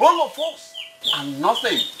 And the whole of us are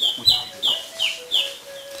nothing without the gods.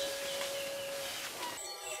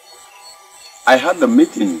 I had a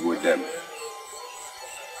meeting with them.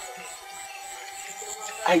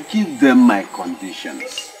 I give them my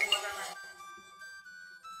conditions.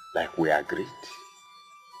 Like we agreed.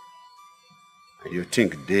 You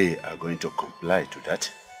think they are going to comply to that?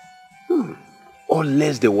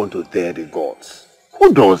 Unless they want to dare the gods.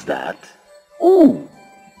 Who does that? Who?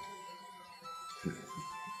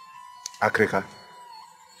 Akrika,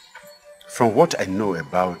 from what I know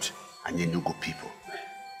about Anyenugu people,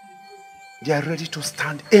 they are ready to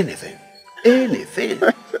stand anything. Anything.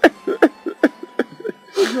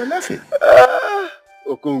 You are laughing.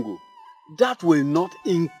 Okongu, that will not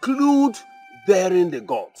include daring the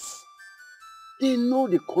gods. They know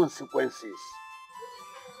the consequences.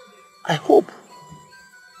 I hope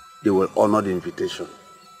they will honor the invitation.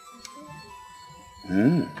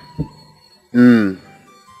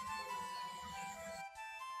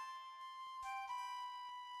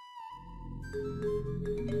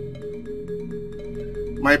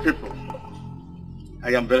 My people,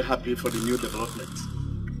 I am very happy for the new development.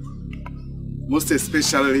 Most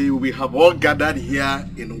especially, we have all gathered here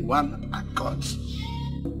in one accord.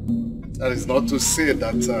 That is not to say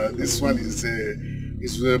that this one is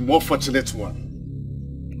a more fortunate one.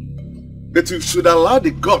 But we should allow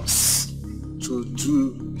the gods to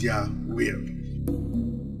do their will.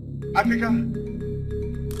 Africa.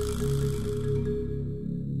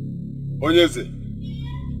 Onyeze,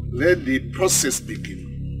 let the process begin.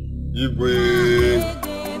 Igwe.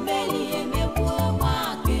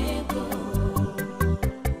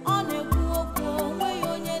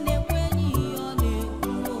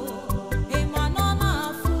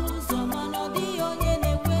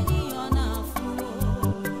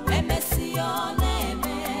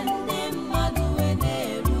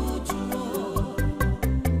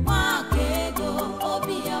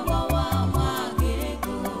 Obi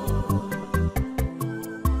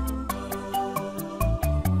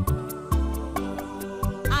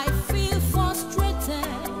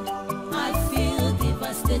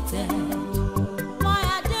Why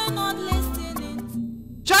are they not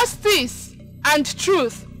listening? Justice and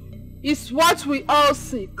truth is what we all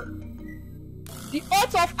seek. The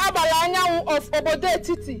oath of Abalanyawu of Obodo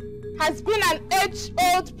Etiti has been an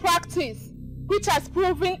age-old practice which has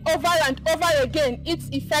proven over and over again its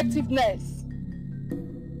effectiveness.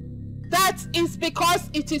 That is because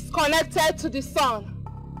it is connected to the sun.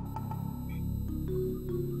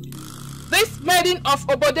 This maiden of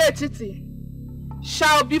Obodo Etiti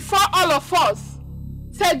shall before all of us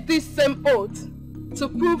take this same oath to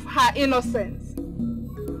prove her innocence.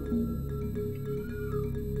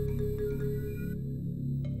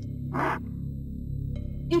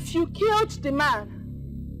 If you killed the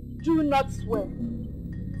man, do not swear.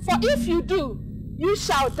 For if you do, you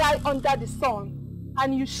shall die under the sun,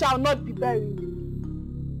 and you shall not be buried.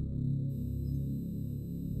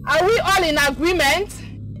 Are we all in agreement?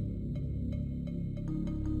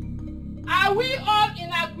 Are we all in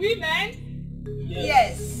agreement?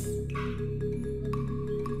 Yes.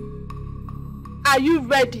 Are you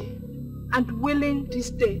ready and willing this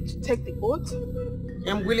day to take the oath?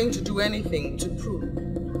 I'm willing to do anything to prove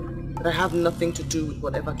that I have nothing to do with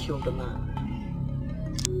whatever killed the man.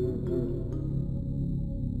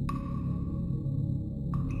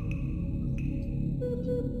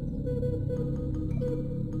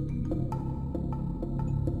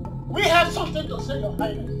 We have something to say, Your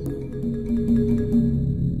Highness.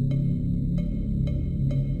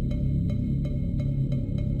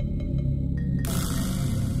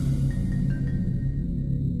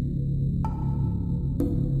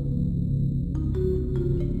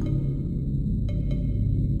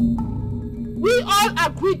 We all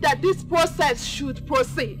agreed that this process should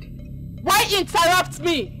proceed. Why interrupt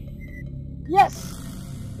me? Yes,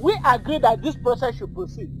 we agree that this process should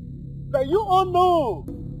proceed. But you all know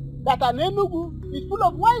that an Enugu is full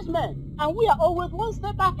of wise men, and we are always one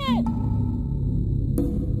step ahead.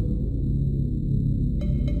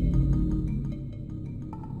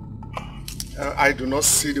 I do not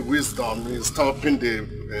see the wisdom in stopping the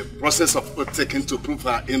process of oath taking to prove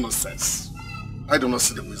her innocence. I do not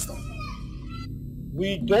see the wisdom.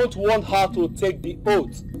 We don't want her to take the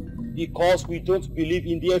oath because we don't believe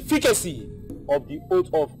in the efficacy of the oath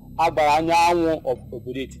of Abaranyawo of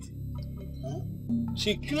Obodo Etiti.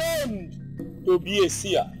 She claimed to be a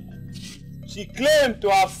seer. She claimed to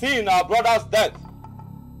have seen her brother's death.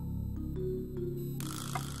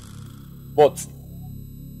 But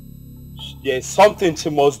there's something she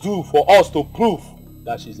must do for us to prove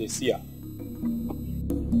that she's a seer.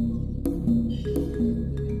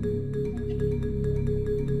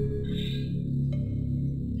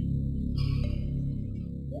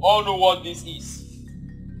 We all know what this is.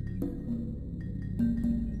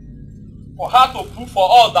 For her to prove for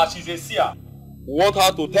us that she's a seer, we want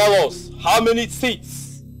her to tell us how many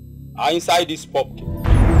seeds are inside this pumpkin.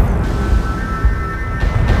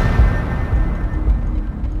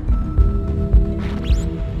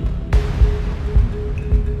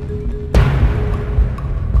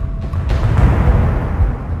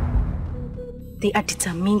 They are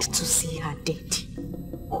determined to see her dead.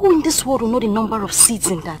 Who in this world will know the number of seeds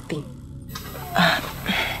in that thing?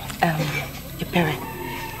 Your parent.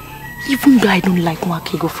 Even though I don't like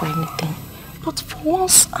Mwakego for anything, but for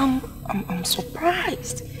once I'm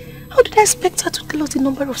surprised. How did I expect her to tell us the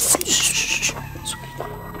number of seeds? Shh.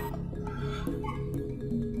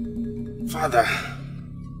 Father,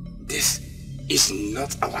 this is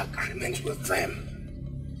not our agreement with them.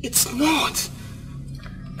 It's not.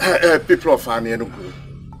 People of Enugu,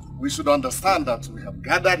 we should understand that we have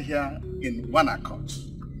gathered here in one accord.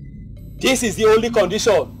 This is the only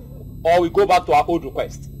condition, or we go back to our old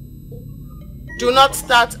request. Do not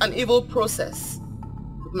start an evil process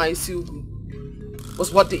with my Isugu,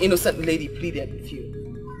 was what the innocent lady pleaded with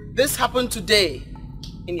you. This happened today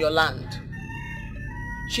in your land.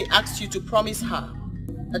 She asked you to promise her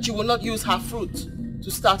that you will not use her fruit to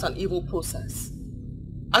start an evil process.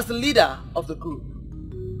 As the leader of the group,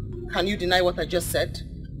 can you deny what I just said?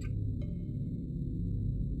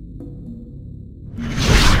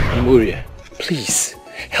 Moria, please,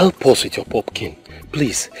 help us with your pumpkin.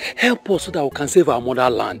 Please, help us so that we can save our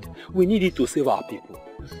motherland. We need it to save our people.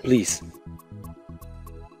 Please.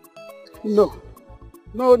 No.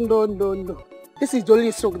 This is the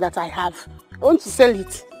only stock that I have. I want to sell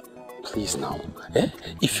it. Please now.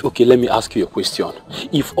 Okay, let me ask you a question.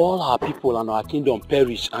 If all our people and our kingdom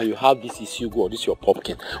perish and you have this Isugu or this your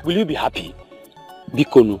pumpkin, will you be happy?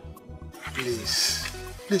 Bikonu. Please,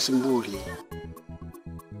 Mburi.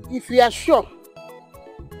 If you are sure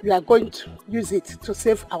you are going to use it to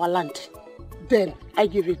save our land, then I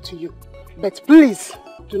give it to you. But please,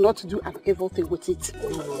 do not do an evil thing with it. No.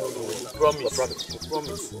 Promise.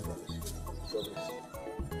 Promise.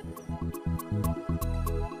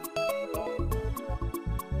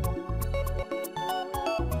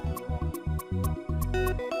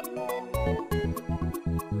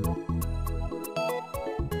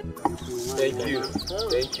 Thank you.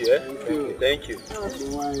 Thank you.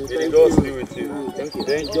 May the Lord be with you. Thank you.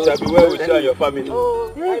 It shall be well with you and your family.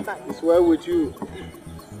 Oh, bye-bye. It's well with you.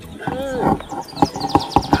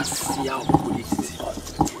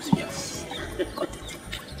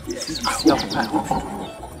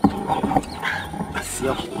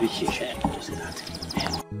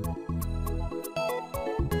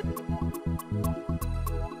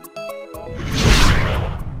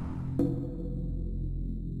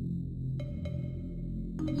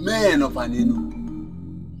 Men of Anenu,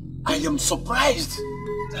 I am surprised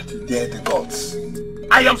that you dare the gods.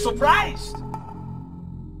 I am surprised.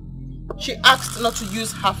 She asked not to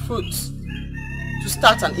use her fruit to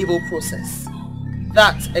start an evil process.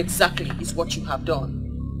 That exactly is what you have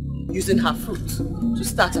done. Using her fruit to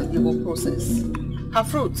start an evil process. Her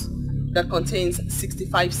fruit that contains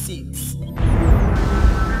 65 seeds.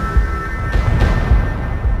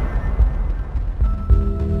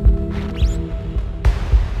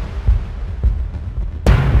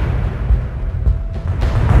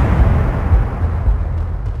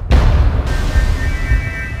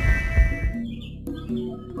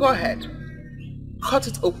 Go ahead, cut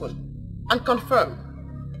it open and confirm.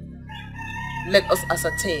 Let us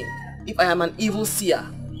ascertain if I am an evil seer,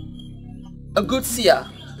 a good seer,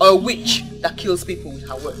 or a witch that kills people with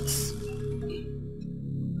her words.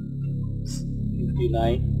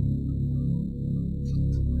 59.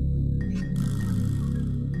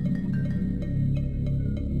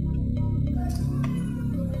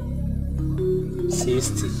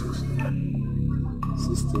 60.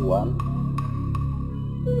 61.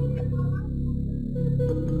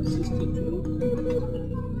 62,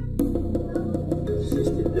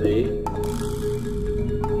 63,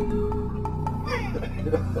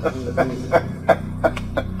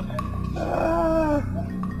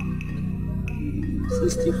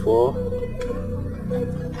 64, '"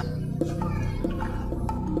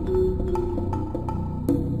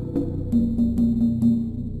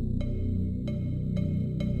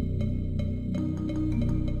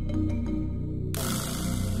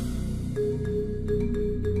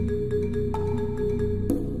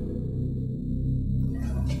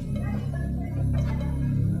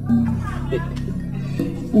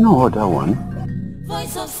 You know what that one?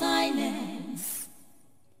 Voice of silence.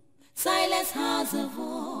 Silence has a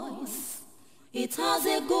voice. It has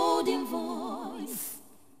a golden voice.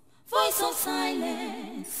 Voice of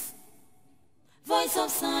silence. Voice of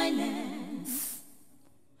silence.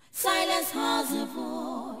 Silence has a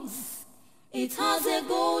voice. It has a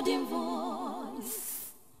golden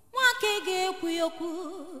voice. Wake ge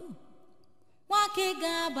kuyoku. Wake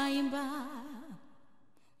ga baimba.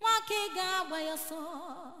 Wake ga bayaso.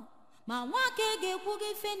 Ma wake ge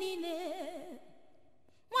kuge fenile.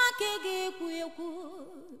 Wake ge kuyoku.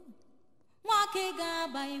 Wake ga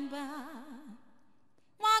baimba.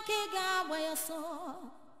 Wake ga bayaso.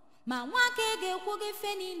 Ma wake ge kuge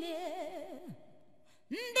fenile.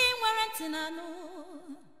 Ndi nwere ntị n'anụ.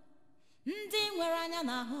 Ndi nwere anya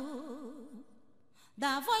n'ahụ.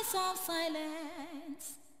 The voice of silence.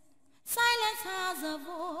 Silence has a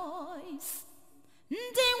voice.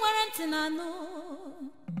 Ndi nwere ntị n'anụ.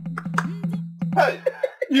 Hey,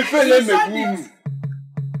 you feel me, boom.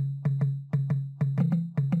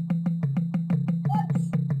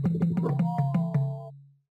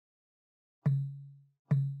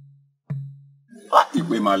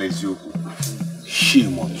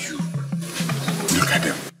 Shame on you. Look at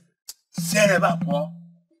them.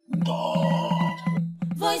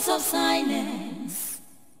 Voice of silence.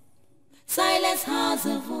 Silence has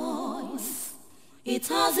a voice. It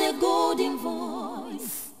has a golden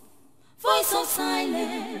voice. Voice of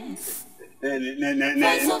silence.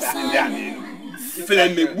 Voice of silence.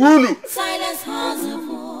 Silence has a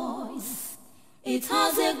voice. It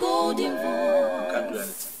has a golden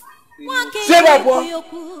voice. Say that one.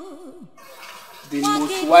 The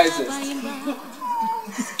most wisest.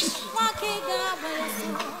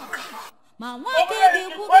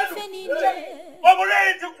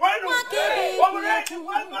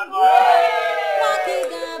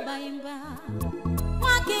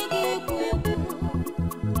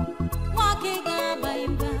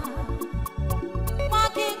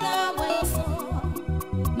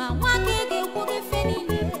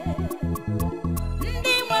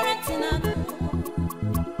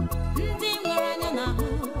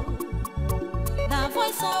 The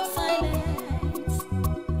voice of silence.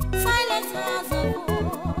 Silence has a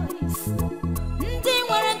voice.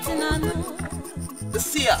 The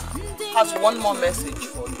seer has one more message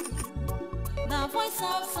for you. The voice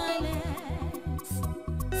of silence.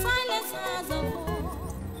 Silence has a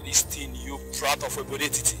voice. Listen, you brat of a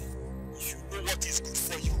bodetiti. If you know what is good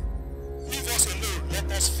for you, leave us alone.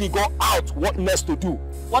 Let us figure out what next to do.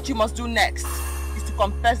 What you must do next is to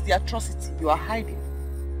confess the atrocity you are hiding.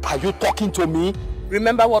 Are you talking to me?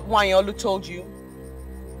 Remember what Wanyolu told you?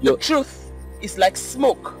 The truth is like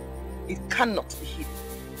smoke. It cannot be hidden.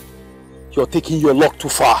 You're taking your luck too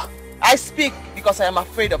far. I speak because I am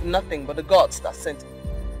afraid of nothing but the gods that sent me.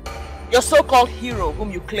 Your so-called hero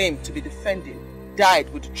whom you claim to be defending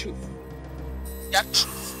died with the truth. That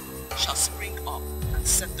truth shall spring up and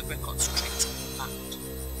set the record straight in the land.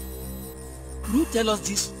 Can you tell us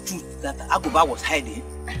this truth that Aguba was hiding?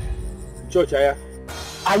 Church,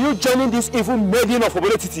 are you joining this evil maiden of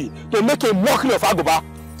Obolotiti to make a mockery of Aguba?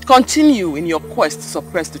 Continue in your quest to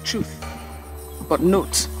suppress the truth. But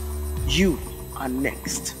note, you are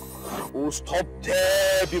next. Oh, stop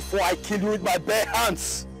there before I kill you with my bare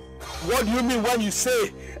hands. What do you mean when you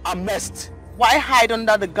say I'm messed? Why hide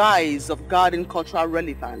under the guise of guarding cultural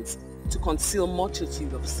relevance to conceal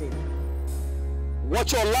multitude of sin?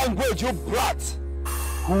 Watch your language, you brat!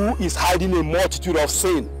 Who is hiding a multitude of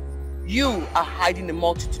sin? You are hiding a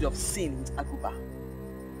multitude of sin with Aguba.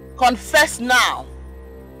 Confess now.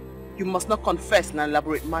 You must not confess in an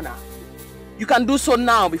elaborate manner. You can do so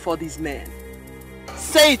now before these men.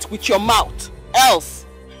 Say it with your mouth, else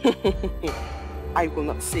I will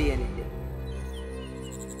not say anything.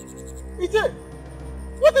 EJ,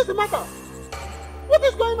 what is the matter? What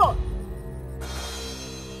is going on?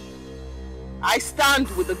 I stand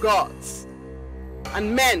with the gods,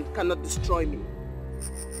 and men cannot destroy me.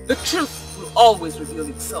 The truth will always reveal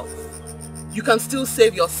itself. You can still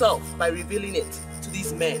save yourself by revealing it to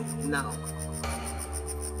these men now.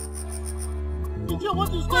 EJ,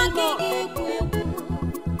 what is going on?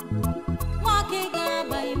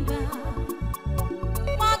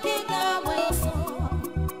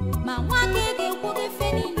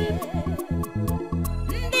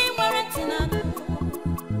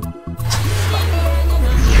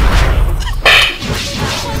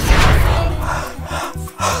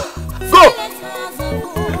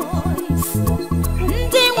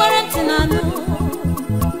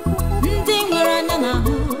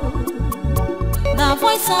 The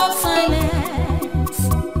voice of silence.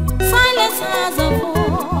 Silence has a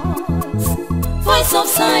voice. Voice of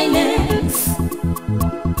silence.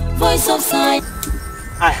 Voice of silence.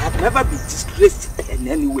 I have never been disgraced in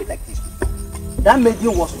any way like this. That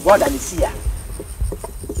maiden was more than a seer.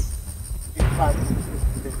 In fact,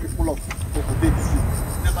 the people of Okobe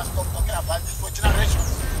never stop talking about this for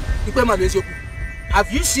generations.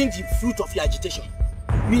 Have you seen the fruit of your agitation?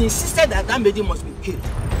 You insisted that that maiden must be killed.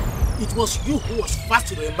 It was you who was first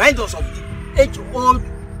to remind us of the age-old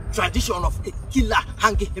tradition of a killer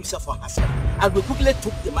hanging himself or herself. And we quickly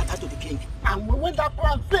took the matter to the king. And when that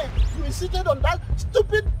plan failed, you insisted on that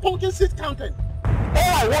stupid pumpkin seed counting. All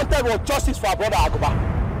I wanted was justice for our brother Aguba.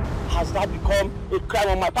 Has that become a crime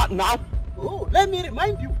on my part now? Oh, let me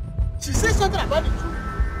remind you. She said something about the truth.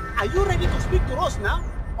 Are you ready to speak to us now?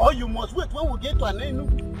 Or you must wait when we get to an end?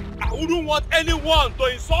 I wouldn't want anyone to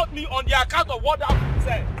insult me on the account of what I've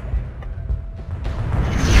said.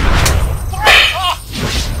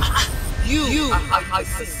 You are hiding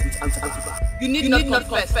with Aguba. You need not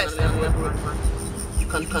confess. You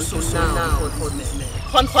can confess now for this man.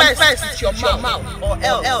 Confess with your mouth or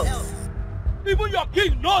else. Even your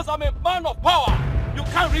king knows I'm a man of power. You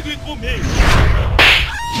can't read it to me.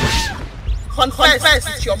 Confess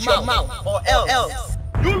with your mouth or else.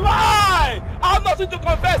 You lie! I have nothing to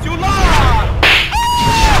confess. You lie!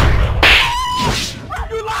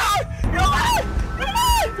 You lie! You lie! You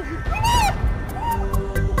lie! You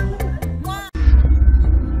lie!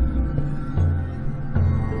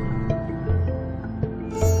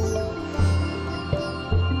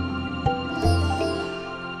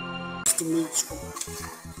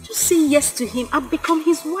 Just say yes to him and become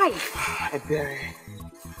his wife. Ebere,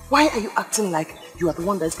 why are you acting like you are the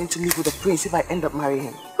one that's going to live with the prince if I end up marrying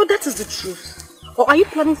him? But that is the truth. Or are you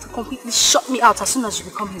planning to completely shut me out as soon as you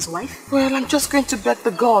become his wife? Well, I'm just going to beg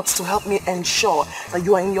the gods to help me ensure that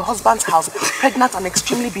you are in your husband's house, pregnant and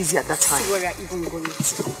extremely busy at that time. See where you're even going to.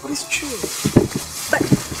 But it's true. But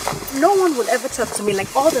no one will ever talk to me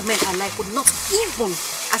like all the men I like would not even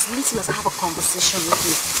as little as have a conversation with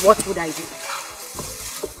me. What would I do?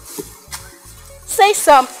 Say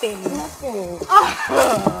something. Nothing.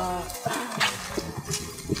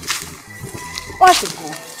 What's it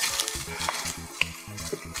going?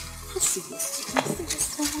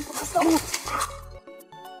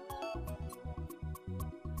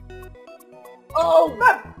 Oh!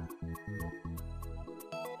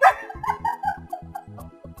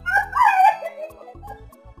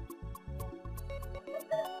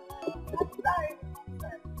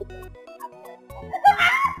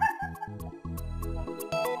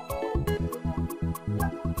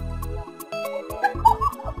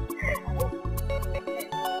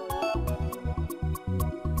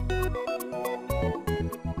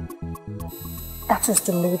 That is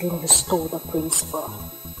the lady you stole the prince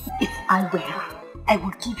from. If I were her, I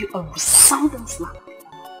would give you a resounding slap.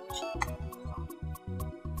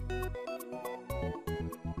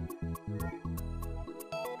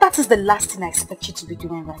 That is the last thing I expect you to be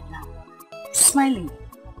doing right now. Smiling.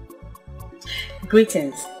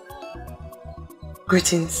 Greetings.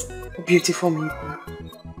 Greetings, beautiful Maple.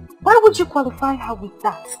 Why would you qualify her with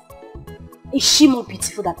that? Is she more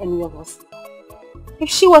beautiful than any of us? If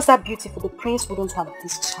she was that beautiful, the prince wouldn't have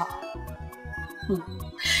this charm.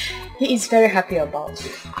 He is very happy about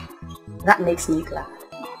you. That makes me glad.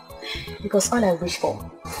 Because all I wish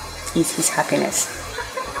for is his happiness.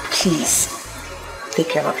 Please, take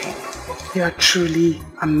care of him. You are truly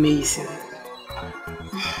amazing.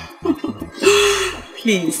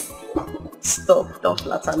 Please, stop, don't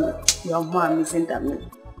flatter me. You are more amazing than me.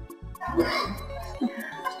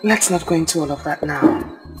 Let's not go into all of that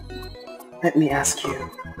now. Let me ask you,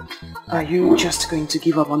 are you just going to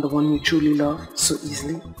give up on the one you truly love so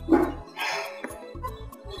easily?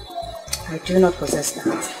 I do not possess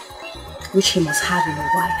that, which he must have in a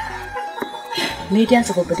wife. Ladies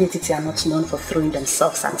of Obedetiti are not known for throwing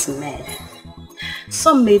themselves at men.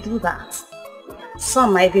 Some may do that.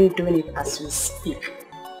 Some are even doing it as we speak.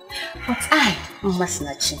 But I,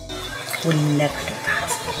 Masinachi, will never do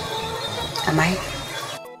that. Am I?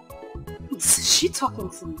 Is she talking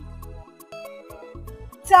to me?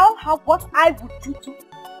 Tell her what I would do to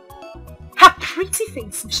her pretty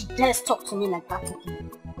face if she dares talk to me like that again.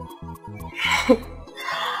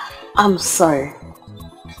 I'm sorry.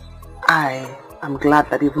 I am glad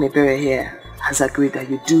that even Ebere here has agreed that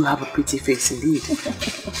you do have a pretty face indeed.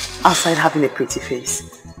 Outside having a pretty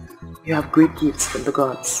face, you have great gifts from the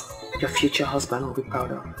gods. Your future husband will be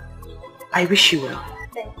proud of. I wish you well.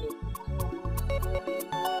 Thank you.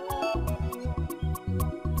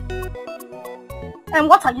 And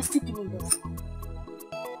what are you still doing this?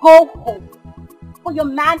 Go home. For your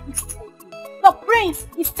man is taken. The prince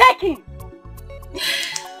is taken.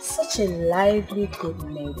 Such a lively good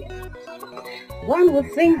lady. One would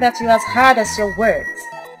think that you are as hard as your words,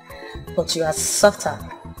 but you are softer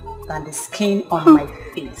than the skin on my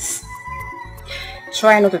face.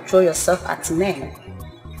 Try not to throw yourself at men.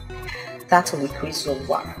 That will increase your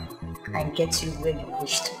worth and get you where you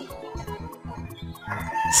wish to be.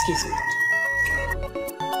 Excuse me.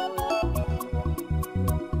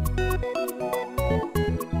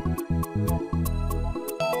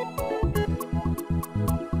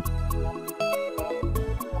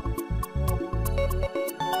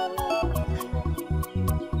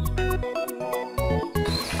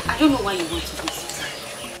 I don't know why you want to do this.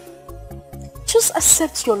 Just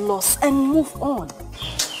accept your loss and move on.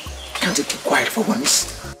 Can't you keep quiet for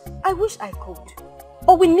once? I wish I could.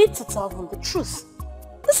 But we need to tell him the truth.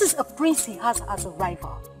 This is a prince he has as a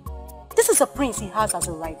rival. This is a prince he has as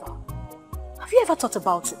a rival. Have you ever thought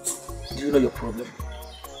about it? Do you know your problem?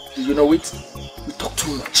 Do you know it? You talk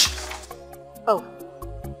too much. Oh,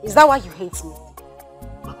 is that why you hate me?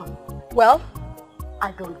 Well,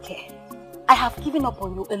 I don't care. I have given up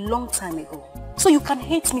on you a long time ago. So you can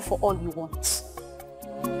hate me for all you want.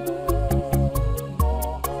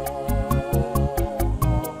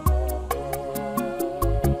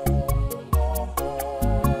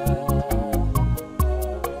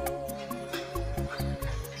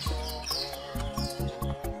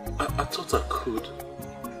 I thought I could.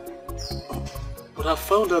 But I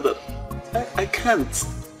found out that I can't.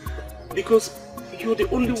 Because you're the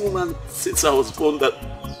only woman since I was born that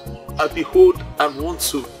I behold and want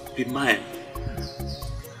to be mine.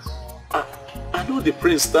 I know the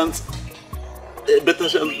prince stands a better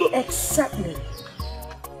chance. Exactly.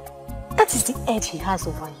 That is the edge he has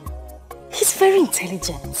over you. He's very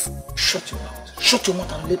intelligent. Shut your mouth. Shut your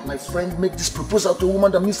mouth and let my friend make this proposal to a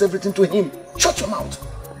woman that means everything to him. Shut your mouth.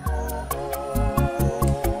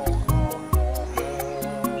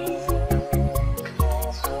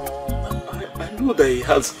 I know that he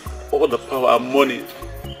has all the power and money.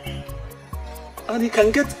 And he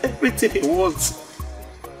can get everything he wants.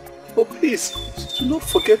 But please, do not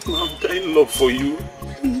forget my undying love for you.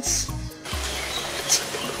 Please.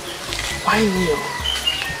 Why kneel?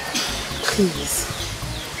 Please.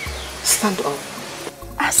 Stand up.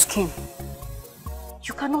 Ask him.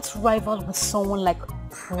 You cannot rival with someone like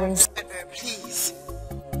Prince. Please.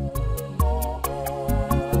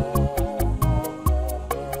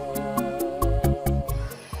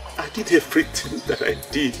 I did everything that I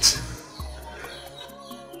did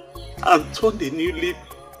and turned a new leaf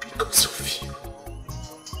because of you.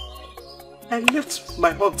 I left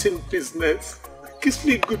my hunting business. It gives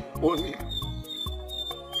me good money.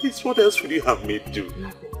 Please, what else would you have me do?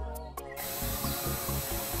 Nothing.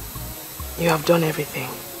 You have done everything.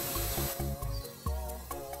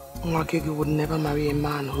 Mwakegu would never marry a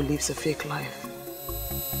man who lives a fake life.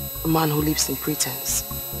 A man who lives in pretense.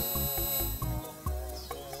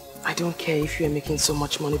 I don't care if you were making so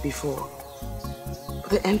much money before. But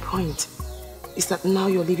the end point is that now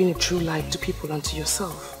you're living a true life to people and to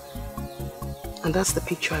yourself. And that's the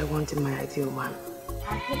picture I want in my ideal man.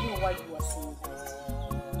 I don't know why you are saying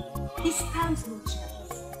that. He stands no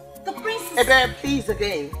chance. The prince is... Ebe, please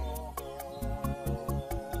again.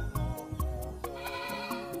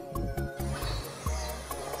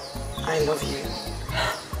 I love you.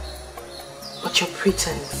 But your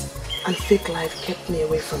pretense and fake life kept me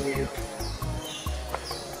away from you.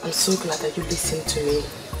 I'm so glad that you listened to me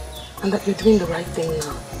and that you're doing the right thing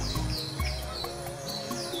now.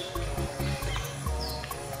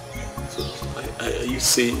 So, are you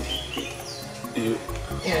saying you...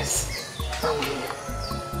 Yes, I'm here.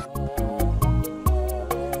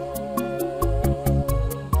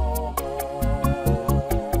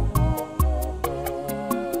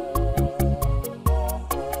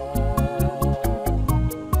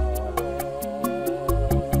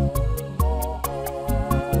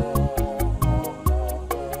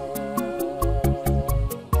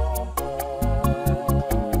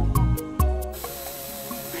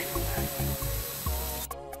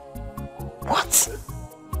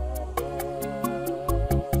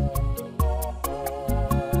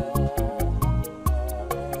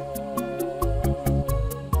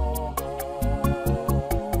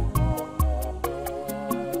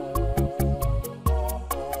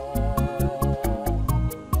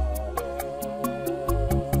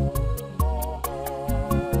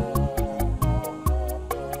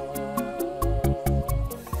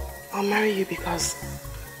 I'll marry you because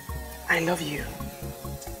I love you.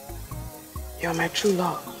 You're my true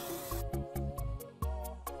love.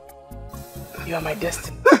 You are my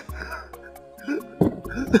destiny.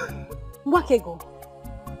 Mwakego,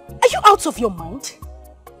 are you out of your mind?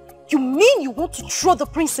 You mean you want to throw the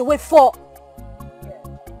prince away for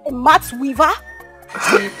a mat weaver?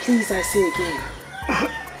 Please, I say again.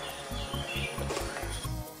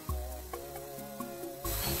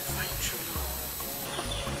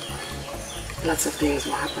 Lots of things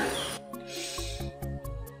will happen.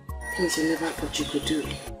 Things you never thought you could do.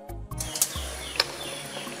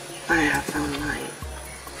 I have found mine.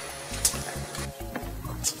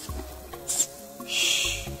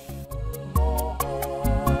 Shh.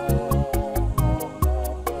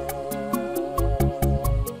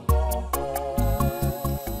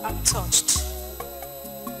 I'm touched.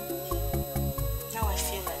 Now I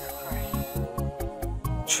feel like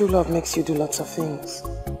crying. True love makes you do lots of things.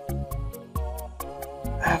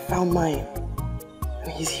 I have found mine,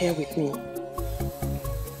 and he's here with me.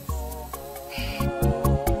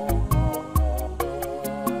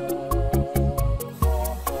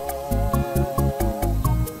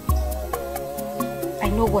 I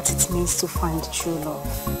know what it means to find true love.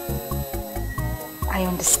 I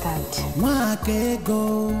understand.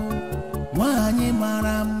 Mwakego, mwanye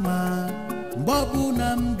marama, mbobu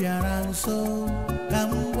na mbiara nso,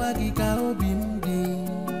 kamwa gika obimdi.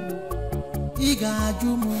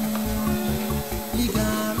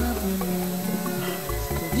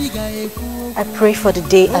 I pray for the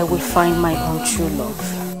day I will find my own true love.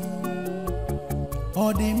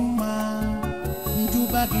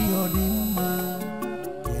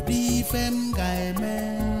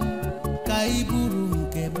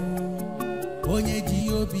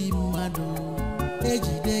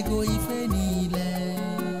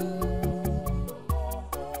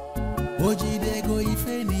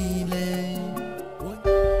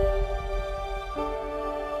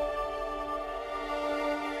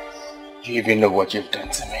 Do you even know what you've done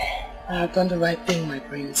to me? I have done the right thing, my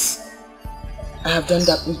prince. I have done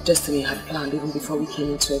that which destiny had planned even before we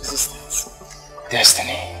came into existence.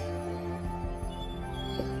 Destiny?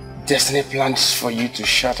 Destiny plans for you to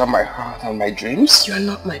shatter my heart and my dreams? You are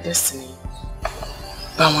not my destiny.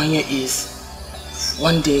 Bawanya is.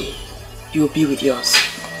 One day, you will be with yours.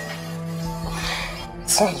 It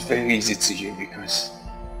sounds very easy to you because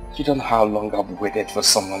you don't know how long I've waited for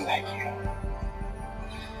someone like you.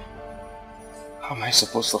 How am I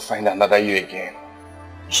supposed to find another you again?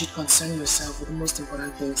 You should concern yourself with the most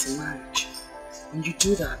important things in marriage. When you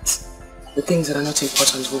do that, the things that are not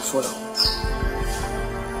important will follow.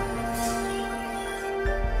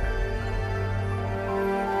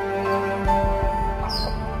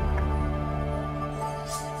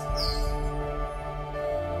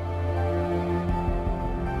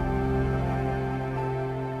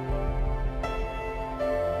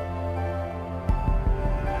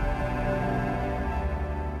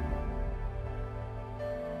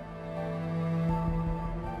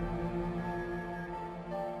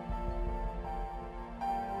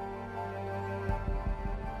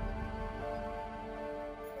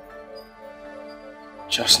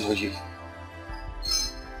 Just know you've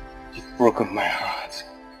broken my heart.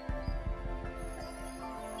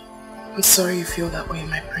 I'm sorry you feel that way,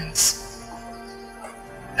 my prince.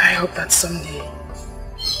 I hope that someday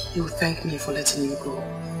you will thank me for letting you go.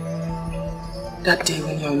 That day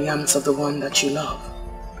when you're in the arms of the one that you love,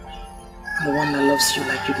 and the one that loves you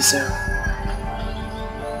like you deserve.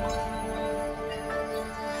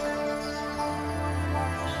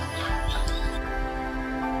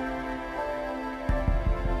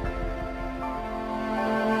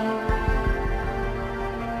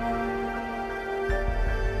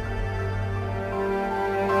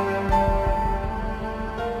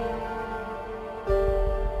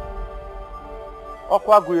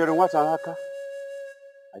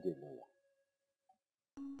 I didn't know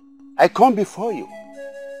that. I come before you.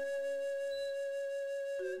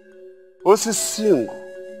 Also single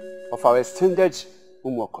of our extended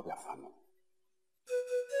Umokobia family.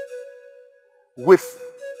 With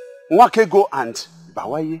Nwakego and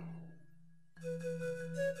Bawaye,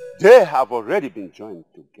 they have already been joined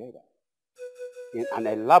together in an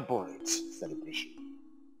elaborate celebration.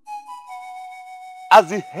 As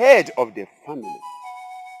the head of the family,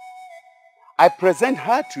 I present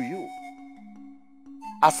her to you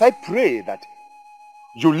as I pray that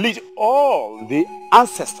you lead all the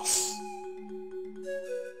ancestors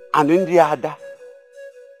and in the order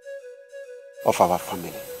of our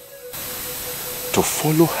family to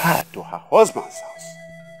follow her to her husband's house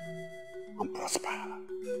and prosper her.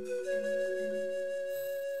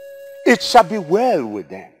 It shall be well with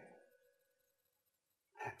them.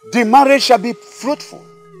 The marriage shall be fruitful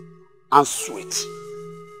and sweet.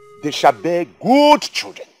 They shall bear good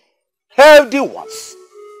children, healthy ones.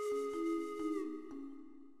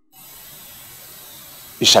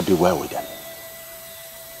 It shall be well with them.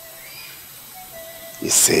 You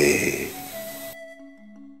say,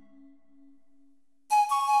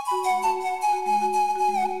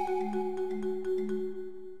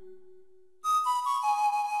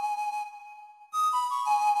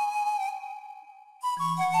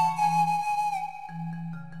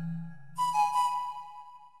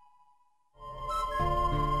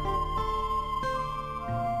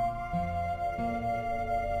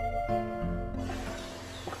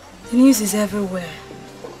 the news is everywhere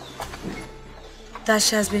that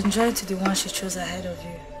she has been joined to the one she chose ahead of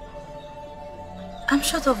you. I'm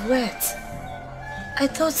short of words. I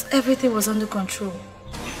thought everything was under control.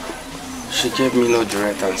 She gave me no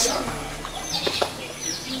direct answer.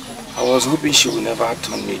 I was hoping she would never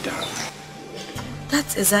turn me down.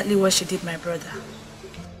 That's exactly what she did, my brother.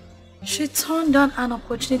 She turned down an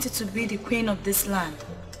opportunity to be the queen of this land,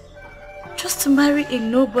 just to marry a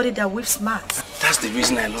nobody that whips smart. That's the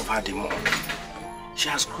reason I love her the more. She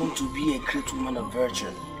has grown to be a great woman of virtue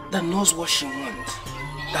that knows what she wants.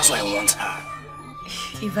 That's why I want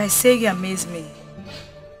her. If I say you amaze me,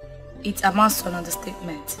 it amounts to an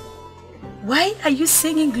understatement. Why are you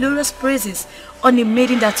singing glorious praises on a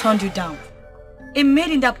maiden that turned you down? A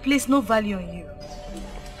maiden that placed no value on you.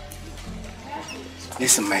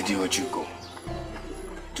 Listen, my dear Ojuko.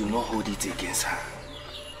 Do not hold it against her.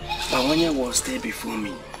 Bawanya was there before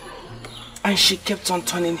me, and she kept on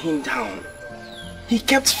turning him down. He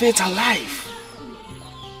kept faith alive.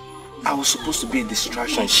 I was supposed to be a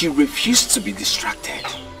distraction. She refused to be distracted.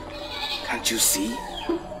 Can't you see?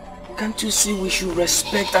 Can't you see we should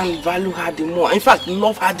respect and value her the more? In fact,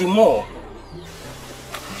 love her the more.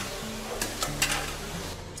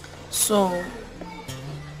 So,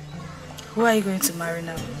 who are you going to marry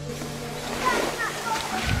now?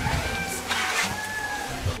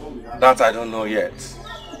 That I don't know yet.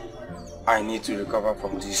 I need to recover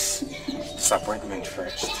from this disappointment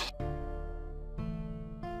first.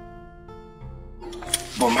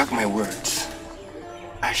 But mark my words,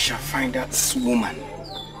 I shall find that woman.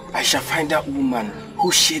 I shall find that woman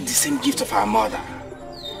who shared the same gift of her mother.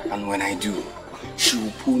 And when I do, she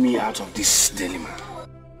will pull me out of this dilemma.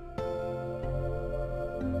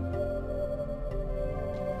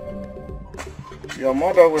 Your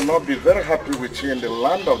mother will not be very happy with you in the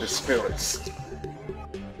land of the spirits.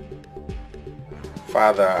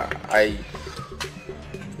 Father, I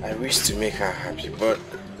wish to make her happy, but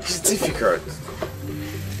it's difficult.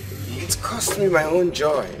 It cost me my own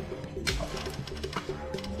joy.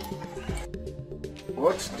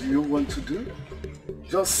 What do you want to do?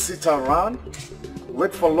 Just sit around,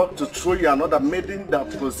 wait for luck to throw you another maiden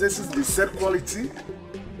that possesses the said quality?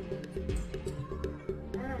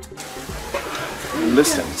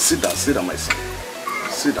 Listen, sit down, my son.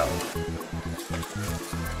 Sit down.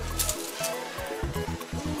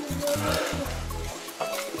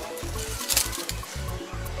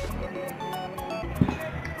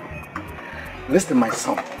 Listen, my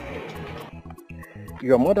son.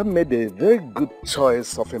 Your mother made a very good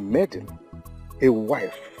choice of a maiden, a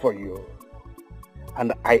wife for you.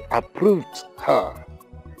 And I approved her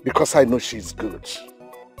because I know she's good.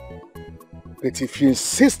 But if you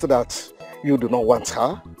insist that you do not want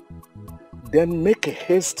her, then make a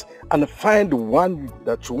haste and find one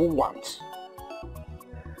that you want,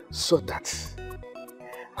 so that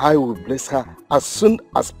I will bless her as soon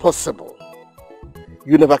as possible.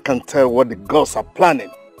 You never can tell what the gods are planning.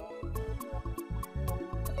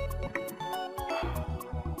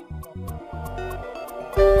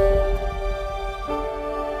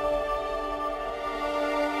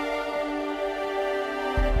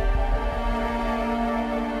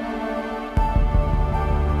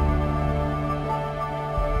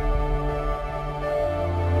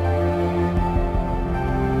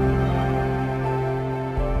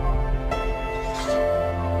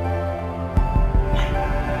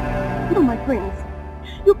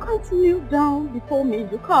 Kneel down before me.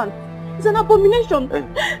 You can't. It's an abomination.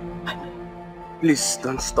 Please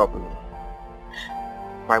don't stop me.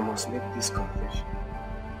 I must make this confession.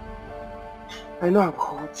 I know I've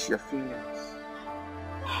hurt your feelings.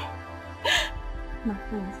 My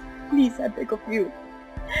friends, please, I beg of you.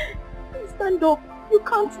 Please stand up. You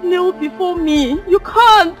can't kneel before me. You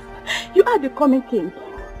can't. You are the coming king.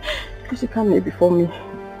 Please, you can't kneel before me.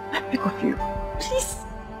 I beg of you. Please.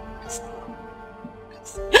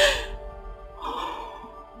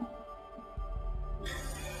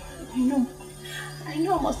 I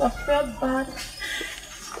know I must have felt bad,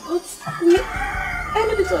 but I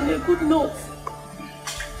ended it on a good note.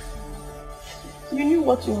 You knew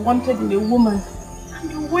what you wanted in a woman,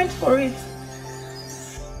 and you went for it.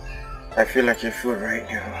 I feel like a fool right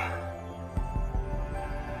now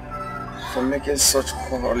for making such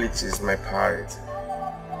qualities my priority.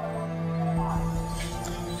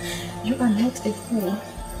 You are not a fool.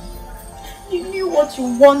 You knew what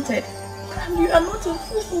you wanted, and you are not a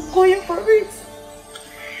fool for going for it.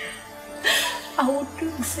 I would do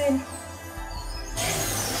the same.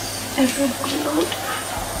 Every good.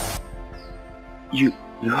 You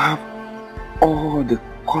have all the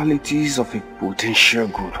qualities of a potential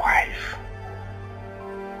good wife.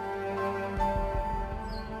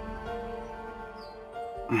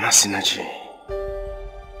 Masinachi,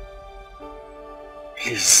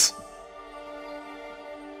 please,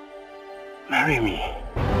 marry me.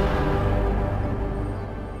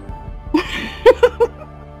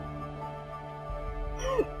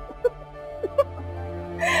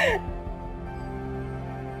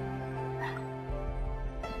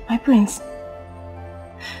 My prince,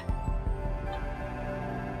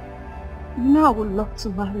 you know I would love to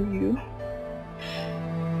marry you.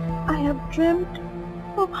 I have dreamed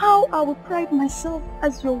of how I will pride myself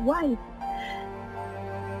as your wife.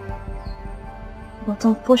 But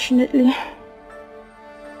unfortunately,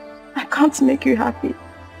 I can't make you happy.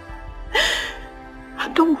 I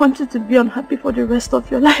don't want you to be unhappy for the rest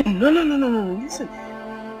of your life. No, listen.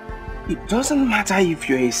 It doesn't matter if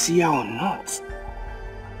you're a seer or not.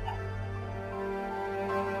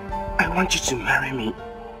 I want you to marry me,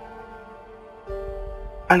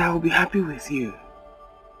 and I will be happy with you.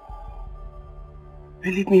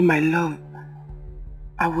 Believe me, my love,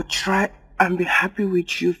 I will try and be happy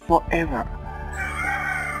with you forever.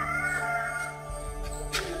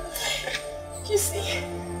 You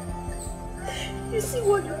see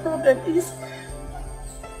what the problem is?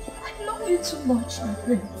 I love you too much, my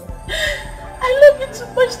friend. I love you too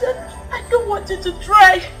much that I don't want you to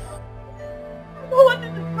try. I don't want you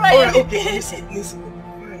to try. Alright, okay, listen.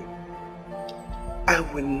 I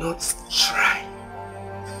will not try.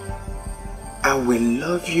 I will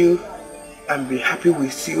love you and be happy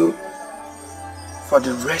with you for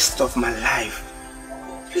the rest of my life.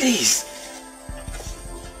 Please.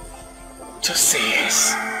 Just say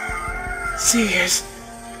yes. Say yes.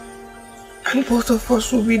 And both of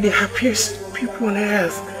us will be the happiest people on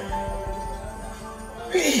earth.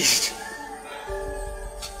 Please.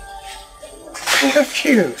 I love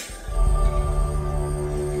you.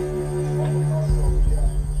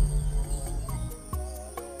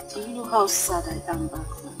 Do you know how sad I am back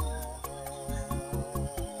home?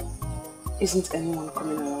 Isn't anyone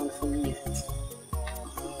coming around for me yet?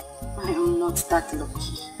 I am not that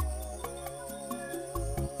lucky.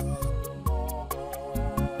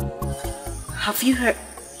 Have you heard,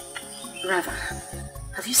 rather,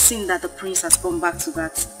 have you seen that the prince has gone back to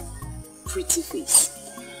that pretty face?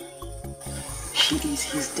 She is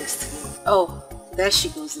his destiny. Oh, there she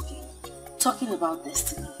goes again. Talking about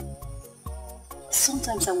destiny.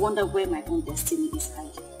 Sometimes I wonder where my own destiny is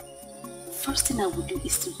hiding. First thing I would do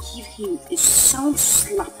is to give him a sound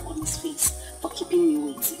slap on his face for keeping me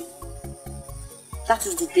waiting. That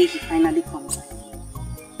is the day he finally comes at me.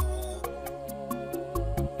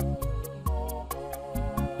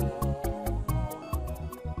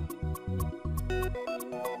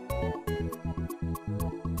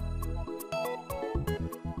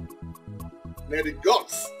 May the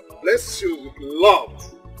gods bless you with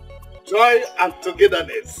love, joy and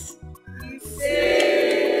togetherness.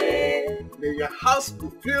 May your house be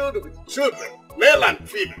filled with children, male and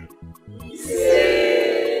female.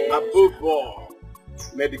 Above all,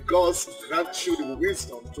 may the gods grant you the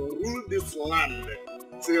wisdom to rule this land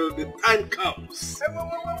till the time comes.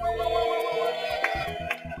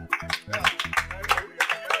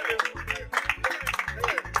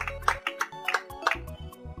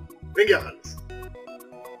 Bring your hands.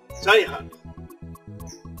 Join your hands.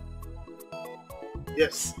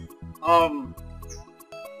 Yes.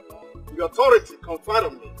 The authority conferred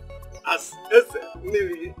on me as Eze Ini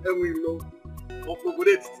Edo of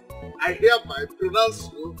Obodet. I hereby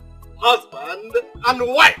pronounce you husband and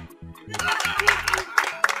wife.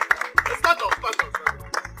 Start off.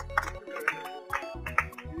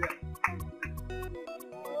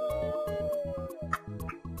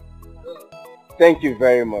 Thank you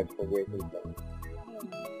very much for waiting for me.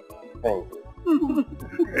 Thank you.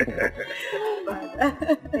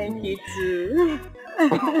 Thank you too.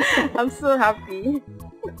 I'm so happy.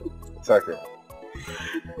 It's okay.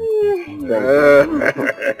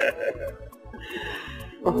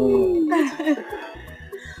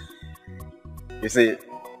 You see,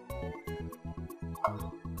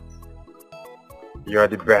 you're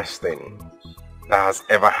the best thing that has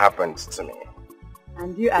ever happened to me.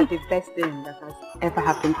 And you are the best thing that has ever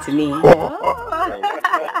happened to me.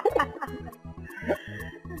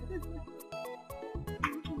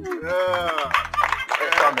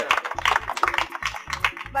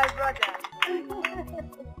 My brother.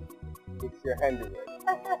 It's your handiwork.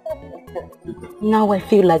 Now I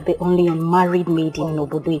feel like the only unmarried maiden in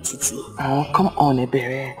Obodo Etiti. Oh, come on,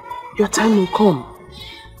 Ebere. Your time will come.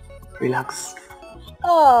 Relax.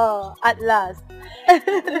 Oh, at last. At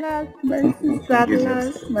last, my sister, at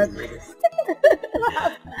last, my princess.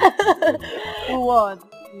 We won.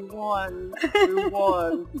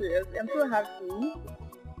 Yes, I'm so happy.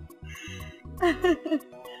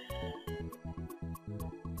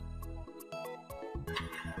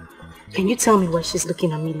 Can you tell me why she's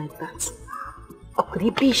looking at me like that? Or could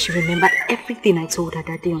it be she remembered everything I told her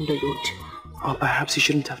that day on the road? Or perhaps you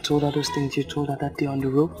shouldn't have told her those things you told her that day on the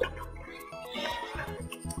road?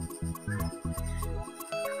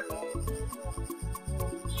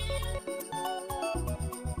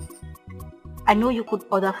 I know you could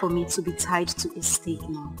order for me to be tied to a stake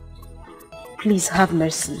now. Please have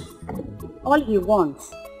mercy. All he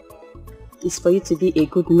wants is for you to be a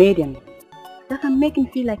good maiden that can make him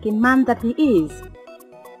feel like a man that he is.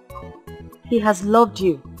 He has loved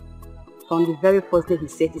you from the very first day he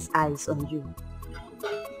set his eyes on you.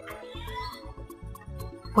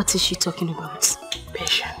 What is she talking about?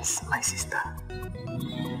 Patience, my sister.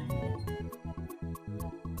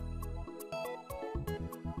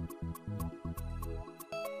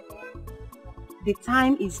 The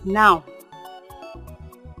time is now.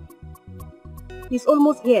 He's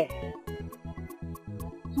almost here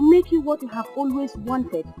to make you what you have always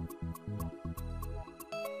wanted.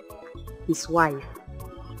 His wife.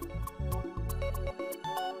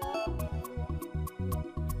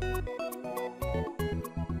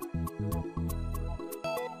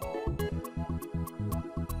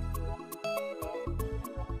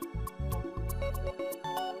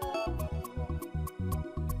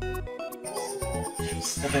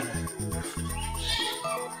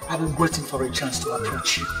 I've been waiting for a chance to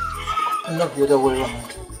approach you, and not the other way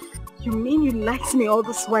around. You mean you liked me all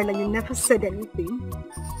this while and you never said anything?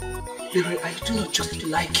 Baby, I do not just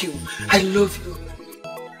like you. I love you.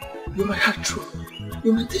 You're my heart true.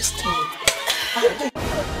 You're my destiny.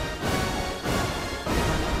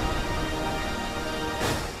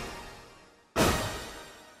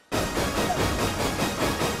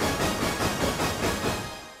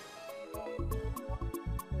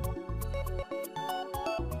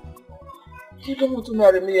 You don't want to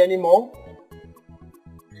marry me anymore?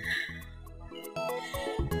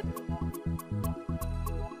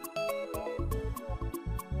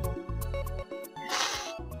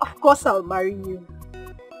 Of course I'll marry you.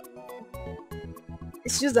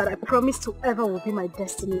 It's just that I promised whoever will be my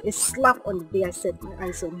destiny a slap on the day I set my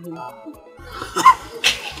eyes on him.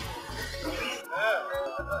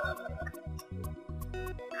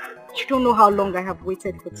 You don't know how long I have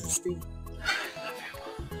waited for this day.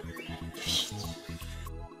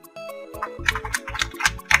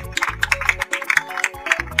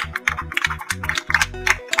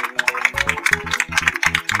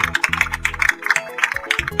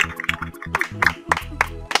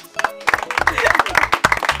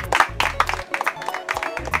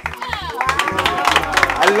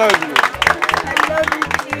 I love you. I love you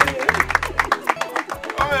too.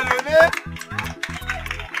 Come on, Rene.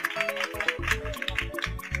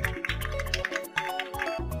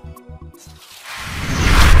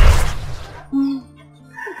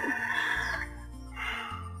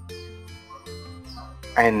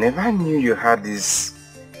 I never knew you had this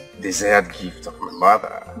desired gift of my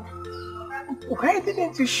mother. Why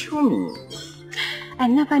didn't you show me? I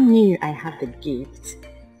never knew I had the gift.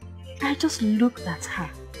 I just looked at her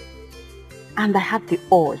and I had the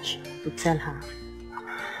urge to tell her.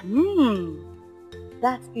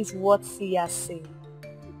 That is what Sia said.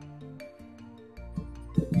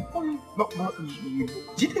 But you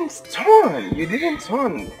didn't turn. You didn't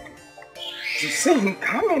turn to see him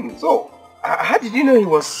coming. So how did you know he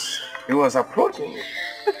was approaching you?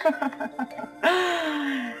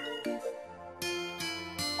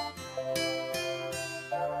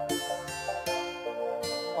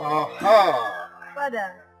 Aha!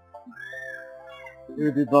 Father.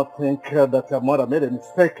 You did not think that your mother made a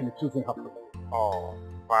mistake in choosing her place. Oh,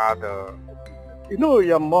 Father. You know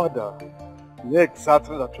your mother. You're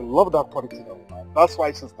exactly that you love that quality of life. That's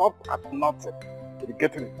why she stopped at nothing to be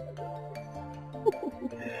getting it.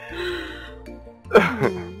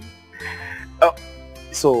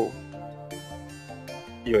 So,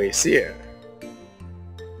 you're a seer?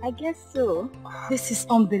 I guess so. This is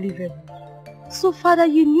unbelievable. So, Father,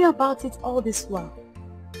 you knew about it all this while.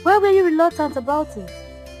 Why were you reluctant about it?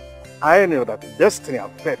 I knew that destiny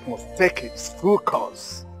and fate must take its full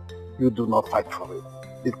course. You do not fight for it.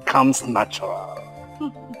 It comes natural.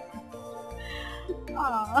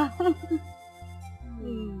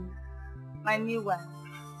 My new one.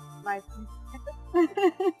 My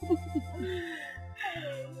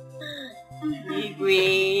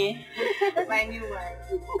Igwe. My new one.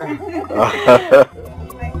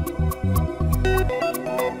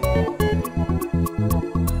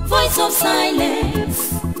 Voice of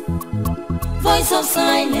silence, voice of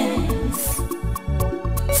silence.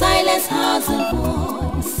 Silence has a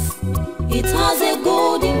voice, it has a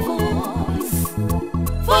golden voice.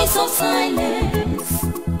 Voice of silence,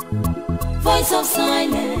 voice of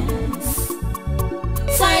silence.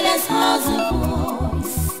 Silence has a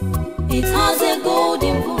voice, it has a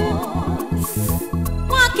golden voice.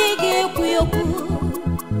 Wakege kuyoku,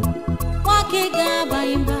 wakega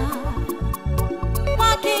baimba.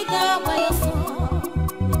 Wakega bayoso,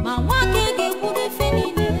 ma wakege kuge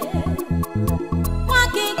fenine.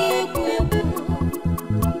 Wakege kuyoku,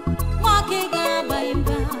 wakega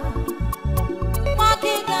baimba.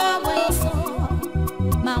 Wakega bayoso,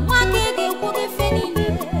 ma wakege kuge fenine.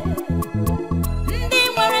 Ndi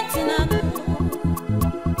mwere tinanu,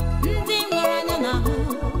 ndi mwere nyanahu.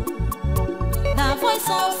 The voice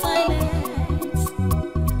of silence,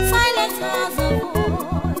 silence has a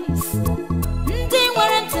voice. Ndi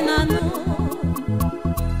mwere tinanu,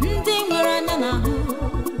 ndi mwere nyanahu.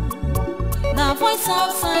 The voice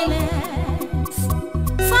of silence,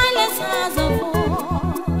 silence has a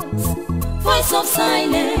voice. Voice of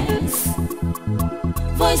silence,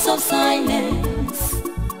 voice of silence,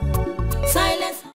 silence.